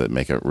diagrams that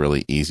make it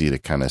really easy to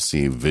kind of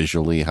see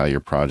visually how your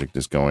project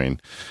is going.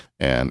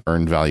 And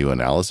earned value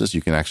analysis,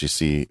 you can actually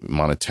see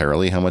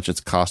monetarily how much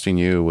it's costing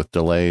you with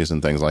delays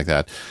and things like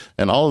that.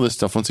 And all of this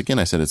stuff, once again,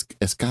 I said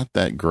it's got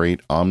that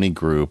great Omni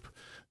Group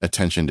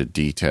attention to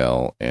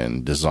detail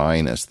and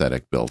design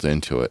aesthetic built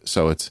into it.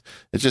 So it's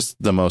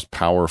just the most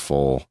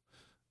powerful.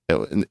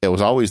 It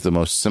was always the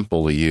most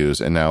simple to use,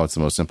 and now it's the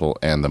most simple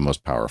and the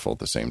most powerful at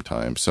the same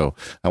time. So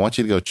I want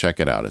you to go check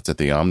it out. It's at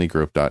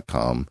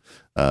theomnigroup.com.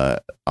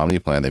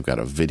 OmniPlan, they've got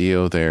a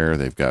video there.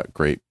 They've got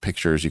great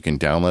pictures. You can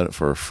download it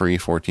for a free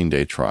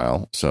 14-day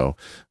trial. So,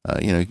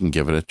 you can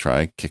give it a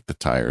try, kick the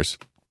tires.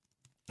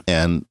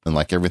 And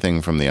like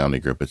everything from the Omni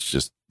Group, it's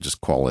just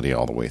quality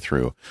all the way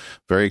through.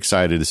 Very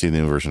excited to see the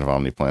new version of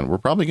OmniPlan. We're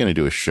probably going to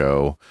do a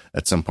show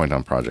at some point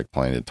on Project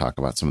Planning to talk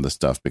about some of this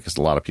stuff, because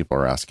a lot of people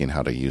are asking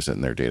how to use it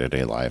in their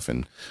day-to-day life,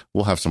 and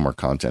we'll have some more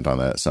content on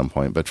that at some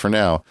point. But for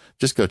now,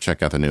 just go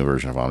check out the new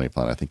version of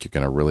OmniPlan. I think you're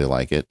going to really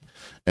like it.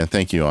 And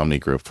thank you, Omni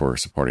Group, for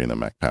supporting the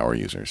Mac Power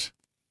users.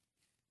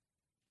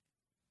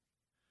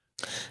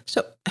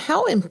 So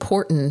how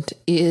important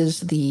is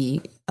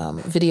the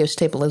video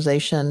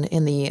stabilization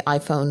in the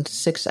iPhone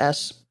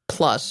 6S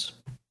Plus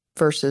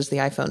versus the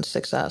iPhone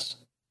 6S?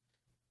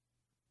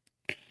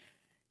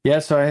 Yeah,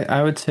 so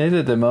I would say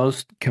that the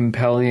most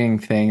compelling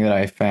thing that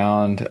I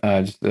found,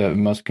 just the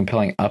most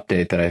compelling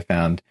update that I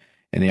found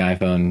in the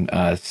iPhone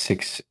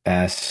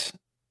 6S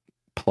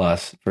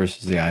Plus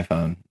versus the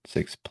iPhone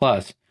 6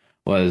 Plus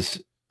was,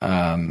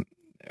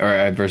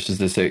 versus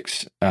the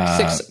 6S.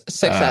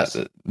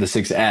 The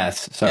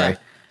 6S, sorry. Yeah.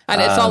 And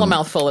it's all a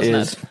mouthful, isn't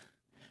it?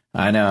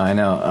 I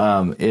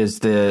know. Is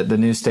the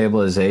new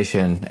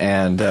stabilization,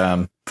 and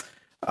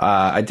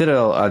I did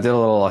a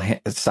little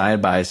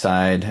side by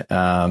side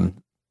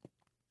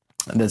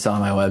that's on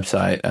my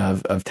website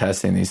of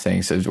testing these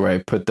things, is where I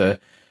put both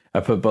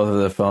of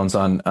the phones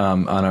on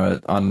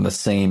the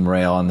same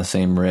rail, on the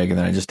same rig, and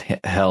then I just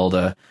held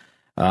a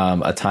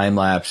time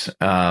lapse.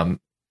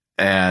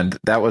 And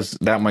that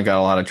one got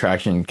a lot of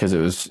traction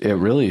because it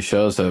really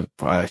shows a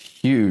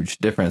huge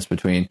difference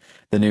between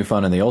the new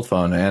phone and the old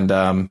phone. And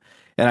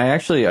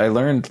I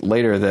learned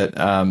later that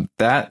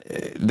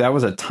that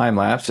was a time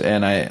lapse,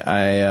 and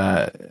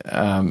I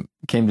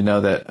came to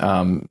know that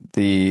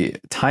the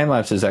time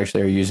lapses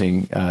actually are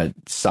using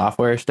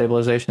software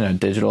stabilization and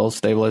digital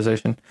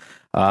stabilization.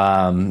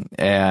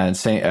 And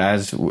same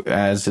as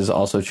is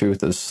also true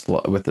with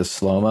the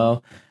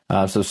slow-mo.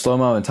 So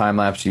slow-mo and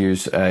time-lapse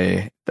use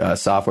a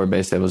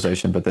software-based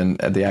stabilization, but then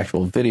the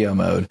actual video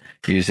mode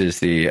uses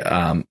the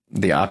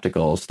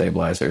optical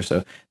stabilizer.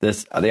 So the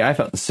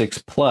iPhone 6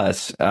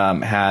 Plus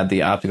had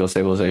the optical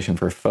stabilization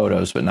for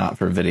photos, but not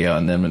for video.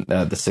 And then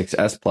the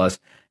 6S Plus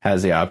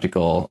has the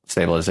optical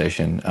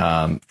stabilization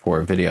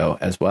for video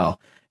as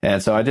well.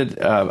 And so I did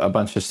a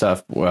bunch of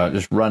stuff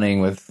just running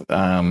with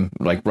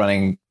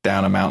running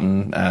down a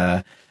mountain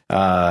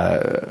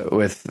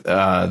with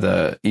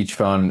each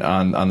phone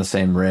on the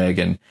same rig,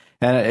 and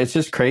it's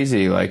just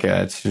crazy. Like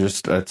it's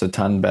a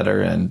ton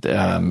better, and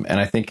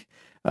I think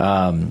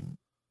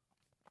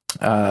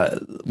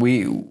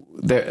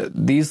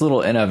these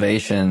little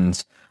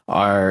innovations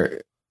are,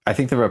 I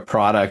think they're a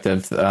product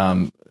of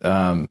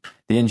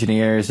the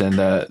engineers and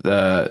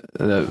the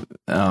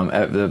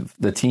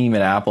team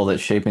at Apple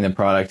that's shaping the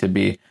product to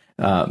be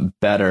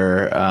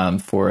better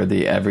for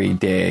the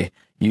everyday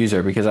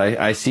user. Because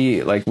I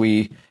see what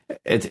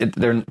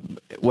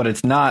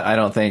it's not, I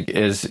don't think,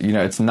 is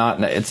it's not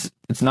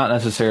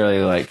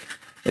necessarily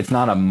it's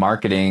not a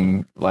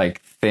marketing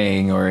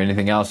thing or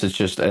anything else. It's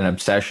just an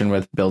obsession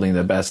with building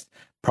the best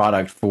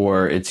product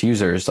for its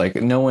users.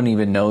 No one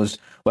even knows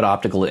what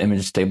optical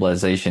image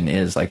stabilization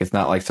is. It's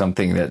not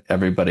something that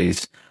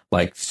everybody's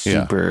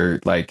super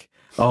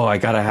oh, I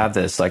gotta have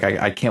this.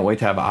 I can't wait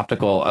to have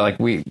optical.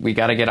 We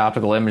gotta get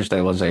optical image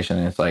stabilization.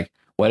 And it's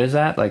what is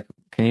that?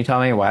 Can you tell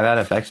me why that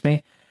affects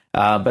me?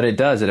 But it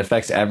does. It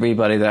affects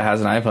everybody that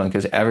has an iPhone,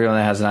 because everyone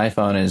that has an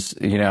iPhone is,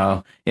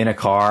 in a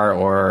car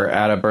or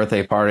at a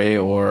birthday party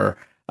or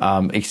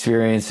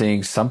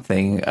experiencing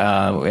something,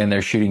 and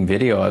they're shooting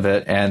video of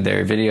it, and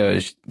their video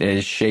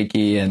is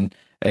shaky and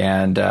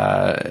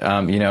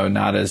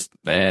not as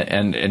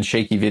and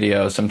shaky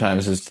video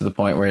sometimes is to the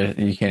point where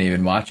you can't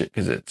even watch it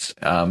because it's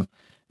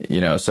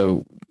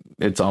so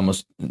it's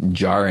almost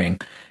jarring.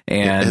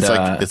 And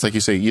it's like you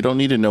say, you don't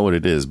need to know what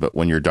it is, but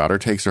when your daughter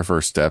takes her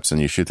first steps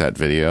and you shoot that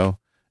video,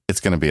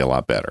 it's going to be a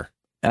lot better.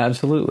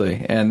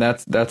 Absolutely. And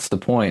that's the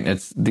point.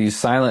 It's these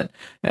silent,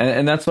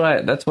 and that's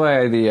why the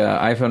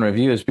iPhone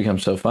review has become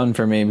so fun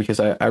for me, because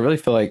I really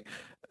feel like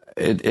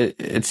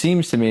it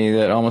seems to me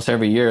that almost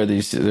every year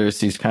there's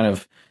these kind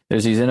of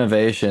there's these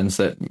innovations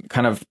that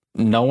kind of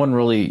no one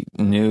really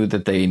knew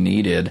that they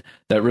needed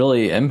that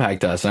really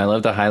impact us. And I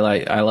love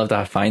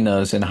to find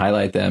those and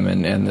highlight them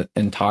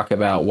and talk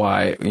about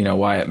why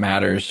it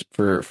matters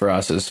for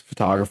us as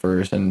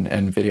photographers and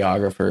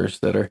videographers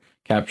that are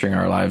capturing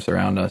our lives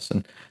around us.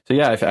 And so,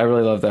 yeah, I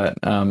really love that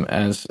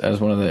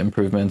as one of the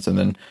improvements. And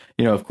then,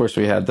 of course,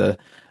 we had the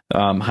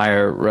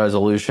higher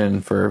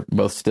resolution for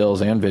both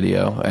stills and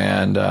video.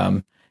 And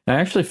I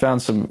actually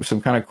found some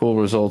kind of cool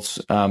results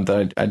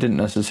that I didn't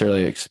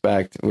necessarily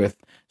expect, with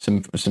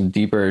some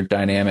deeper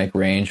dynamic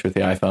range with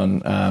the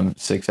iPhone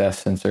 6S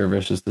sensor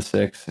versus the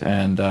 6.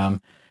 And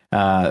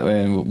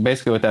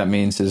basically what that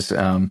means is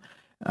I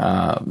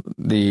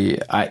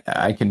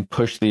can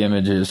push the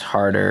images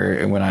harder,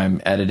 and when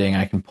I'm editing,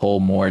 I can pull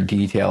more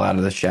detail out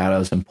of the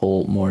shadows and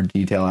pull more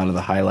detail out of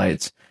the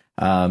highlights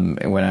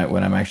when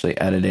I'm actually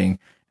editing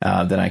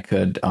than I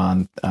could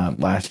on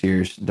last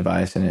year's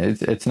device. And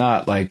it's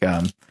not like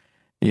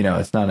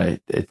it's not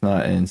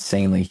an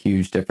insanely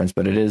huge difference,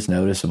 but it is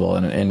noticeable.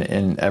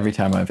 And every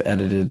time I've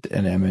edited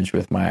an image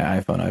with my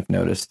iPhone, I've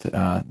noticed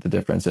the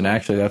difference. And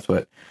actually, that's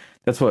what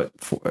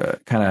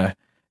kind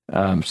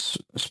of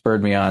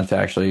spurred me on to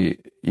actually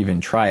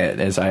even try it.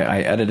 Is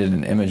I edited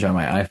an image on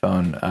my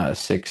iPhone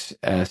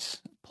 6S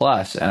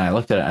Plus, and I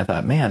looked at it and I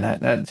thought, man,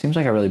 that seems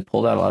like I really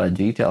pulled out a lot of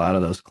detail out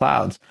of those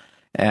clouds.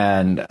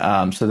 And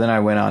so then I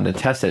went on to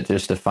test it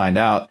just to find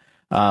out,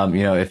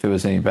 if it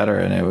was any better,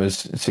 and it was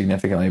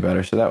significantly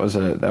better. So that was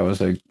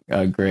a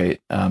great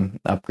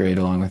upgrade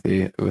along with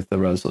the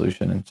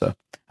resolution. And so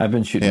I've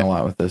been shooting a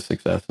lot with the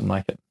 6S and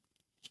like it.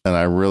 And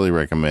I really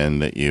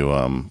recommend that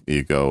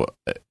you go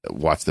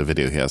watch the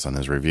video he has on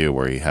his review,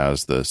 where he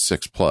has the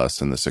 6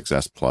 Plus and the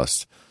 6S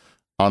Plus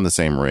on the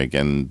same rig,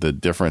 and the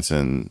difference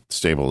in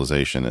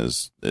stabilization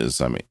is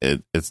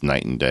it's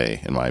night and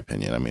day, in my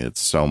opinion. I mean,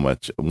 it's so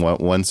much.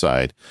 One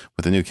side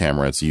with the new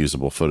camera, it's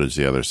usable footage.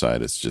 The other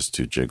side, it's just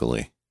too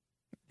jiggly.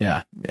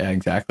 Yeah,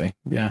 exactly.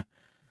 Yeah,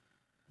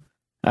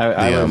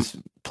 I was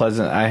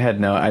pleasant. I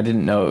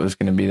didn't know it was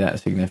going to be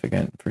that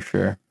significant for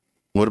sure.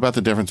 What about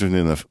the difference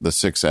between the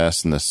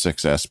 6S and the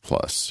 6S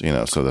Plus?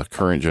 So the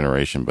current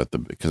generation,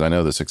 because I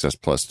know the 6S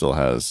Plus still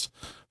has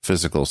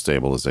physical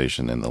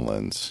stabilization in the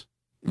lens.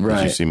 Right.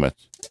 Did you see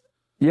much?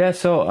 Yeah.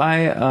 So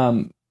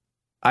I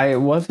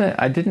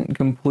didn't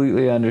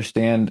completely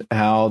understand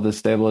how the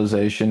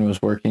stabilization was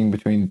working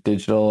between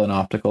digital and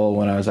optical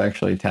when I was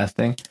actually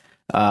testing.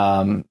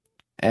 And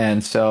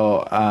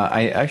so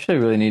I actually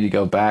really need to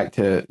go back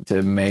to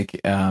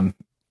make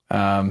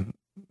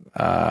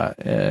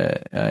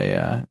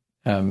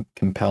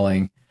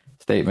compelling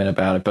statement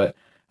about it. But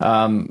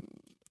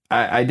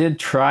I did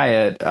try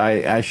it.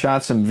 I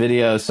shot some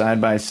videos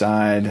side by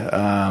side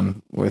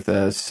with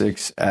a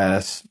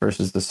 6S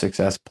versus the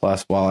 6S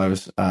Plus while I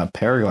was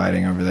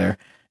paragliding over there,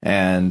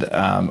 and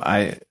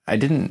I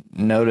didn't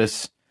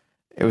notice.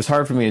 It was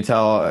hard for me to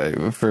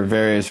tell for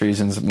various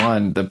reasons.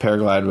 One, the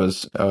paraglide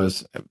was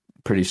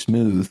pretty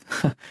smooth,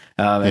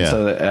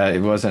 so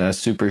it wasn't a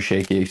super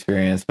shaky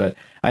experience. But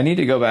I need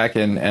to go back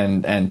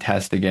and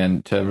test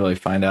again to really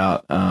find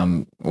out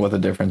what the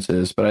difference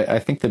is. But I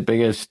think the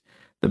biggest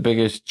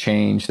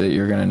change that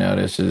you're going to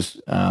notice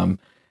is,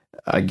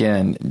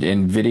 again,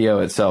 in video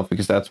itself,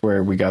 because that's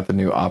where we got the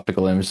new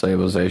optical image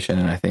stabilization.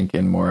 And I think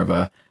in more of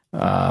a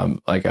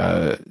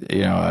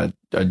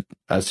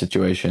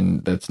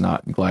situation that's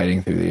not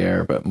gliding through the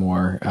air, but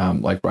more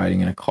like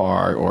riding in a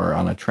car or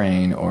on a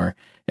train or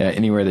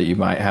anywhere that you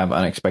might have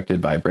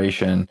unexpected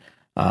vibration.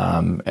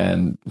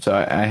 And so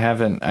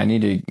I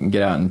need to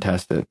get out and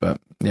test it.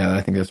 But yeah,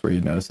 I think that's where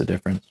you notice the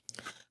difference.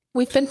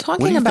 We've been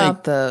talking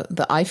about the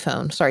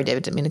iPhone. Sorry,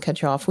 David, didn't mean to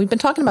cut you off. We've been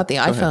talking about the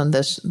iPhone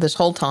this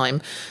whole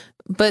time,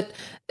 but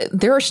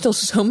there are still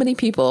so many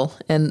people,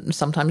 and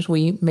sometimes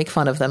we make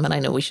fun of them, and I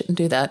know we shouldn't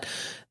do that,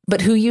 but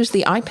who use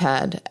the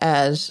iPad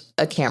as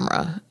a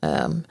camera.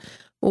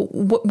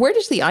 Where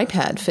does the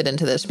iPad fit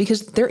into this?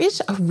 Because there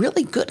is a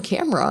really good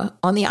camera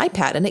on the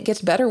iPad, and it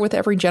gets better with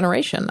every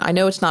generation. I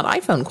know it's not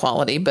iPhone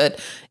quality, but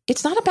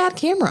it's not a bad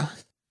camera.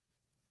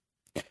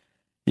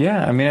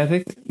 Yeah, I mean, I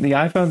think the the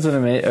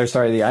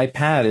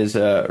iPad is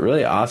a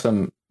really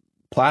awesome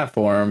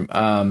platform.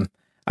 I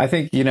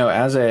think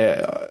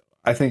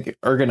I think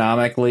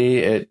ergonomically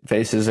it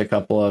faces a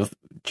couple of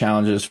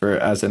challenges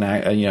as a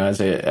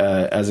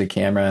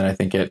camera, and I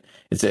think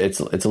it's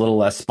a little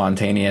less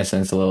spontaneous,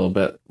 and it's a little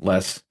bit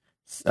less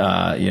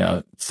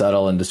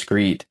subtle and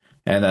discreet,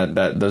 and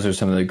that those are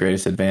some of the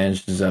greatest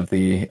advantages of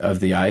the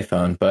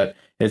iPhone. But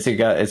it's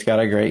got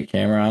a great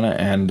camera on it,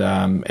 and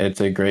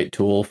it's a great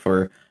tool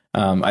for.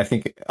 I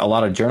think a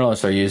lot of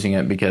journalists are using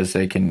it because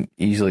they can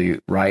easily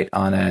write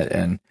on it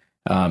and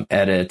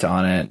edit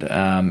on it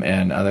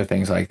and other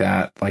things like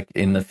that, like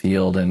in the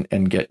field,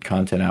 and get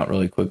content out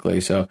really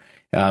quickly. So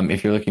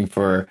if you're looking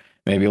for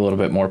maybe a little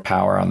bit more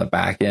power on the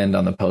back end,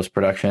 on the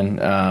post-production,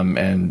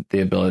 and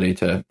the ability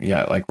to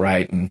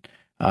write and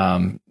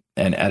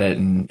edit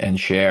and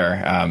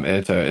share,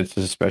 it's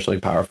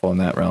especially powerful in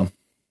that realm.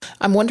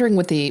 I'm wondering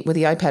with the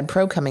iPad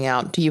Pro coming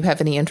out, do you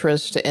have any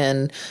interest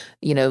in,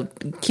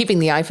 keeping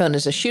the iPhone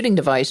as a shooting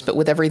device, but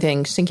with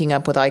everything syncing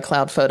up with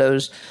iCloud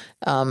photos,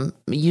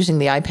 using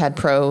the iPad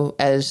Pro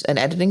as an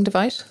editing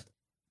device?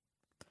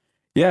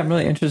 Yeah, I'm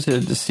really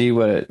interested to see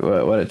what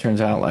it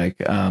turns out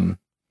like.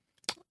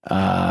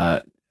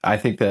 I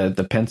think that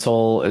the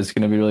pencil is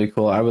going to be really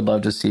cool. I would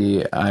love to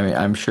see. I mean,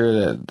 I'm sure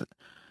that.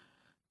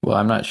 Well,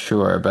 I'm not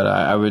sure, but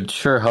I would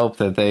sure hope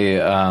that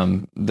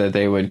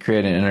they would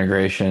create an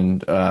integration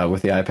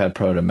with the iPad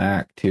Pro to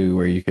Mac too,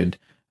 where you could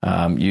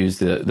use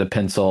the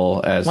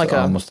pencil as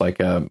almost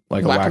like a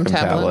Wacom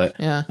tablet.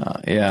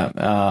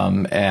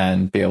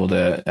 And be able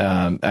to.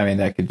 I mean,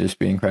 that could just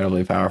be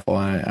incredibly powerful.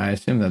 I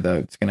assume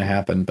that's going to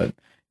happen, but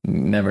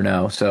never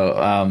know.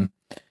 So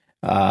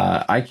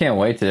I can't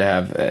wait to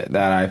have that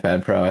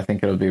iPad Pro. I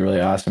think it'll be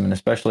really awesome, and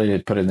especially to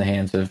put it in the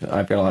hands of,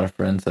 I've got a lot of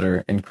friends that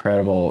are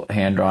incredible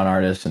hand-drawn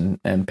artists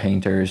and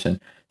painters,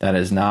 and that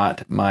is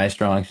not my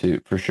strong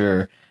suit for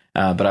sure.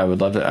 But I would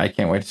love to, I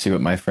can't wait to see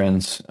what my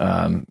friends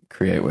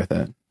create with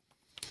it.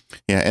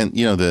 Yeah, and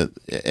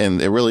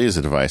and it really is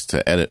a device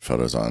to edit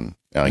photos on,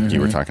 like you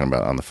were talking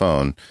about on the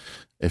phone.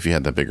 If you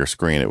had the bigger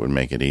screen, it would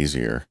make it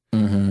easier.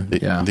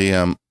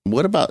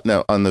 What about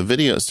now on the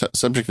video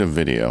subject of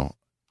video?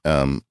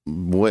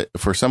 What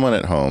for someone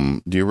at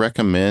home, do you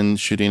recommend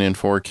shooting in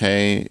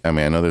 4K? I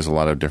mean, I know there's a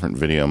lot of different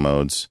video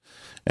modes,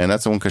 and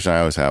that's the one question I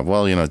always have.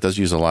 Well, it does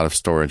use a lot of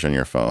storage on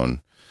your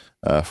phone.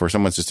 For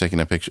someone just taking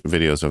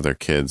videos of their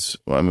kids,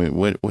 well, I mean,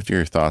 what are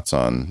your thoughts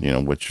on,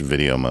 which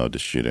video mode to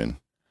shoot in?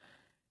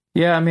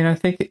 Yeah, I mean, I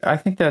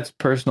think that's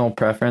personal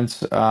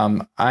preference.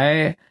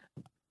 I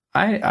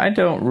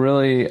don't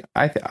really.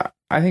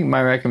 I think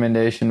my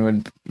recommendation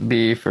would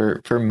be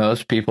for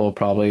most people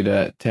probably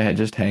to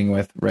just hang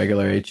with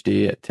regular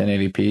HD at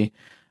 1080p.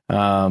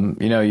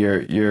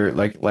 You're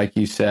like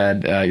you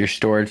said, your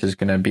storage is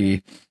going to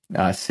be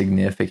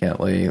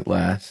significantly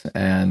less,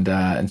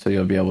 and so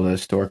you'll be able to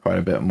store quite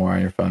a bit more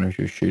on your phone if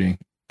you're shooting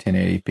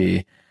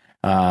 1080p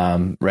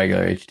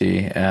regular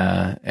HD,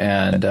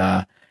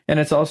 and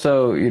it's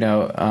also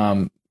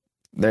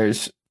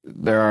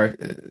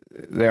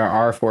there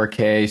are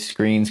 4K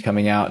screens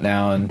coming out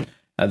now, and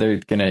they're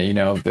gonna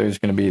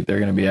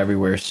be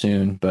everywhere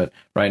soon. But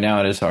right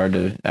now it is hard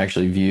to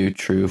actually view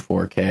true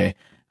 4K.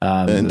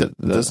 And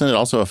doesn't it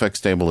also affect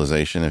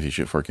stabilization? If you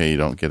shoot 4K, you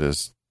don't get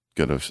as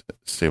good of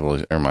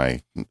stabilization. Or am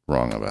I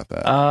wrong about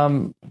that?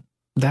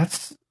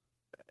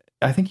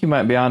 I think you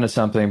might be onto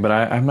something, but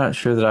I'm not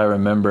sure that I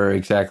remember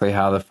exactly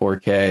how the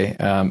 4K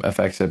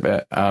affects it.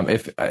 But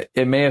if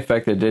it may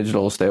affect the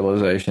digital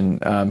stabilization,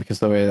 because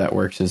the way that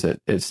works is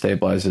it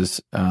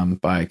stabilizes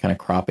by kind of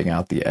cropping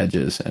out the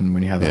edges, and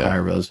when you have a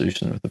higher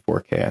resolution with the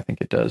 4K, I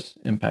think it does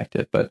impact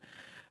it. But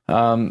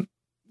so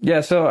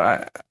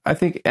I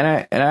think,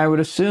 and I would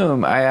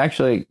assume, I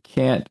actually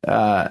can't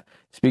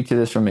speak to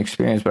this from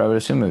experience, but I would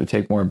assume it would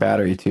take more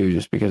battery too,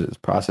 just because it's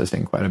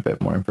processing quite a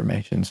bit more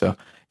information. So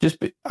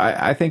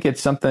I think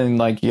it's something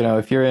like,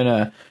 if you're in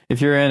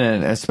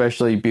an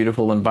especially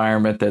beautiful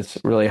environment that's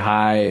really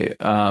high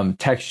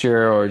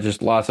texture, or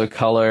just lots of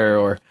color,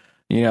 or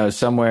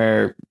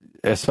somewhere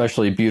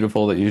especially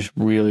beautiful that you just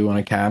really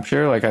want to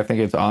capture, like, I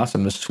think it's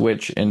awesome to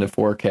switch into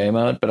 4K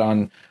mode. But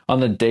on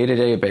the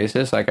day-to-day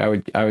basis, like, I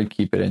would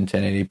keep it in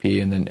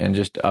 1080p and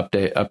just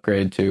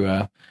upgrade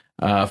to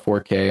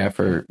 4K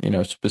for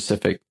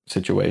specific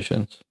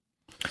situations.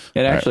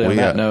 And actually, on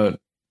that note,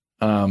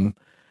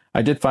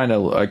 I did find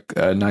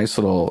a nice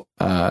little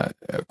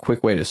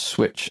quick way to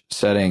switch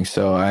settings.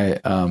 So I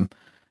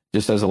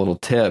just as a little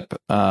tip,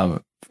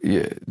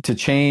 to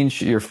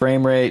change your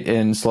frame rate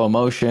in slow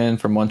motion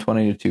from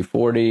 120 to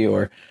 240,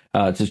 or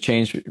to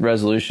change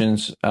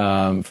resolutions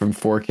from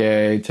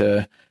 4K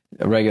to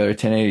a regular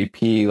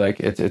 1080p, like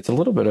it's a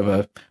little bit of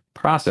a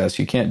process.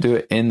 You can't do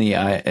it in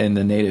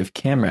the native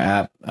camera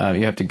app.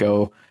 You have to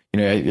go,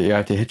 you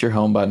have to hit your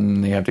home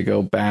button, you have to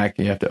go back,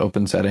 you have to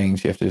open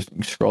settings, you have to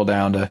scroll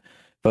down to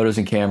photos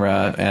and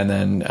camera, and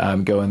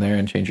then go in there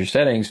and change your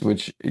settings,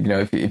 which,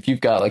 if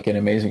you've got like an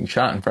amazing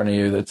shot in front of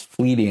you that's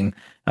fleeting,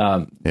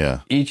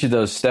 each of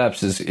those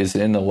steps is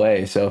in the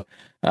way. So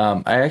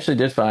I actually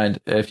did find,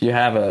 if you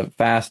have a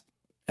fast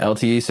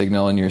LTE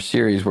signal and your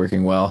Siri is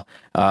working well,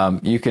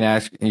 you can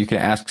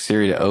ask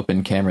Siri to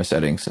open camera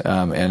settings,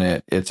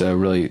 and it's a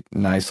really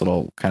nice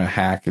little kind of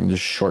hack and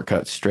just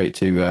shortcut straight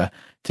to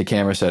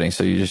camera settings.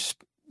 So you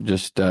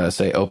just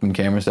say open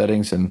camera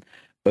settings, and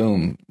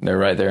boom, they're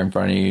right there in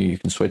front of you. You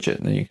can switch it,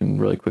 and then you can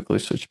really quickly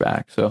switch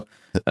back. So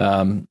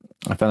I found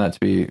that to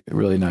be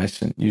really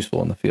nice and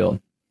useful in the field.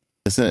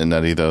 Isn't it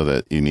nutty, though,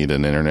 that you need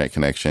an internet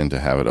connection to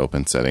have it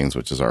open settings,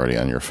 which is already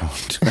on your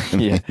phone?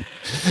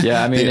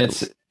 Yeah. I mean,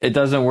 it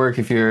doesn't work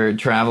if you're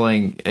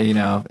traveling,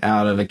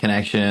 out of a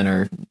connection,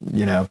 or,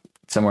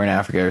 somewhere in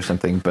Africa or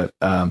something, but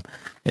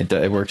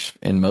it works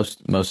in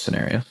most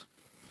scenarios.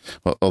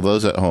 Well,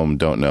 those at home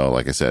don't know,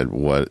 like I said,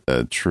 what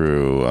a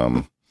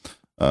true,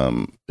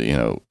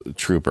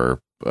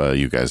 trooper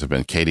you guys have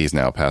been. Katie's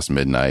now past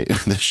midnight.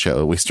 This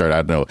show I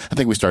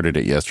think we started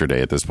it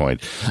yesterday at this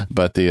point,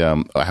 but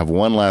I have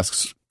one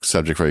last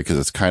subject for you because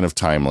it's kind of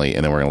timely,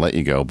 and then we're going to let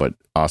you go. But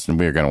Austin,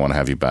 we are going to want to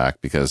have you back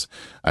because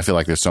I feel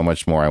like there's so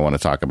much more I want to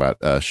talk about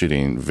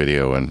shooting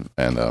video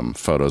and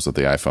photos with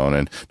the iPhone.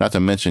 And not to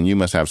mention, you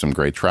must have some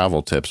great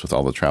travel tips with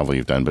all the travel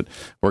you've done. But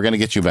we're going to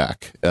get you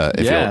back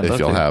if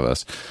you'll have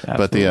us.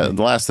 Absolutely. But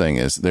the last thing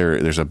is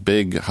there's a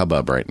big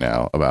hubbub right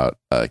now about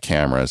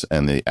cameras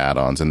and the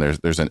add-ons, and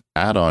there's an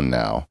add-on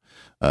now,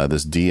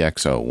 this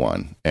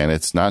DxO1, and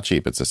it's not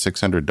cheap. It's a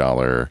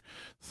 $600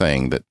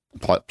 thing that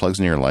plugs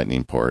into your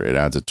Lightning port. It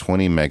adds a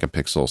 20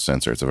 megapixel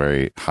sensor. It's a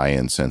very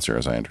high-end sensor,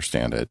 as I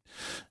understand it,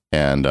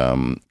 and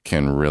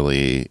can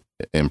really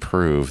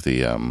improve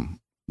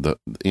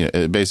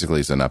it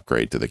basically is an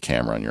upgrade to the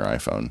camera on your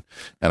iPhone.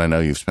 And I know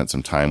you've spent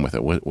some time with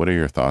it. What are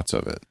your thoughts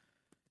of it?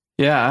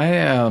 Yeah,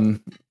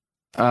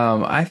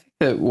 I think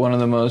that one of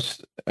the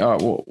most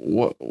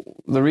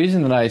the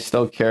reason that I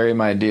still carry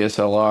my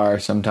DSLR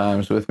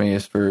sometimes with me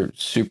is for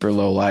super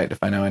low light. If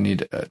I know I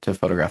need to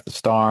photograph the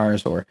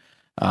stars, or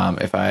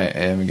if I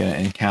am going to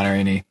encounter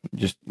any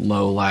just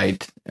low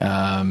light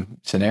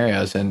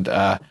scenarios,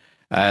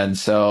 and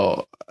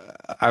so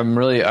I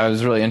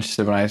was really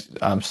interested when I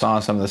saw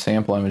some of the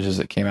sample images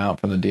that came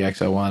out from the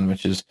DxO1,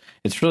 which is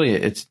it's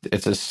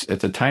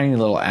a tiny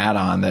little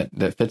add-on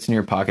that fits in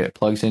your pocket. It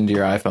plugs into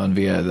your iPhone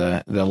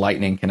via the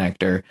Lightning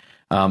connector.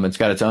 It's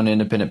got its own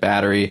independent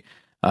battery.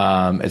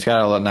 It's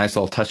got a nice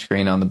little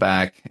touchscreen on the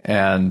back,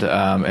 and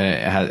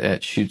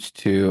it shoots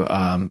to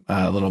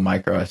a little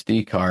micro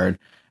SD card,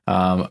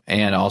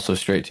 and also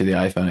straight to the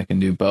iPhone. It can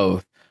do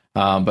both.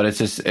 But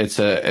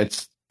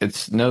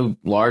it's no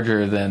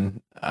larger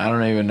than, I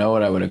don't even know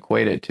what I would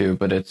equate it to,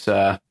 but it's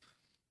like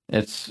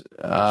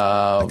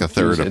a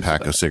third a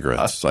pack of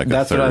cigarettes.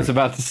 That's what I was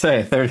about to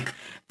say. Third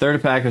a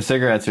pack of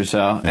cigarettes or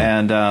so.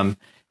 Yeah.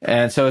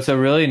 And so it's a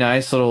really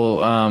nice little,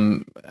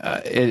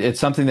 it's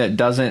something that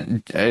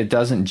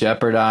doesn't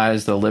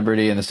jeopardize the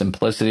liberty and the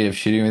simplicity of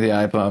shooting with the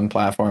iPhone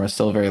platform. It's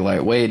still very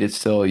lightweight.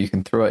 You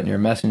can throw it in your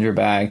messenger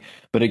bag,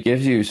 but it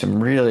gives you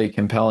some really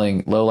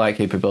compelling low light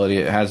capability.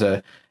 It has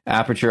a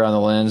aperture on the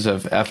lens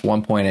of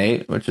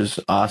f1.8, which is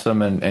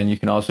awesome. And you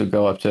can also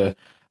go up to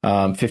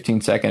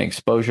 15-second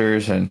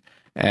exposures, and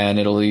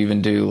it'll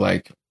even do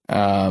like,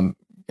 I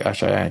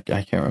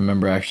can't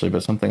remember actually,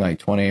 but something like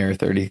 20 or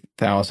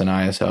 30,000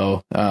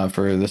 ISO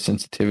for the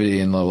sensitivity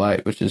in low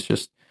light, which is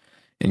just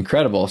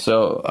incredible.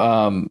 So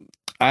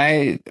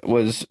I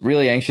was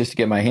really anxious to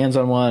get my hands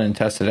on one and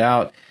test it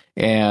out.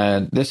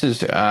 And this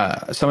is,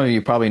 some of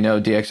you probably know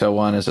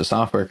DxO1 is a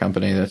software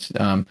company that's,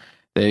 I've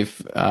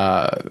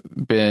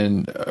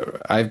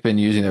been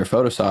using their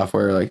photo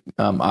software like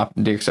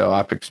DxO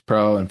Optics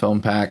Pro and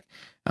Film Pack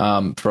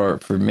for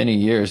many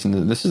years,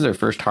 and this is their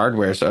first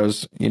hardware. So I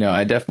was,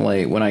 I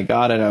definitely, when I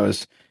got it, I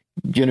was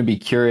going to be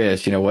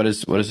curious. What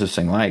is this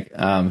thing like?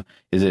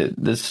 Is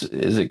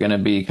it going to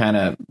be kind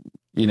of,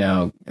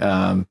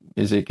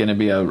 is it going to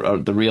be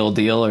the real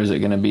deal, or is it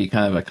going to be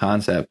kind of a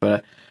concept?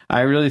 But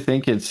I really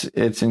think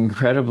it's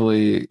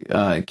incredibly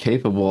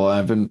capable.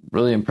 I've been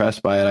really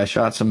impressed by it. I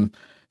shot some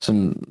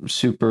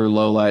super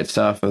low light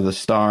stuff of the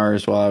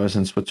stars while I was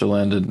in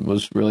Switzerland, and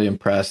was really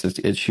impressed.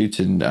 It shoots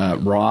in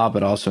RAW,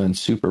 but also in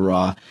super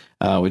RAW,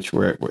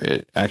 where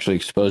it actually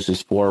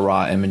exposes 4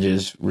 RAW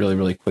images really,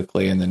 really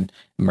quickly, and then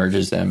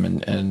merges them,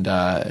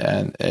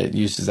 and it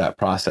uses that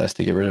process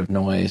to get rid of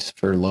noise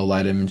for low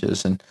light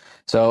images. And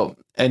so,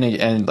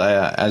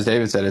 as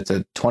David said, it's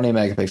a 20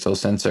 megapixel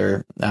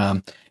sensor.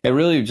 It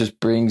really just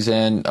brings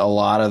in a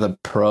lot of the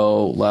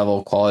pro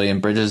level quality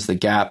and bridges the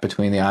gap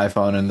between the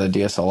iPhone and the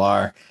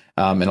DSLR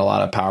in a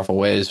lot of powerful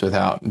ways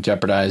without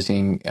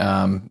jeopardizing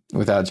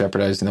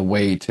the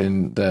weight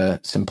and the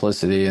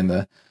simplicity and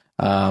the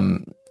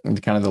kind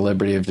of the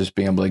liberty of just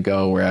being able to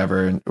go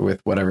wherever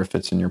with whatever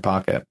fits in your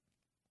pocket.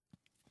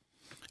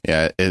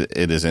 Yeah,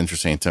 it is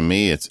interesting. To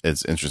me,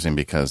 it's interesting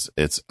because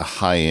it's a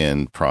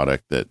high-end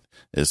product that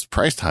is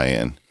priced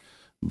high-end,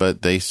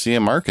 but they see a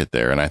market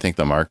there. And I think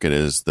the market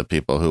is the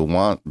people who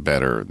want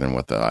better than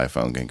what the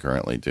iPhone can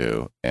currently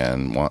do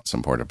and want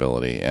some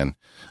portability. And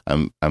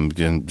I'm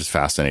just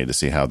fascinated to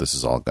see how this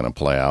is all going to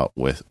play out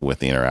with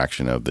the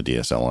interaction of the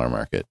DSLR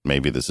market.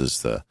 Maybe this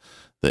is the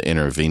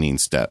intervening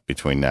step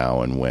between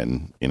now and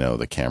when,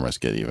 the cameras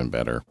get even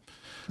better.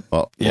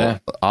 Well, yeah.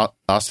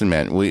 Austin,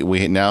 man,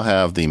 we now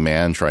have the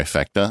man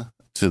trifecta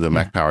to the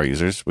Mac Power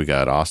users. We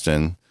got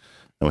Austin,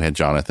 and we had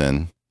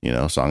Jonathan,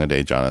 Song of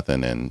Day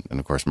Jonathan, and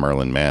of course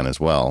Merlin Mann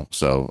as well.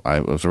 So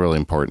it was really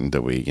important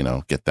that we,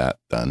 get that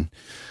done.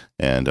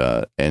 And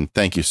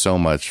thank you so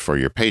much for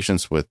your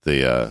patience with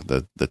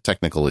the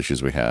technical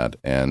issues we had,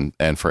 and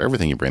for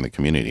everything you bring the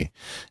community.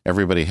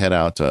 Everybody head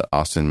out to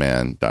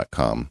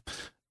austinmann.com.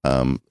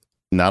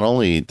 Not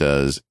only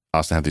does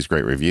Austin have these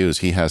great reviews,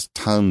 he has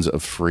tons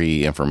of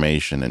free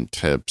information and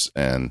tips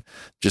and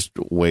just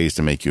ways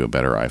to make you a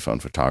better iPhone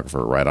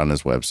photographer right on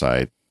his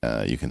website.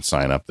 You can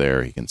sign up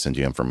there. He can send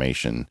you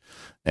information.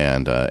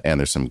 And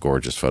there's some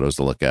gorgeous photos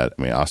to look at.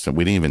 I mean, Austin,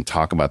 we didn't even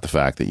talk about the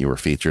fact that you were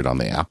featured on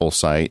the Apple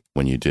site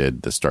when you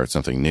did the Start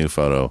Something New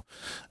photo.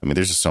 I mean,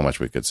 there's just so much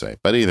we could say.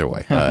 But either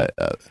way,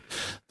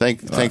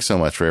 thanks so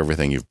much for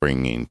everything you're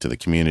bringing to the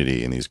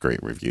community and these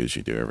great reviews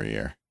you do every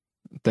year.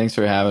 Thanks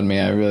for having me.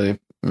 I really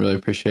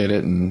appreciate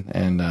it,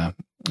 and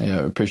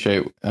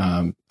appreciate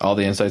all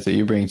the insights that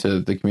you bring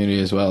to the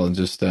community as well, and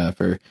just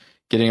for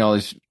getting all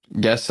these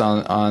guests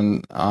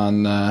on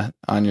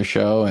your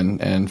show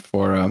and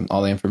for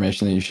all the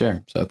information that you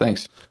share. So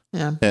thanks.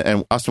 Yeah.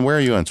 And Austin, where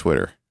are you on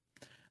Twitter?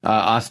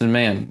 Austin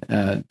Mann,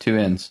 2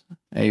 N's,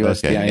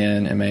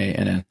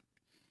 AUSTINMANN.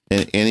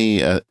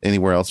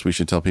 Anywhere else we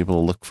should tell people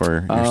to look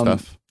for your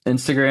stuff?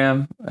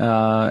 Instagram,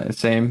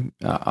 same,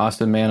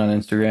 Austin Mann on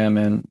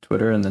Instagram and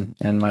Twitter, and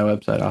my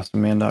website,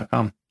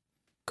 austinmann.com.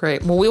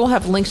 Great. Well, we will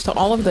have links to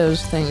all of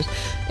those things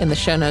in the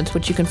show notes,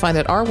 which you can find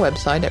at our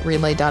website at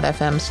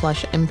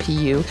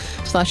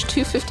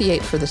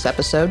relay.fm/MPU/258 for this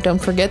episode. Don't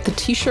forget the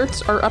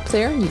t-shirts are up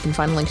there. You can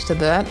find links to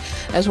that,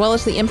 as well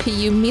as the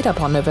MPU meetup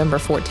on November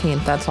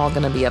 14th. That's all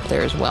going to be up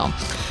there as well.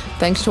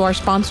 Thanks to our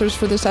sponsors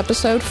for this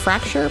episode,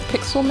 Fracture,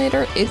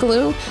 Pixelmator,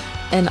 Igloo,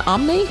 and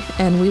Omni,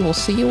 and we will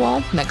see you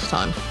all next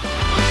time.